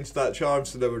failed against that charm,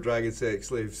 so now we're dragon sex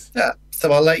slaves. yeah.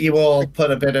 So I'll let you all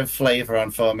put a bit of flavour on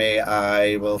for me.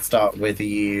 I will start with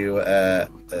you,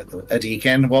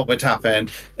 Adekin. What would happen?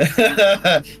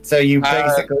 So you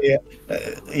basically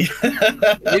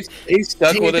He's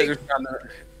stuck with it.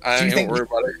 I do you don't think- worry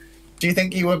about it. Do you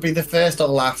think you would be the first or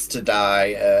last to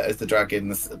die as the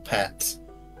dragon's pet?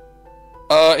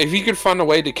 If he could find a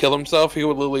way to kill himself, he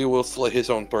would literally will slit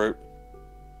his own throat.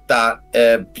 That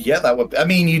would. I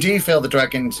mean, you do feel the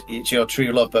dragon's it's your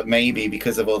true love, but maybe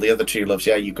because of all the other true loves,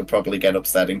 yeah, you could probably get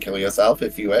upset and kill yourself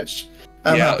if you wish.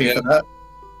 I'm happy for that.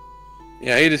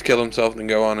 Yeah, he just killed himself and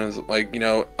go on and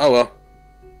oh well.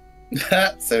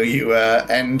 So you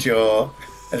end your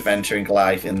adventuring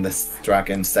life in this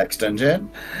dragon sex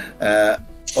dungeon.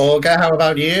 Olga, how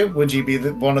about you? Would you be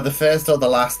one of the first or the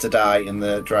last to die in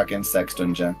the dragon sex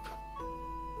dungeon?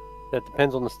 That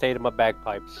depends on the state of my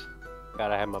bagpipes.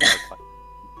 Gotta have my bagpipes.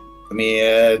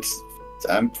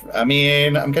 I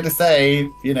mean, I'm gonna say,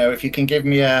 if you can give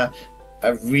me a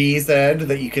reason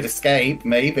that you could escape,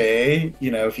 maybe,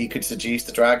 if you could seduce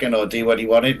the dragon or do what he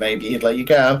wanted, maybe he'd let you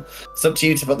go. It's up to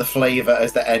you to put the flavour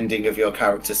as the ending of your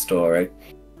character's story.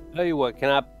 Tell you what, can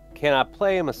I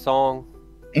play him a song?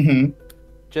 Mm-hmm.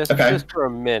 Just for a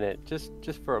minute.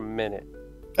 Just for a minute.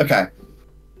 Okay.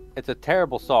 It's a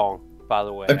terrible song, by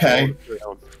the way. Okay.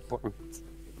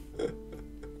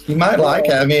 You might like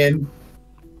it, I mean.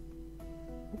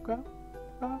 Okay.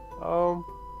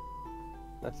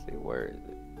 Let's see, where is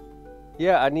it?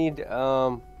 Yeah, I need,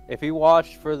 if he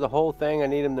watched for the whole thing, I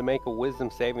need him to make a wisdom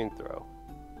saving throw.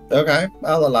 Okay,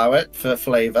 I'll allow it for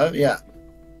flavour, yeah.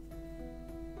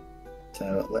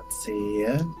 So, let's see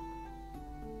here.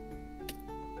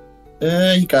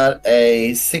 You got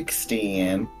a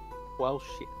 16. Well,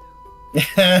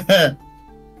 shit.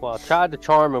 Well, I tried to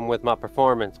charm him with my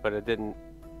performance, but it didn't.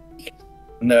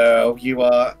 No, you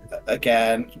are,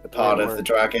 again, part of the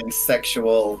dragon's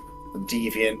sexual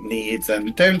deviant needs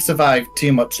and don't survive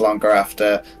too much longer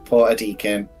after poor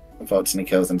Adekin unfortunately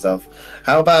kills himself.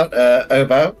 How about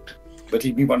Obo? Would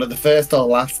he be one of the first or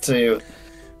last to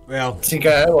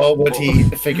go, or would he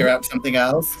figure out something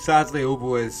else? Sadly,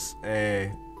 Obo is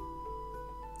a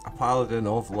paladin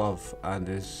of love and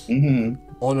is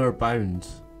honour bound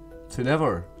to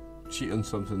never cheat on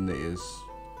something that is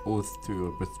oath to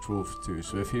or betrothed to.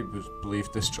 So if he was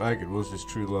believed this dragon was his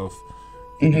true love,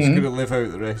 he's going to live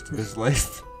out the rest of his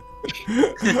life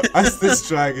as this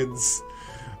dragon's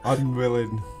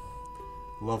unwilling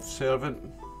love servant.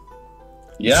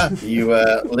 Yeah, you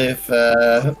live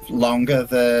longer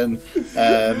than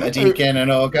a deacon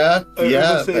and ogre.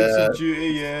 Yeah,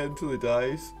 duty, yeah, until he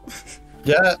dies.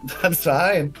 Yeah, that's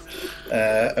fine.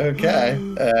 Okay.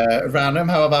 Random,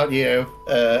 how about you?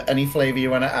 Any flavor you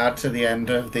want to add to the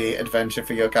end of the adventure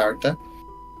for your character?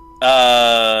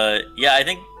 Yeah, I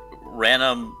think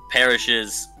Random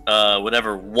perishes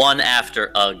whatever one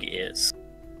after Ugg is.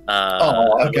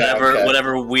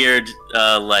 Whatever weird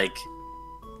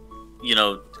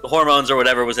hormones or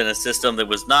whatever was in a system that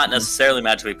was not necessarily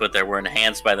magically put there were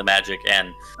enhanced by the magic,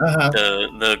 and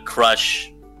the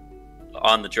crush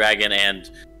on the dragon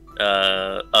and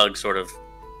Ugg sort of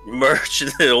merged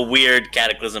into a weird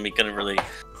cataclysm he couldn't really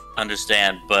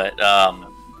understand. But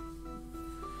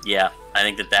yeah, I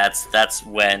think that's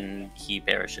when he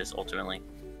perishes ultimately.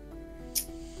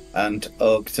 And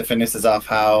Ugg, to finish us off,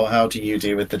 how do you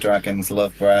deal with the dragon's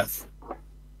love breath?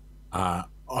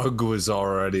 Ugg was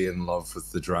already in love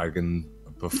with the dragon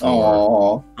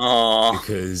before. Aww.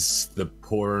 Because the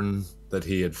porn that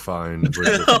he had found was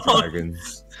of the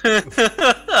dragons.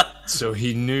 So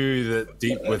he knew that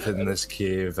deep within this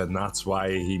cave, and that's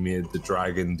why he made the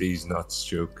dragon these nuts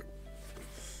joke.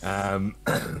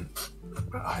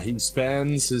 He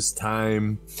spends his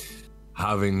time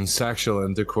having sexual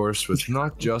intercourse with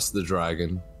not just the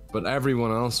dragon, but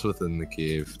everyone else within the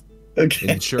cave.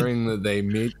 Okay. Ensuring that they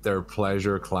meet their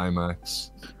pleasure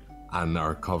climax and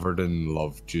are covered in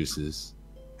love juices.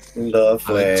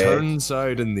 Lovely. And it turns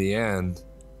out in the end,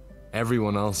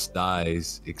 everyone else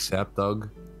dies except Ugg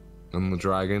and the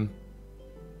dragon,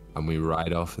 and we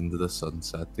ride off into the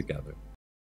sunset together.